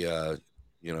be,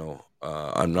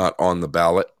 I'm not on the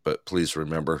ballot, but please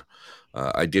remember,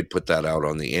 I did put that out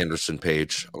on the Anderson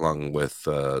page along with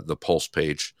the Pulse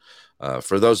page.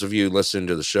 For those of you listening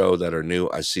to the show that are new,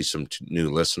 I see some new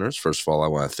listeners. First of all, I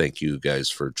want to thank you guys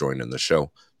for joining the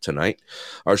show tonight.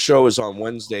 Our show is on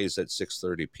Wednesdays at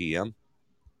 6:30 p.m.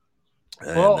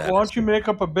 Well, why don't you make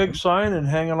up a big sign and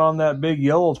hang it on that big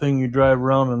yellow thing you drive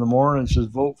around in the morning? It says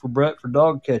 "Vote for Brett for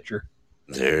dog catcher."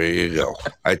 There you go.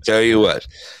 I tell you what,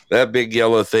 that big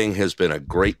yellow thing has been a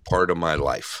great part of my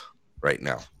life right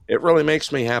now. It really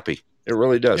makes me happy. It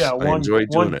really does. Yeah, I enjoy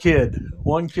doing it.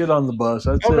 One kid on the bus.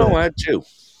 That's it. No, I had two.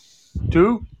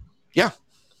 Two? Yeah.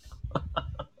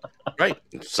 Right.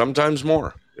 Sometimes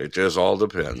more. It just all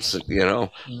depends,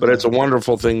 But it's a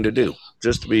wonderful thing to do.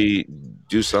 Just to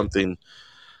do something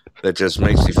that just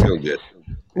makes you feel good.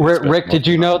 Rick, did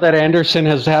you know that Anderson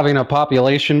is having a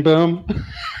population boom?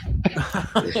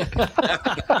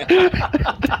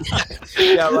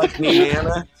 Yeah, like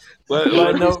Nenana. By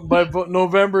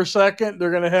November 2nd, they're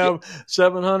going to have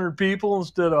 700 people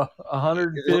instead of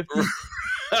 150.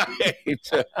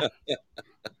 Right.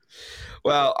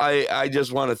 Well, I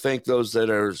just want to thank those that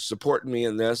are supporting me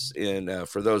in this. And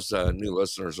for those new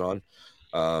listeners on,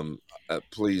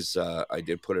 please, I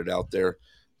did put it out there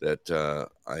that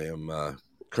I am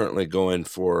currently going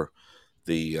for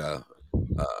the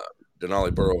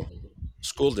Denali Borough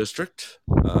School District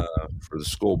for the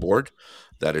school board.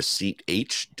 That is seat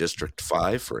H, District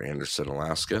 5 for Anderson,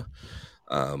 Alaska.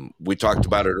 We talked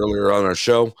about it earlier on our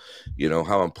show,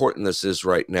 how important this is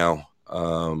right now,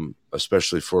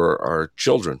 especially for our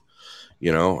children.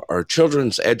 Our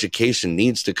children's education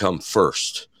needs to come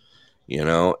first,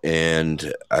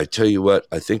 and I tell you what,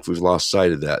 I think we've lost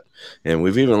sight of that. And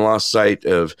we've even lost sight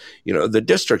of, the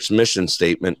district's mission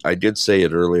statement. I did say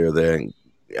it earlier then.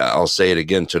 I'll say it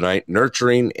again tonight: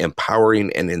 nurturing,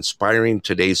 empowering, and inspiring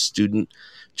today's student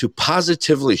to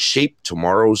positively shape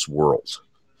tomorrow's world.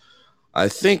 I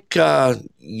think,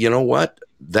 you know what?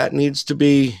 That needs to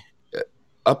be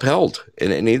upheld,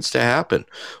 and it needs to happen.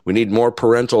 We need more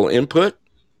parental input.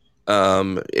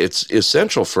 It's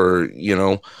essential for,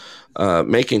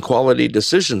 making quality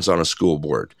decisions on a school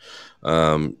board.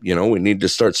 We need to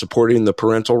start supporting the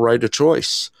parental right of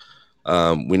choice.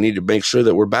 We need to make sure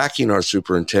that we're backing our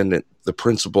superintendent, the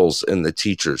principals, and the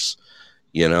teachers.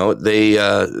 They're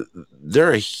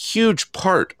a huge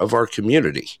part of our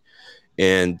community,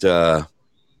 and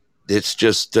it's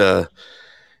just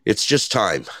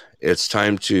time. It's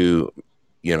time to,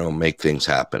 make things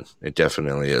happen. It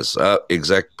definitely is.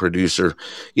 Exec producer,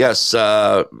 yes.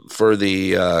 For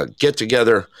the get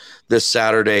together this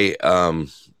Saturday,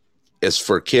 is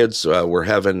for kids. We're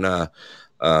having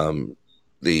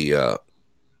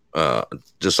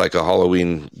just like a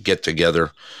Halloween get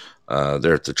together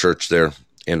there at the church there,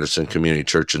 Anderson Community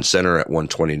Church and Center at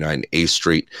 129 A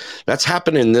Street. That's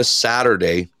happening this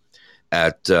Saturday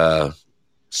at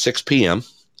 6 p.m.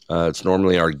 It's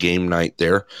normally our game night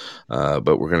there,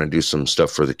 but we're going to do some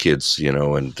stuff for the kids,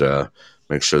 and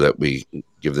make sure that we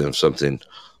give them something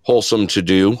wholesome to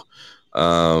do.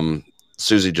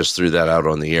 Susie just threw that out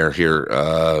on the air here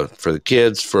for the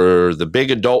kids. For the big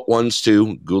adult ones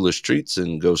too, ghoulish treats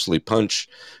and ghostly punch,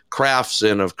 crafts,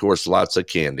 and of course lots of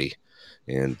candy.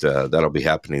 And that'll be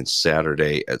happening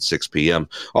Saturday at 6 p.m.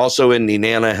 Also in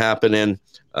Nenana happening,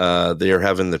 they're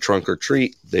having the trunk or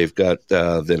treat. They've got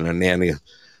the Nenana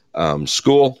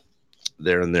school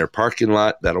there in their parking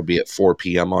lot. That'll be at 4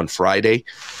 p.m. on Friday.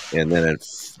 And then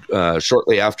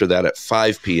shortly after that at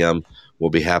 5 p.m. will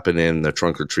be happening the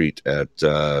trunk or treat at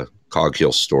Cog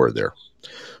Hill store there.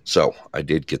 So I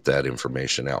did get that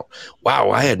information out.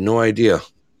 Wow, I had no idea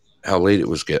how late it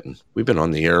was getting. We've been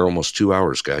on the air almost 2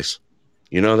 hours, guys.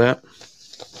 You know that?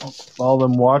 All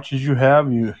them watches you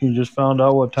have, you just found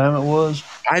out what time it was?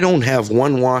 I don't have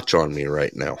one watch on me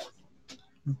right now.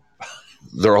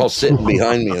 They're all sitting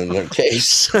behind me in their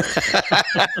case.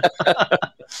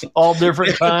 All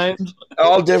different times?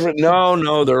 All different.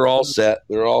 No, they're all set.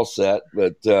 They're all set,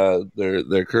 but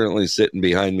they're currently sitting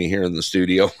behind me here in the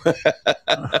studio.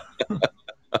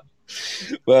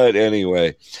 But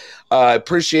anyway, I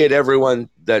appreciate everyone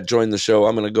that joined the show.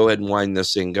 I'm going to go ahead and wind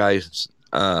this in, guys.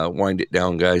 Wind it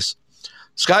down, guys.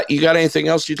 Scott, you got anything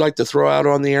else you'd like to throw out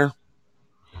on the air?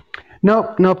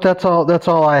 Nope. That's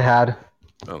all I had.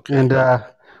 Okay. And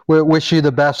we wish you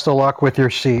the best of luck with your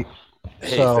seat.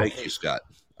 Hey, So, thank you, Scott.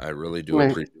 I really do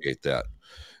appreciate that.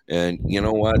 And you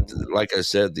know what? Like I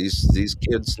said, these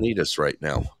kids need us right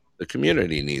now. The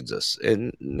community needs us,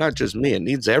 and not just me. It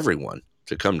needs everyone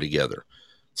to come together.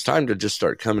 It's time to just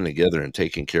start coming together and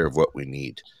taking care of what we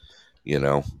need,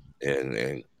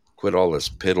 and quit all this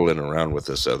piddling around with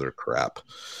this other crap.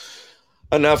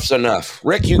 Enough's enough.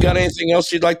 Rick, you got anything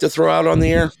else you'd like to throw out on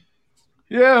the air?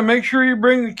 Yeah, make sure you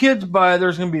bring the kids by.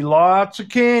 There's going to be lots of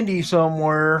candy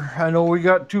somewhere. I know we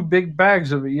got 2 big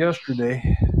bags of it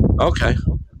yesterday. Okay.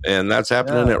 And that's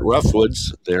happening at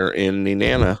Roughwoods there in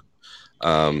Nenana.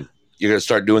 You're going to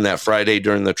start doing that Friday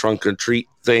during the trunk or treat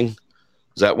thing?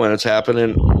 Is that when it's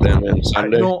happening? Then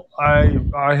Sunday?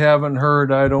 I haven't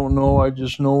heard. I don't know. I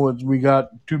just know we got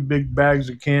 2 big bags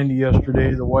of candy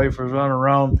yesterday. The wife was running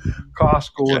around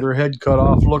Costco with her head cut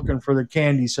off looking for the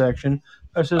candy section.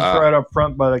 That's just right up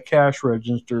front by the cash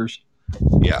registers.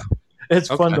 Yeah. It's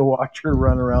fun to watch her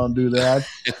run around do that.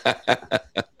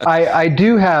 I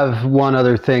do have one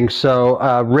other thing.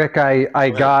 So, Rick,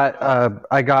 I got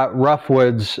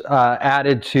Roughwoods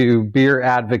added to Beer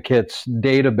Advocates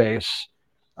database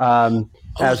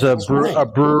as a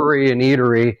brewery and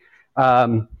eatery.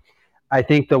 I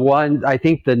think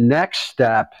the next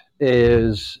step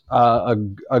is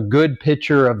a good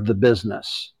picture of the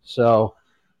business. So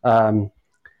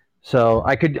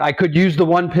I could use the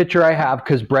one picture I have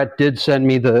because Brett did send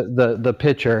me the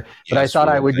picture, but I thought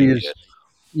I would use.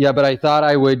 Yeah, but I thought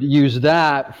I would use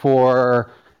that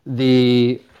for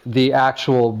the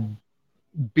actual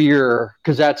beer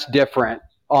because that's different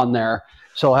on there.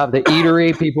 So I'll have the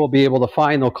eatery. People will be able to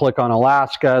find. They'll click on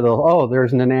Alaska.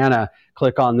 There's Nenana.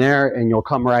 Click on there, and you'll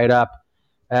come right up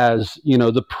as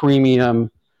the premium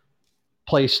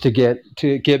place to get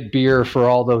beer for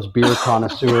all those beer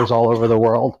connoisseurs all over the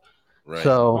world. Right.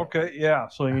 So okay, yeah.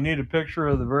 So you need a picture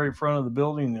of the very front of the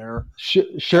building there.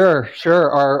 Sure,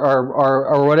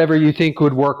 or whatever you think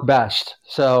would work best.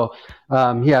 So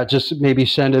just maybe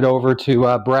send it over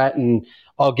to Brett, and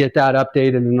I'll get that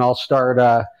updated, and I'll start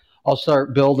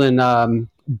building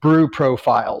brew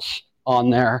profiles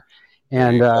on there,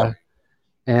 and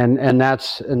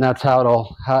that's how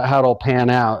it'll pan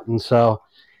out. And so,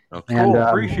 cool.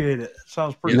 Appreciate it.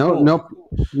 Sounds pretty cool.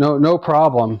 No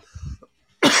problem.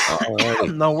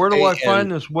 Now, where do I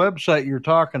find this website you're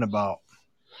talking about?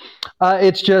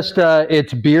 It's just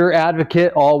it's Beer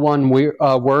Advocate, all one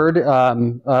word.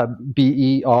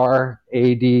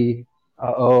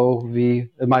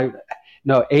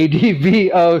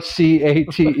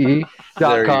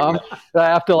 ADVOCATE.com. I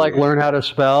have to learn how to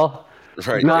spell.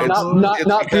 Right.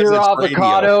 Not beer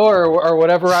avocado or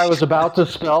whatever I was about to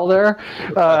spell there.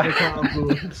 All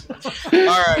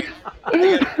right.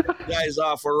 Guys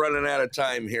off. We're running out of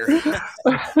time here.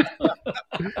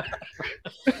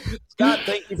 Scott,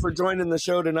 thank you for joining the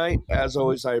show tonight. As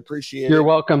always, I appreciate it. You're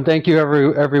welcome. Thank you,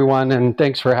 everyone, and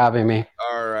thanks for having me.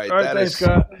 All right. Thanks,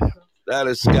 Scott. That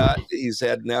is Scott. He's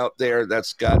heading out there. That's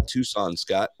Scott Tucson.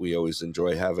 Scott. We always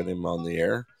enjoy having him on the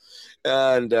air.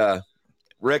 And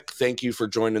Rick, thank you for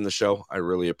joining the show. I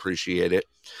really appreciate it.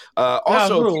 Also, I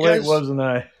was a little late, wasn't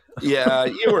I? Yeah,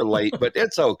 you were late, but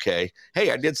it's okay.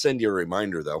 Hey, I did send you a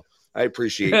reminder, though. I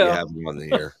appreciate you having me on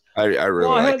the air. I really.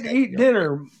 Well, I had to eat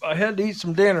dinner. I had to eat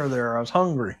some dinner there. I was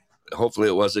hungry. Hopefully,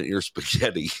 it wasn't your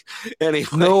spaghetti. Anyway.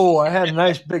 No, I had a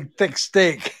nice big thick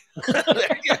steak.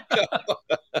 There you go.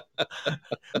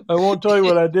 I won't tell you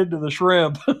what I did to the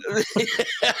shrimp. There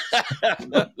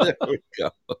we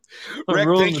go. Rick,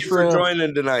 thank you for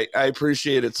joining tonight. I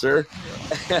appreciate it, sir.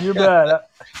 You bet.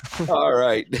 All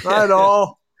right. Night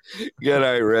all. Good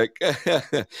night, Rick.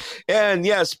 And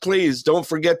yes, please don't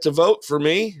forget to vote for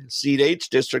me, Seat H,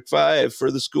 District 5, for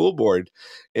the school board.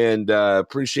 And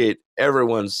appreciate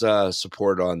everyone's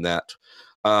support on that.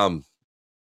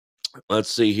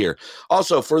 Let's see here.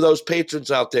 Also, for those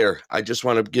patrons out there, I just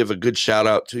want to give a good shout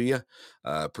out to you.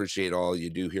 Appreciate all you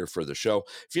do here for the show.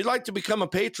 If you'd like to become a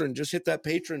patron, just hit that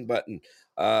patron button.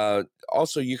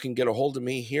 Also, you can get a hold of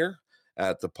me here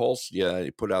at the Pulse. Yeah,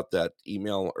 you put out that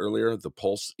email earlier, the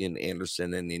Pulse in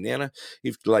Anderson and Nenana.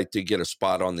 If you'd like to get a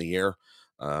spot on the air,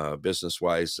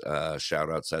 business-wise,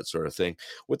 shout-outs, that sort of thing.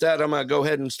 With that, I'm going to go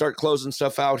ahead and start closing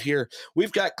stuff out here.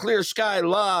 We've got Clear Sky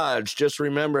Lodge. Just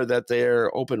remember that they're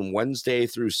open Wednesday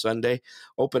through Sunday,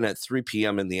 open at 3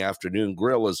 p.m. in the afternoon.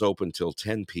 Grill is open till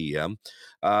 10 p.m.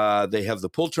 They have the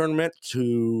pool tournament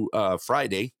to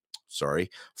Friday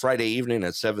evening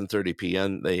at 7:30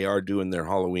 p.m. They are doing their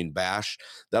Halloween bash.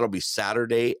 That'll be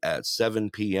Saturday at 7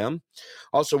 p.m.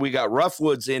 Also, we got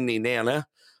Roughwoods in Nenana.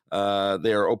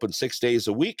 They are open 6 days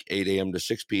a week, 8 a.m. to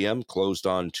 6 p.m., closed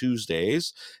on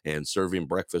Tuesdays, and serving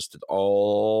breakfast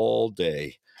all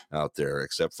day out there,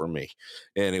 except for me.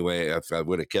 Anyway, if I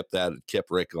would have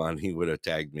kept Rick on, he would have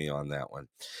tagged me on that one.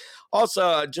 Also,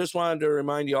 I just wanted to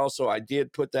remind you also, I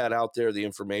did put that out there, the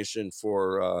information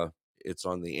for it's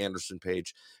on the Anderson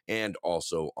page and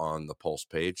also on the Pulse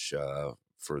page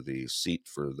for the seat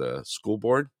for the school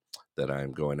board that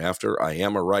I'm going after. I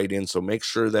am a write-in, so make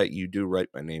sure that you do write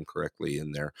my name correctly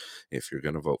in there if you're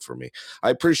going to vote for me. I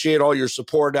appreciate all your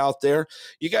support out there.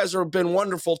 You guys have been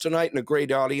wonderful tonight and a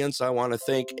great audience. I want to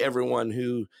thank everyone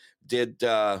who did,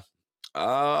 let's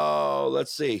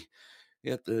see.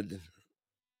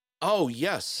 Oh,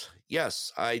 yes,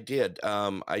 I did.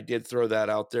 I did throw that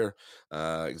out there,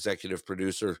 executive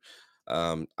producer.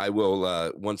 I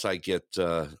will, once I get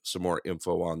some more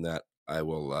info on that, I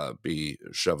will be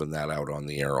shoving that out on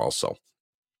the air also.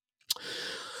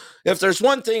 If there's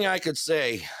one thing I could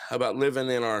say about living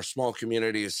in our small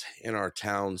communities, in our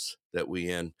towns that we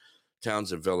in,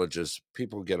 towns and villages,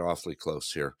 people get awfully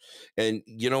close here. And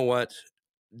you know what?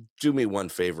 Do me one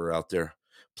favor out there.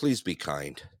 Please be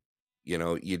kind. You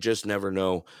know, you just never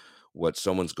know what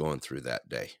someone's going through that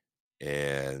day.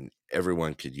 And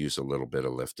everyone could use a little bit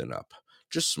of lifting up.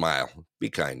 Just smile. Be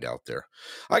kind out there.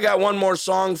 I got one more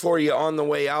song for you on the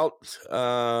way out.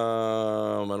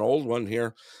 An old one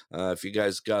here. If you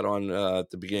guys got on at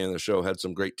the beginning of the show, had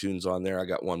some great tunes on there. I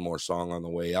got one more song on the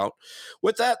way out.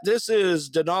 With that, this is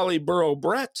Denali Burrow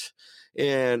Brett,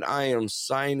 and I am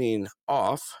signing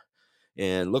off.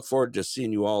 And look forward to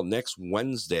seeing you all next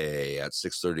Wednesday at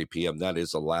 6:30 p.m. That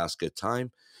is Alaska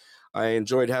time. I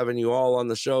enjoyed having you all on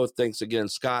the show. Thanks again,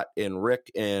 Scott and Rick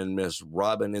and Miss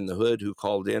Robin in the Hood, who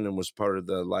called in and was part of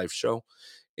the live show.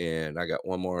 And I got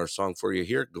one more song for you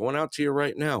here, going out to you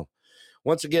right now.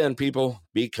 Once again, people,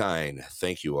 be kind.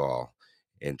 Thank you all.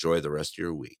 Enjoy the rest of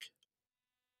your week.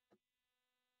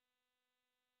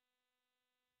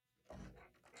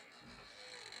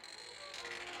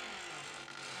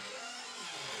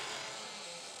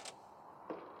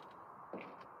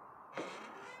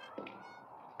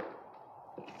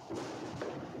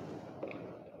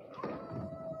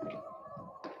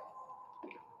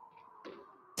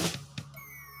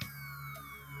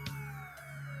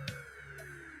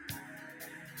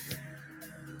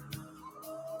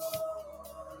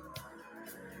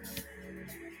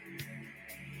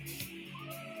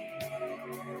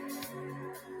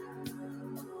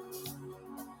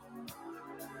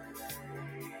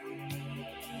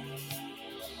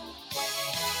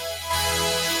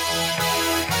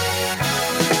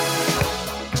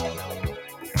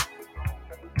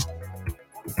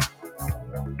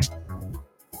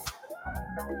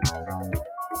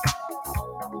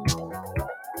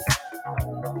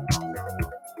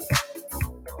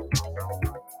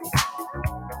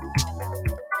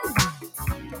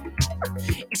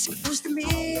 It's close to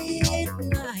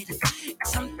midnight.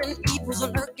 Something evil's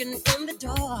lurking in the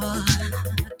dark.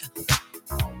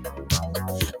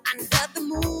 Under the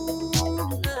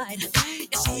moonlight,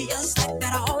 you see a sight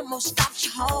that almost stops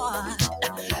your heart.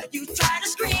 You try to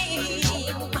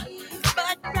scream,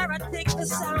 but terror takes the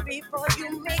sound before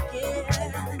you make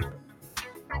it.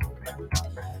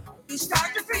 You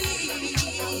start to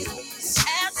freeze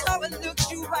as someone looks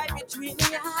you right between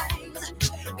the eyes.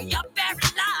 You're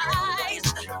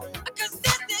paralyzed, 'cause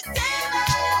this is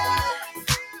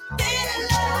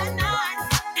daylight night,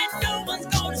 and no one's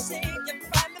gonna save you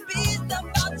from the beast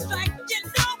about to strike. You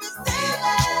know it's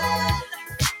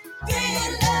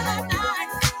daylight night.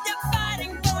 You're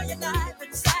fighting for your life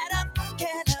inside a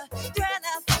killer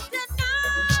thriller tonight.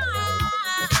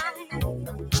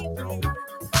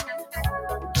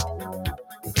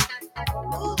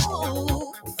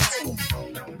 Ooh.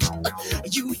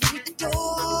 You hear the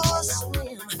door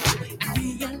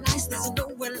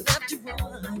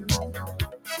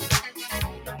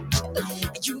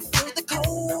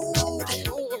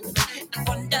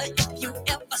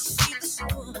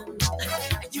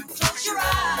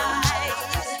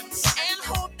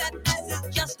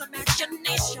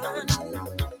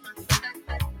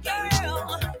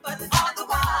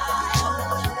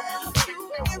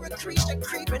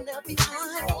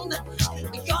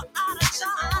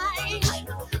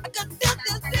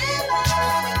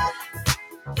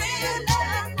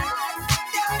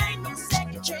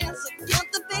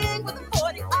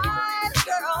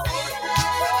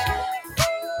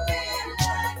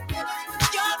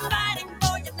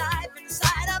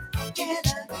Night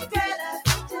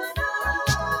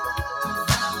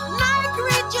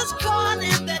creatures caught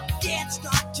in the dead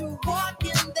start to walk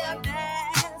in their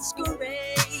masquerade.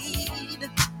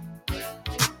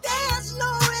 There's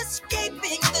no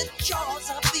escaping the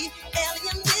jaws of the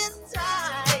alien this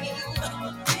time.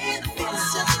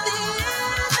 This is the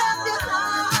end of your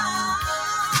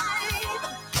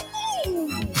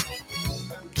life.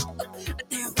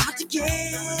 They're out to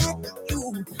get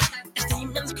you. The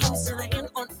demons closing in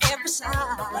on every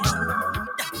side.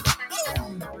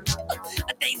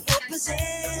 They will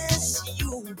possess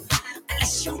you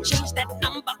unless you change that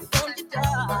number on your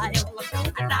dial.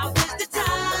 Now is the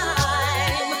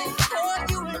time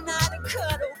for you and I to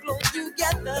cuddle close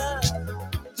together.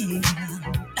 Yeah,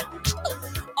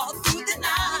 all through the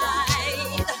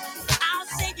night, I'll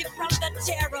save you from the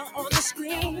terror on the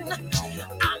screen.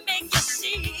 I'll make you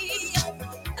see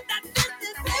that this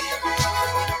is real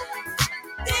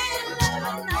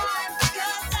night,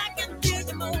 because I can feel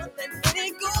you more than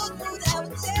any goes through that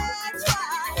dead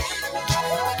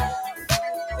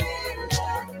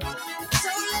So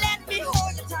let me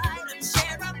hold you tight and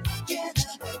share up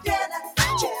together.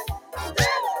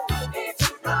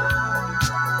 It's wrong.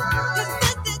 'Cause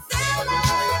this is their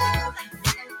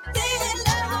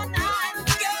love night.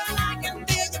 Girl, I can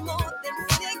feel you more than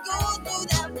any goes through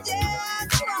that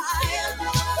dead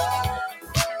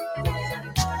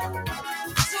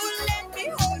So let me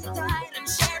hold you tight and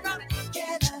share up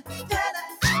together.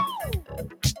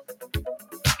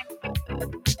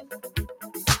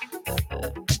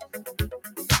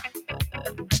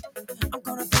 I'm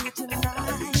gonna be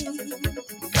tonight.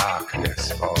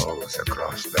 Darkness falls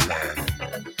across the land.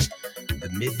 The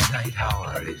midnight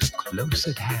hour is close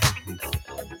at hand.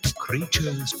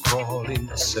 Creatures crawl in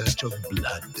search of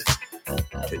blood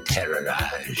to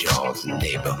terrorize your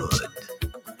neighborhood.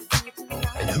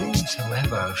 And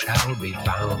whosoever shall be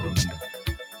found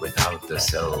without the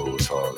soul for